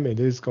time. It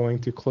is going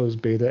to close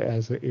beta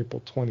as of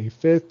April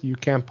 25th. You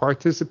can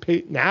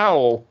participate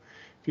now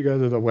if you go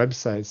to the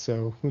website.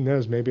 So who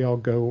knows? Maybe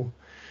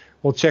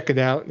we'll check it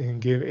out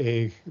and give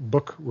a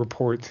book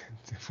report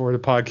for the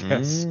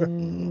podcast. I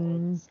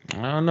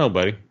don't know,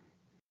 buddy.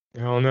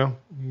 I don't know.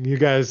 You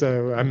guys,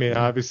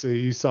 obviously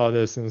you saw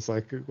this and it's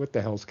like, what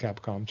the hell's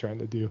Capcom trying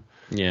to do?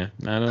 Yeah,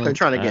 I don't. They're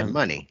trying to get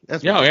money.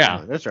 That's what they're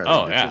doing. That's right.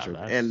 Oh, yeah.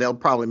 And they'll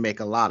probably make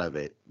a lot of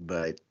it.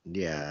 But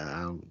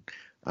yeah,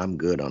 I'm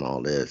good on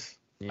all this.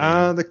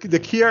 Yeah. The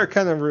key art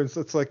kind of,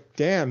 it's like,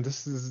 damn,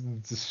 this is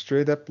just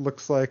straight up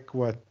looks like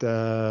what.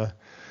 I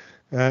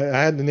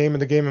had the name of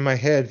the game in my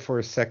head for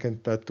a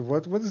second, but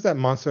what is that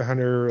Monster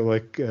Hunter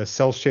like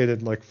cell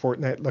shaded like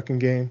Fortnite looking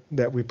game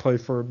that we played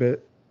for a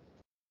bit?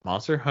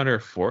 Monster Hunter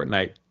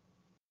Fortnite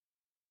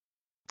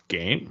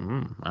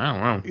game?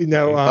 I don't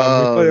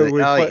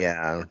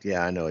know.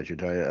 Yeah, I know what you're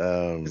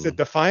talking. Is it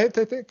Defiant?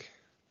 I think.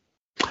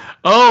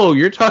 Oh,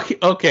 you're talking.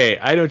 Okay,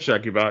 I know what you're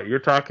talking about. You're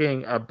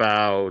talking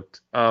about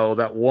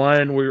that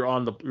one where you're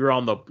on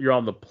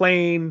the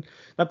plane,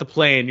 not the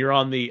plane. You're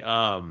on the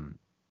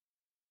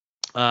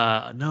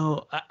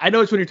no, I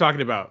know which one you're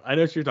talking about.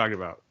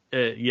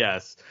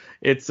 Yes,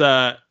 it's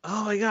oh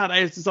my god,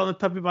 it's just on the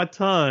tip of my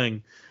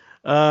tongue.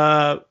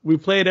 We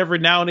play it every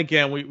now and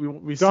again. We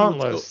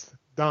Dauntless.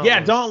 Yeah,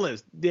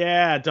 Dauntless.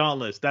 Yeah,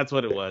 Dauntless. That's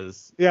what it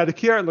was. Yeah, the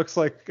key art looks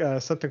like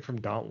something from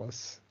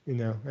Dauntless.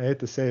 I hate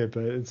to say it,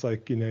 but it's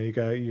like you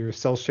got your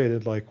cell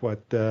shaded like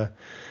what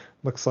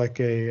looks like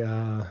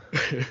a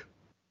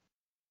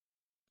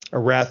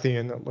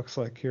Rathian that looks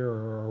like here,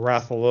 or a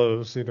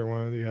Rathalos, either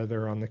one or the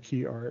other on the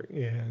key art,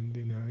 and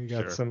you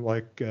got some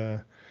like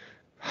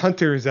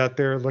hunters out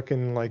there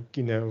looking like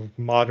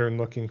modern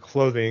looking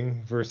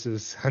clothing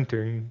versus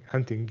hunting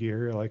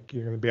gear, like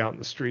you're gonna be out in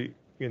the street,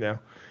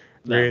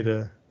 ready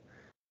to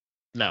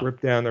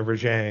rip down a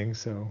Rajang.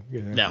 So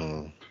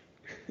no.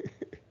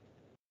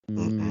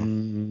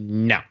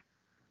 No.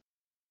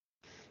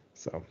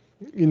 So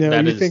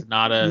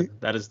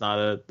that is not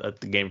a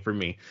game for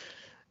me.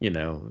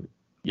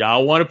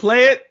 Y'all want to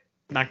play it?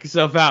 Knock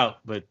yourself out.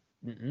 But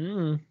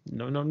no.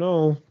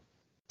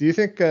 Do you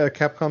think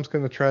Capcom's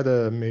going to try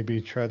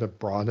to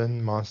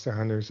broaden Monster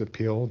Hunter's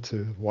appeal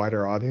to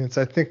wider audience?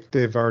 I think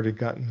they've already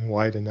gotten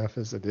wide enough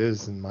as it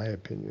is, in my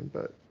opinion.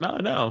 But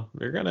no,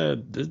 they're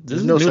gonna.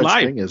 There's no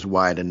such thing as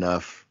wide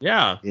enough.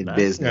 Yeah, in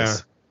business.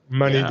 Yeah.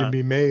 Money to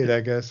be made,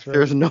 I guess. Right?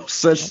 There's no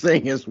such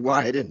thing as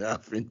wide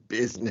enough in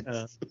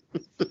business.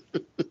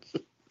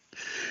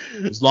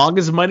 As long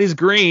as money's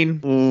green.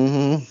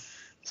 Mm-hmm.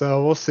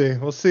 So we'll see.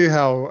 We'll see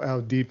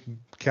how deep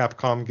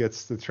Capcom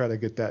gets to try to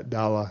get that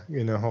dollar.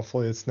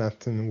 Hopefully it's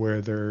nothing where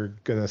they're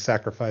gonna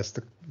sacrifice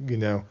the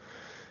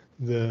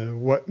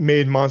what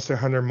made Monster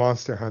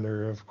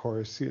Hunter, of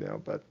course.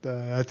 But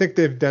I think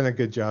they've done a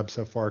good job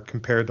so far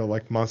compared to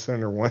like Monster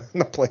Hunter 1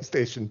 and the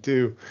PlayStation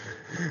 2.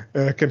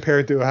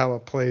 Compared to how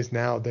it plays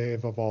now,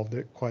 they've evolved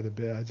it quite a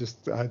bit. I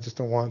just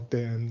don't want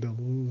them to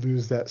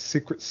lose that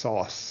secret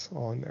sauce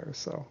on there.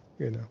 So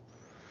I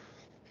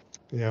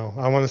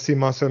want to see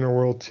Monster Hunter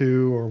World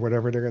 2 or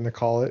whatever they're going to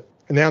call it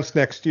announced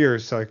next year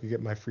so I can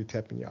get my free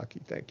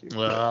teppanyaki. Thank you.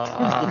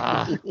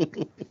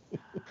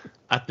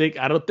 I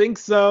don't think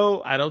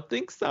so. I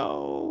think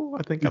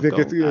you think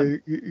it's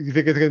going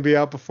to be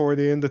out before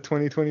the end of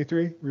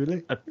 2023?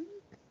 Really? I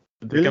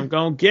think I'm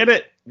going to get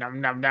it. Nom,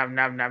 nom, nom,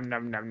 nom, nom,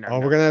 nom, nom, nom. Oh,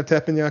 we're going to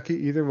have teppanyaki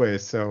either way.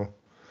 So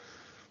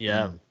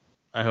yeah,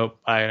 I hope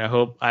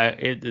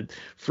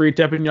free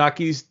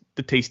teppanyaki's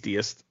the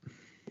tastiest.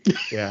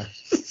 Yeah,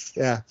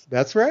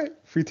 that's right.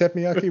 Free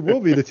teppanyaki will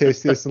be the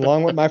tastiest,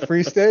 along with my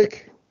free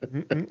steak.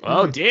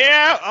 Oh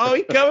damn! Oh,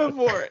 he's coming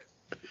for it.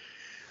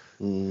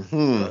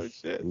 Mm-hmm. Oh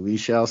shit! We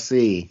shall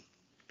see.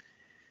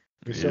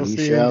 We shall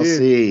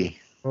see.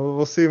 Well,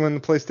 we'll see when the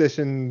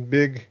PlayStation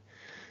big.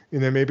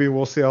 Maybe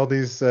we'll see all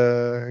these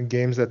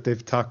games that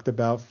they've talked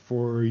about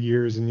for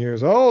years and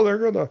years. Oh, they're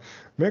gonna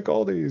make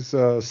all these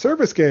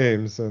service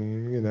games,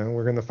 and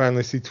we're gonna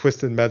finally see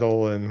Twisted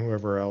Metal and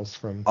whoever else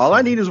from. All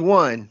I need is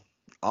one.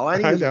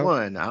 I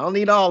don't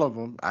need all of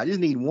them. I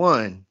just need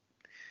one.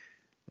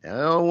 I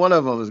know one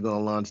of them is going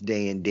to launch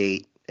day and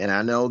date, And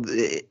I know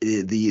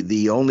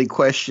the only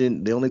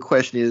question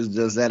is,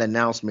 does that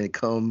announcement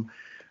come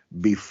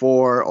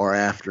before or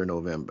after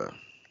November?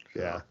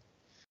 Yeah.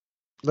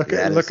 Look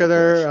at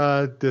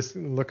our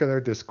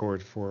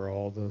Discord for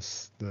all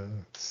this.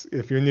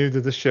 If you're new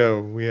to the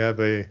show, we have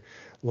a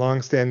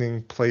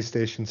long-standing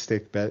PlayStation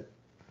stake bet,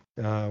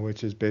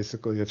 which is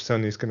basically if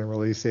Sony's going to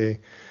release a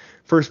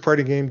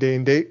first-party game day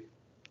and date,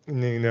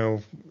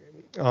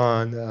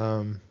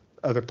 on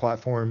other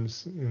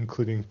platforms,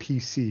 including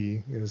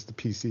PC, as the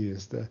PC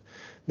is the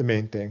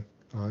main thing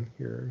on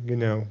here.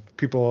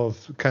 People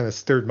have kind of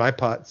stirred my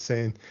pot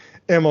saying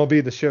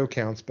MLB The Show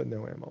counts, but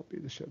no,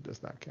 MLB The Show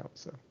does not count.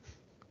 So.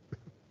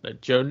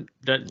 That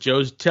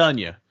Joe's telling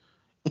you,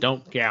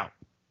 don't count.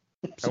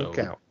 Don't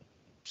count.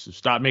 So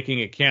stop making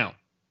it count.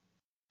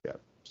 Yeah.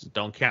 Just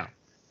don't count.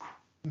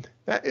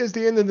 That is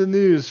the end of the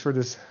news for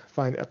this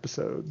fine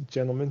episode,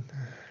 gentlemen.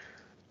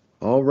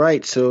 All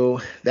right,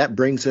 so that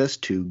brings us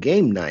to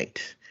game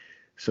night.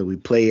 So we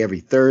play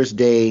every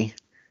Thursday,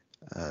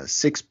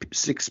 6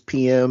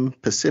 p.m.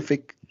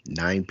 Pacific,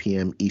 9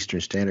 p.m. Eastern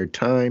Standard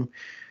Time.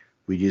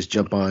 We just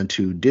jump on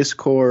to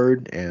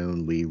Discord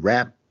and we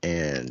rap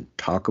and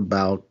talk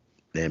about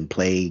and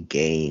play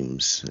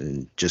games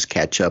and just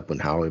catch up on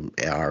how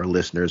our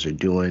listeners are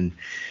doing.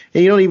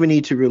 And you don't even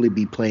need to really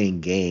be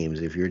playing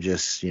games. If you're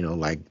just,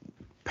 like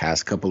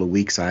past couple of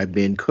weeks, I've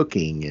been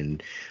cooking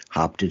and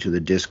hopped into the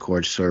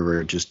Discord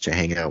server just to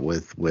hang out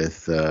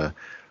with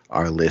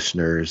our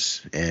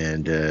listeners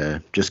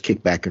and just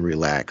kick back and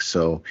relax.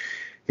 So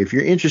if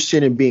you're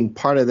interested in being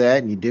part of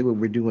that and you did what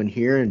we're doing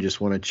here and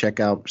just want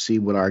to see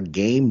what our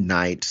game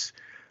nights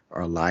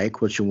are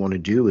like, what you want to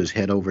do is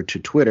head over to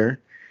Twitter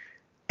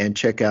and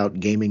check out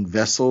Gaming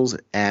Vessels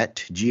at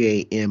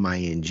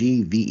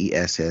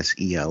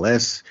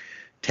GAMINGVESSELS.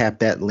 Tap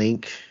that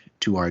link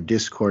to our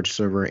Discord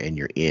server and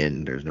you're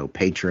in. There's no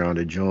Patreon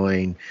to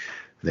join.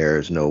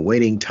 There's no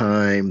waiting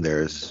time.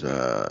 There's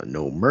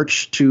no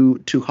merch to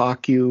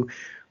hawk you.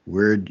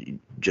 We're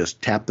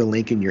just tap the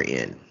link and you're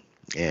in.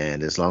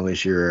 And as long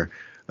as you're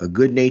a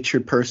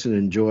good-natured person,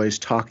 enjoys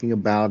talking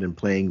about and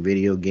playing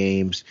video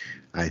games,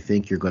 I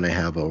think you're going to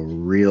have a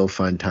real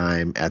fun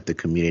time at the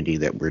community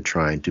that we're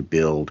trying to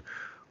build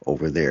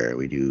over there.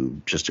 We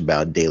do just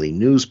about daily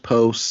news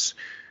posts.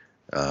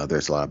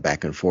 There's a lot of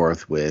back and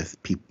forth with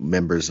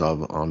members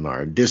on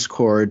our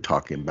Discord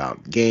talking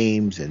about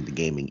games and the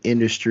gaming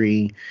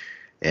industry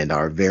and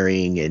our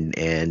varying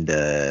and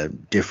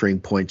differing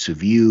points of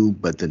view.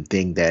 But the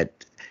thing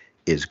that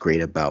is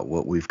great about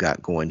what we've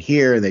got going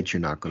here that you're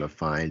not going to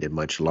find in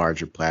much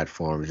larger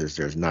platforms is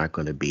there's not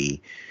going to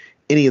be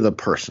any of the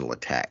personal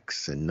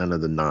attacks and none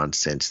of the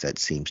nonsense that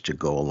seems to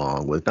go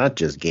along with not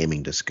just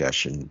gaming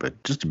discussion,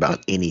 but just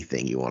about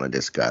anything you want to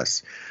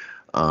discuss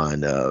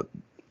on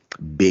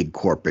big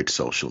corporate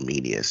social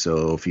media.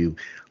 So if you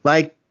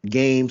like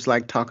games,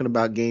 like talking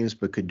about games,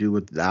 but could do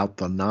without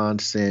the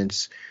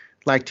nonsense,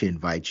 I'd like to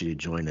invite you to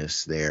join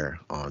us there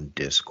on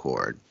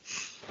Discord.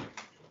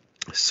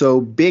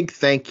 So big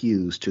thank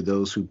yous to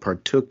those who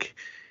partook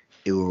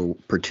or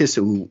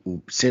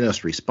who sent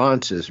us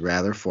responses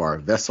rather for our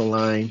vessel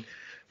line.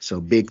 So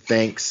big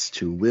thanks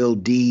to Will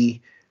D,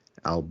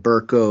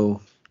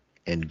 Alberco,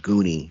 and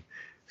Goonie.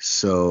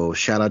 So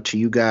shout out to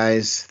you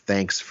guys.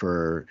 Thanks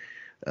for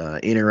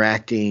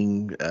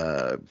interacting,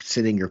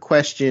 sending your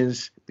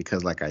questions,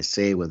 because like I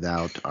say,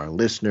 without our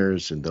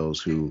listeners and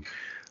those who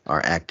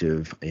are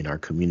active in our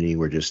community,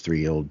 we're just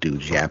three old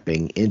dudes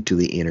yapping into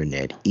the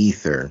internet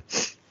ether.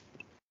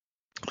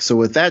 So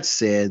with that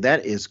said,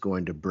 that is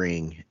going to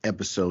bring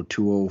episode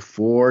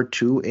 204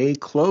 to a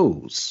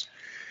close.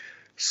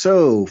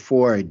 So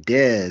for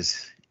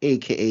Dez,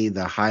 aka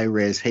the High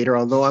Res Hater,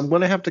 although I'm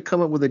going to have to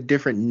come up with a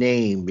different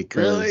name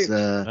because,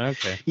 really?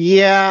 Okay.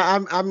 Yeah,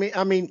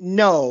 I mean,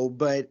 no,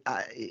 but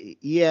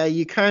yeah,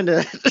 you kind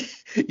of,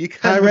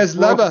 High Res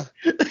Lover,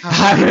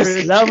 High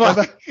Res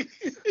Lover,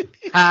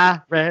 High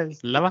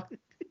Res Lover.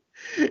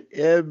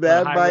 Yeah,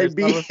 that might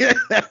be.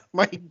 That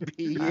might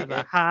be.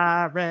 The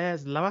High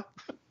Res Lover.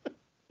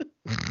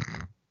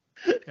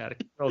 Got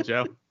it. Roll,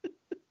 Joe.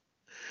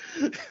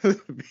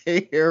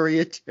 Bay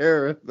Area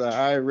Terror, the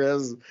High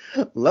Res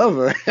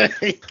Lover.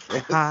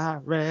 High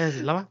Res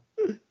Lover.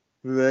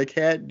 The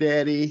Cat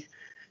Daddy.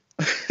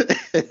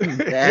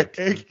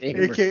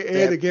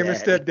 AKA the Gamer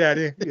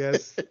Stepdaddy.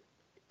 Yes.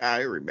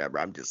 I remember.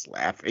 I'm just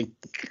laughing.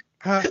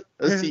 High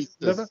Res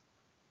Lover.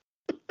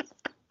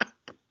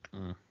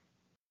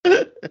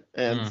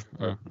 And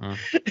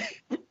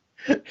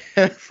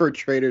for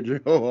Trader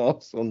Joe,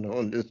 also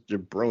known as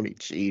Jabroni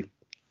Chief.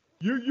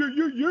 Yeah.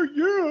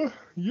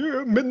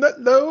 Midnight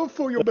love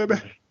for your baby.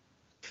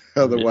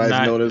 Otherwise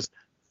known as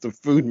the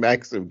Food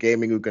Max of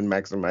gaming, who can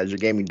maximize your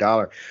gaming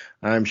dollar.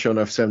 I'm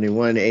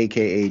Shonuff71,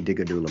 aka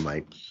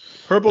Diggadoolamite.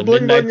 Purple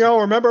bling bling,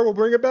 y'all. Remember, we'll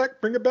bring it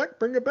back.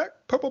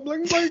 Purple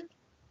bling bling.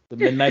 The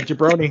Midnight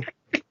Jabroni.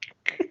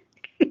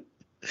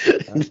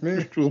 That's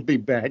me. We'll be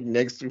back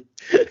next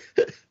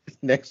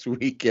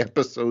week,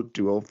 episode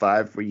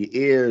 205 for your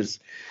ears.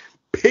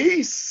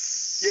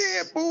 Peace.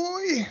 Yeah,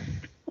 boy.